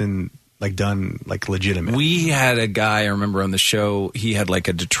often, like done like legitimate. We had a guy, I remember on the show, he had like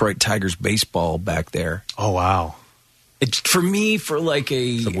a Detroit Tigers baseball back there. Oh, wow. For me, for like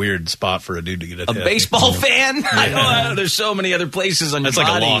It's a weird spot for a dude to get a tattoo. baseball fan? I don't know. There's so many other places on That's your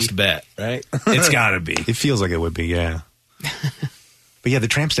like body. a lost bet, right? It's got to be. It feels like it would be, yeah. But yeah, the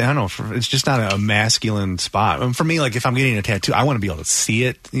tramp stamp, I don't know, it's just not a masculine spot. For me, like if I'm getting a tattoo, I want to be able to see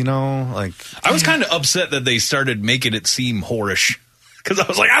it, like. I was kind of upset that they started making it seem whorish. Because I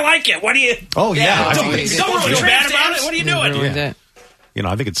was like, I like it. What do you? Oh, yeah. Don't feel bad about it. What are you doing? Yeah.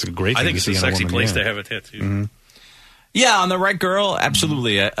 I think it's a great thing I think to it's see a on sexy woman, place yeah. to have a tattoo. Mm-hmm. Yeah, on the right girl,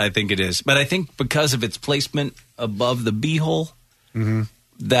 absolutely. I think it is. But I think because of its placement above the beehole,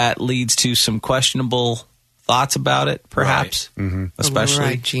 that leads to some questionable thoughts about it, perhaps. Right. Mm-hmm. Especially.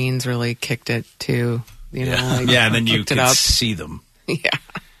 Right, jeans really kicked it, too. You know, like, yeah, and then you could could see them. Yeah.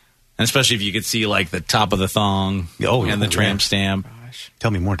 And especially if you could see, like, the top of the thong and the tramp stamp.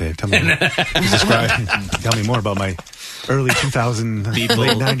 Tell me more, Dave. Tell me more. Tell me more about my early 2000, late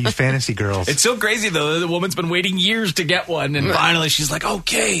 90s fantasy girls. It's so crazy, though. The woman's been waiting years to get one, and finally she's like,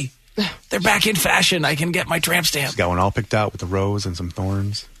 okay, they're back in fashion. I can get my tramp stamp. She's got one all picked out with a rose and some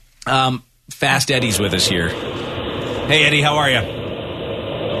thorns. Fast Eddie's with us here. Hey, Eddie, how are you?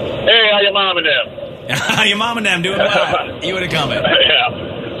 Hey, how your mom and them? How your mom and them doing well? You would have come in.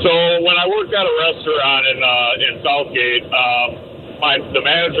 Yeah. So when I worked at a restaurant in Southgate, the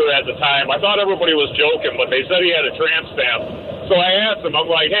manager at the time, I thought everybody was joking, but they said he had a tramp stamp. So I asked him,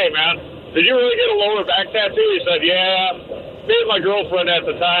 I'm like, hey, man, did you really get a lower back tattoo? He said, yeah. Me and my girlfriend at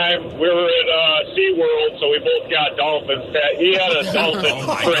the time, we were at SeaWorld, so we both got dolphins. He had a dolphin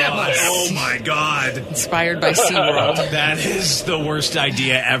tramp stamp. Oh, my God. Inspired by SeaWorld. That is the worst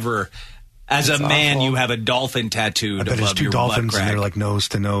idea ever. As a man, awful. You have a dolphin tattooed above your two dolphins, butt crack. And they're like nose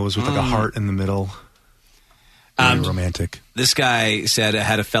to nose with like a heart in the middle. Very romantic. This guy said I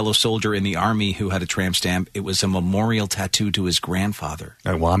had a fellow soldier in the Army who had a tramp stamp. It was a memorial tattoo to his grandfather.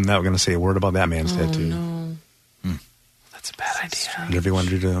 Well, I'm not going to say a word about that man's tattoo. No. That's a bad idea. Whatever you want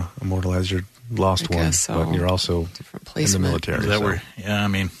to do to immortalize your lost one, so. But you're also in the military. Is that where? Yeah, I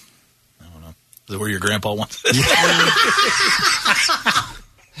mean, I don't know. Is that where your grandpa wants it?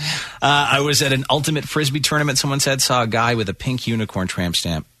 I was at an ultimate frisbee tournament. Someone said saw a guy with a pink unicorn tramp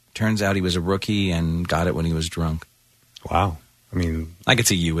stamp. Turns out he was a rookie and got it when he was drunk. Wow. I mean, I could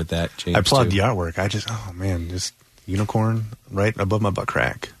see you with that, James. I applaud too. the artwork. Just unicorn right above my butt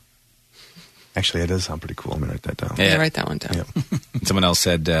crack. Actually, that does sound pretty cool. I'm going to write that down. Yeah, write that one down. Yep. Someone else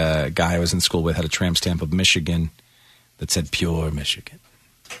said a guy I was in school with had a tramp stamp of Michigan that said pure Michigan.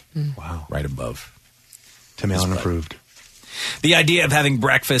 Wow. Right above. Tim Allen approved. The idea of having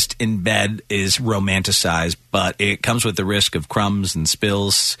breakfast in bed is romanticized, but it comes with the risk of crumbs and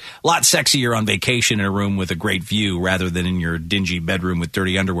spills. A lot sexier on vacation in a room with a great view rather than in your dingy bedroom with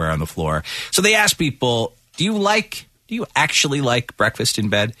dirty underwear on the floor. So they asked people, do you actually like breakfast in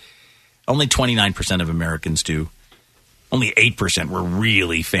bed? Only 29% of Americans do. Only 8% were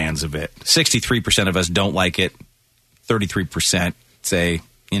really fans of it. 63% of us don't like it. 33% say,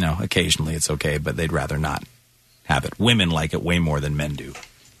 occasionally it's okay, but they'd rather not have it. Women like it way more than men do,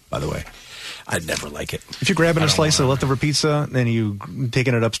 by the way. I'd never like it. If you're grabbing a slice of leftover pizza and you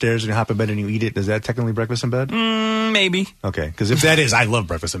taking it upstairs and you hop in bed and you eat it, is that technically breakfast in bed? Maybe. Okay, because if that is, I love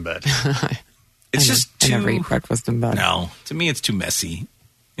breakfast in bed. It's just too... I never eat breakfast in bed. No, to me it's too messy.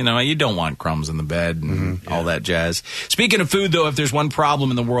 You don't want crumbs in the bed and all that jazz. Speaking of food, though, if there's one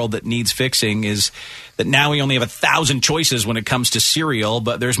problem in the world that needs fixing is that now we only have 1,000 choices when it comes to cereal,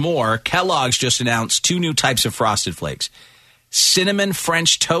 but there's more. Kellogg's just announced 2 new types of Frosted Flakes. Cinnamon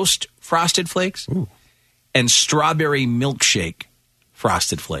French Toast Frosted Flakes and Strawberry Milkshake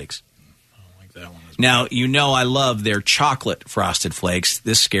Frosted Flakes. I don't like that one. Now, I love their chocolate Frosted Flakes.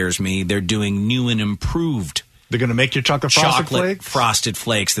 This scares me. They're doing new and improved They're going to make your chocolate frosted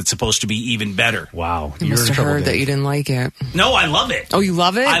flakes that's supposed to be even better. Wow. You must have heard that you didn't like it. No, I love it. Oh, you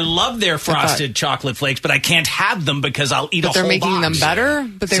love it? I love their frosted chocolate flakes, but I can't have them because I'll eat a whole box. But they're making them better?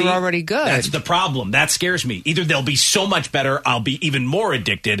 But they were already good. That's the problem. That scares me. Either they'll be so much better, I'll be even more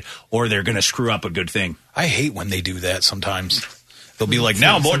addicted, or they're going to screw up a good thing. I hate when they do that sometimes. They'll be like,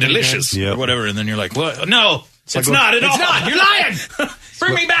 now more delicious, or whatever, and then you're like, what? No. It's not at all. It's not. You're lying.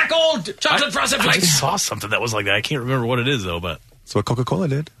 Bring me back old chocolate frosted flakes. I just saw something that was like that. I can't remember what it is, though. But that's what Coca-Cola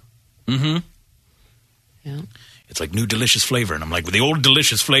did. Mm-hmm. Yeah. It's like new delicious flavor. And I'm like, well, the old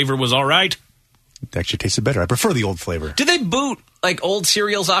delicious flavor was all right. It actually tasted better. I prefer the old flavor. Do they boot like old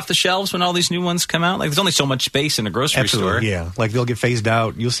cereals off the shelves when all these new ones come out? Like there's only so much space in a grocery store. Yeah. Like they'll get phased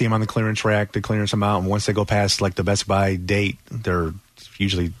out. You'll see them on the clearance rack. They clearance them out. And once they go past like the Best Buy date, they're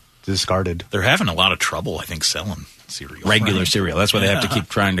usually discarded. They're having a lot of trouble, I think, selling cereal. Regular cereal. That's why they have to keep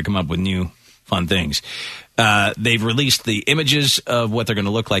trying to come up with new fun things. They've released the images of what they're going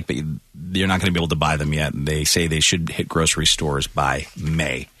to look like, but you're not going to be able to buy them yet. They say they should hit grocery stores by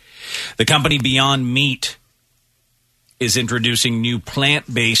May. The company Beyond Meat is introducing new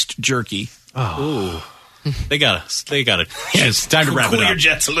plant-based jerky. Oh. They got it. Yeah, it's time to wrap it up. Cool your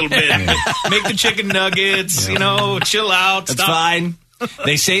jets a little bit. Make the chicken nuggets, chill out. That's fine.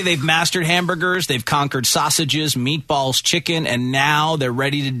 They say they've mastered hamburgers, they've conquered sausages, meatballs, chicken, and now they're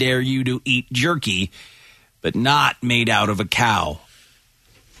ready to dare you to eat jerky, but not made out of a cow.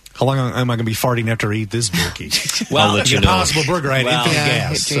 How long am I going to be farting after I eat this jerky? Well, it's an Impossible Burger. I had infinite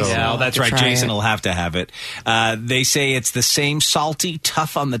gas. So. Yeah, that's right. Jason will have to have it. They say it's the same salty,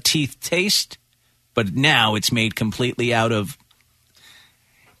 tough on the teeth taste, but now it's made completely out of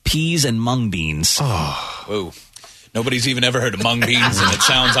peas and mung beans. Oh. Whoa. Nobody's even ever heard of mung beans, and it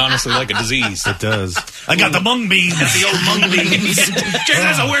sounds honestly like a disease. It does. I got the mung beans. Got the old mung beans.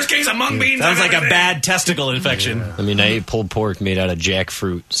 That's the worst case of mung beans. Sounds like a bad testicle infection. Yeah. I mean, I ate pulled pork made out of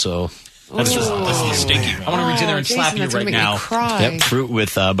jackfruit, so... That's the stinky one. I want to reach in there and slap you right now. Yep, fruit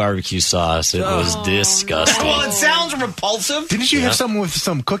with barbecue sauce. It was disgusting. Well, it sounds repulsive. Didn't you have some with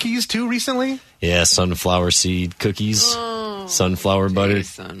some cookies, too, recently? Yeah, sunflower seed cookies. Sunflower butter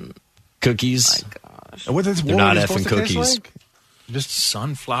cookies. They're not effing cookies. Just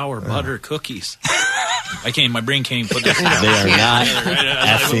sunflower butter cookies. My brain can't even put that together. They are not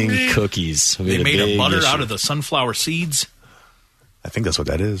effing cookies. They made a butter out of the sunflower seeds. I think that's what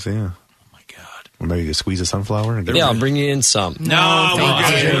that is, yeah. Oh, my God. Or maybe you squeeze a sunflower? And I'll bring you in some. No,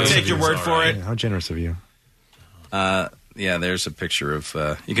 we'll take your word for it. Yeah, how generous of you. Yeah, there's a picture of...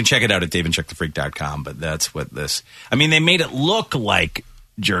 you can check it out at DaveandCheckTheFreak.com, but that's what this... I mean, they made it look like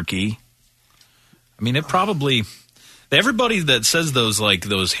jerky. I mean, it probably... Everybody that says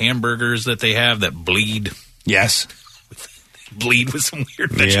those hamburgers that they have that bleed... Yes. Bleed with some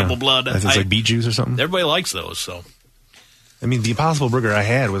weird vegetable blood. It's like beet juice or something? Everybody likes those, so... I mean, the Impossible Burger I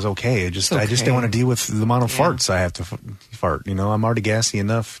had was okay. I just didn't want to deal with the amount of farts I have to fart. You know, I'm already gassy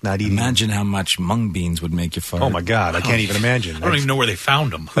enough not eating. Imagine how much mung beans would make you fart. Oh, my God. I can't even imagine. I don't even know where they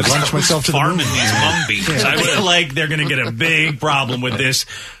found them. I'd lunch myself to the moon. Farming these mung beans. Yeah. I feel like they're going to get a big problem with this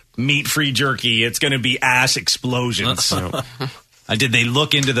meat-free jerky. It's going to be ass explosions. Did they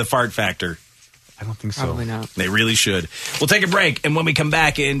look into the fart factor? I don't think so. Probably not. They really should. We'll take a break, and when we come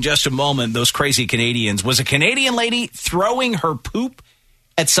back in just a moment, those crazy Canadians. Was a Canadian lady throwing her poop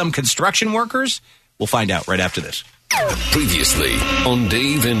at some construction workers? We'll find out right after this. Previously on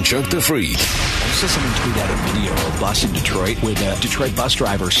Dave and Chuck the Freak. I saw someone tweet out a video of a bus in Detroit where the Detroit bus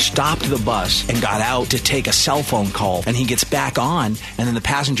driver stopped the bus and got out to take a cell phone call. And he gets back on, and then the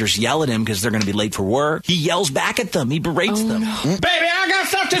passengers yell at him because they're going to be late for work. He yells back at them. He berates them. No. Baby, I got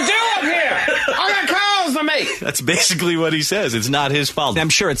stuff to do up here. I got calls to make. That's basically what he says. It's not his fault. I'm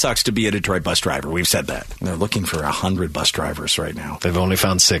sure it sucks to be a Detroit bus driver. We've said that. They're looking for 100 bus drivers right now. They've only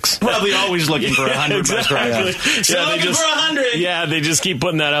found 6. Probably always looking for 100 bus drivers. Yeah, they just, for 100. Yeah, they just keep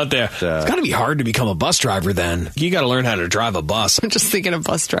putting that out there. It's got to be hard to become a bus driver then. You got to learn how to drive a bus. I'm just thinking of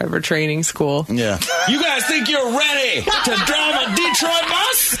bus driver training school. Yeah. You guys think you're ready to drive a Detroit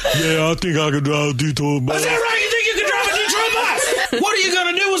bus? Yeah, I think I can drive a Detroit bus. Is that right? You think you can drive a Detroit bus? What are you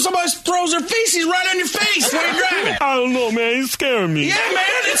going to do when somebody throws their feces right on your face while you're driving? I don't know, man. He's scaring me. Yeah, man.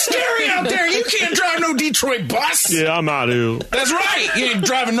 It's scary out there. You can't drive no Detroit bus. Yeah, I'm out of here. That's right. You ain't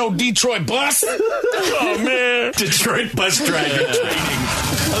driving no Detroit bus. Oh, man. Detroit bus driver training.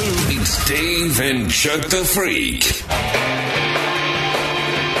 It's Dave and Chuck the Freak.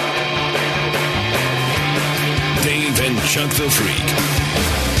 Dave and Chuck the Freak.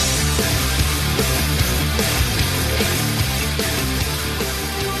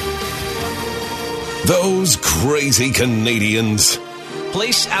 Those crazy Canadians.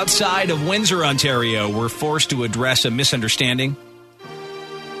 Police outside of Windsor, Ontario were forced to address a misunderstanding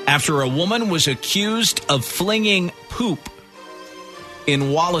after a woman was accused of flinging poop in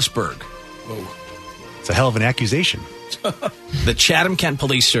Wallaceburg. Whoa. It's a hell of an accusation. The Chatham-Kent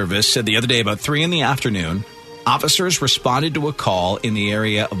Police Service said the other day about 3 p.m, officers responded to a call in the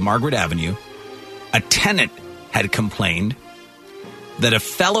area of Margaret Avenue. A tenant had complained that a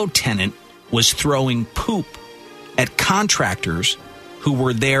fellow tenant was throwing poop at contractors who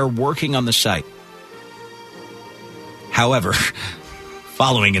were there working on the site. However,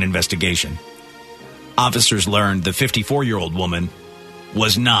 following an investigation, officers learned the 54-year-old woman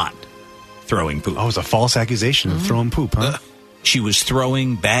was not throwing poop. Oh, it was a false accusation of throwing poop, huh? She was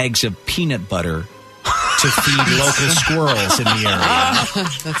throwing bags of peanut butter to feed local squirrels in the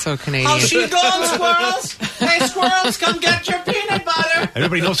area. That's so Canadian. How's she doing, squirrels? Hey, squirrels, come get your peanut butter.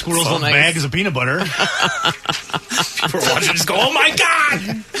 Everybody knows squirrels love bags of peanut butter. People are watching this go, oh my God!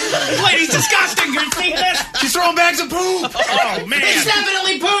 This lady's disgusting. You're seeing this? She's throwing bags of poop. Oh, man. It's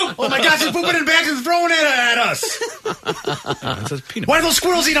definitely poop. Oh my God, she's pooping in bags and throwing it at us. Why do those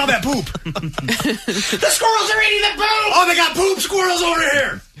squirrels eat all that poop? The squirrels are eating the poop. Oh, they got poop squirrels over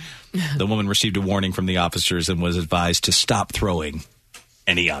here. The woman received a warning from the officers and was advised to stop throwing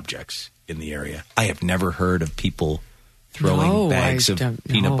any objects in the area. I have never heard of people throwing bags of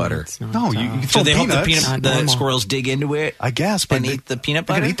peanut butter. No, you so they peanuts. hope the squirrels dig into it. I guess, but and eat the peanut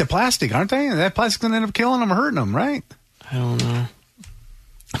They're butter. gonna eat the plastic, aren't they? That plastic's gonna end up killing them or hurting them, right? I don't know.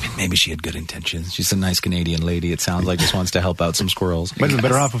 I mean, maybe she had good intentions. She's a nice Canadian lady. It sounds like just wants to help out some squirrels. Might have been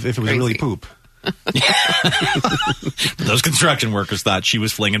better off if it was really poop. Those construction workers thought she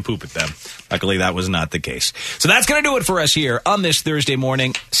was flinging poop at them. Luckily, that was not the case. So that's going to do it for us here on this Thursday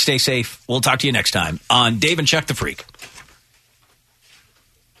morning. Stay safe. We'll talk to you next time on Dave and Chuck the Freak.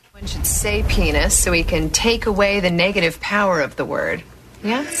 One should say penis so we can take away the negative power of the word.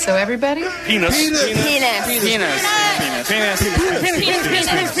 Yeah, so everybody? Penis. Penis. Penis. Penis. Penis.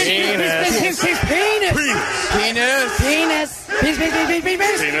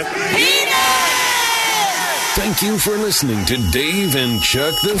 Penis. Thank you for listening to Dave and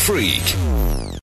Chuck the Freak.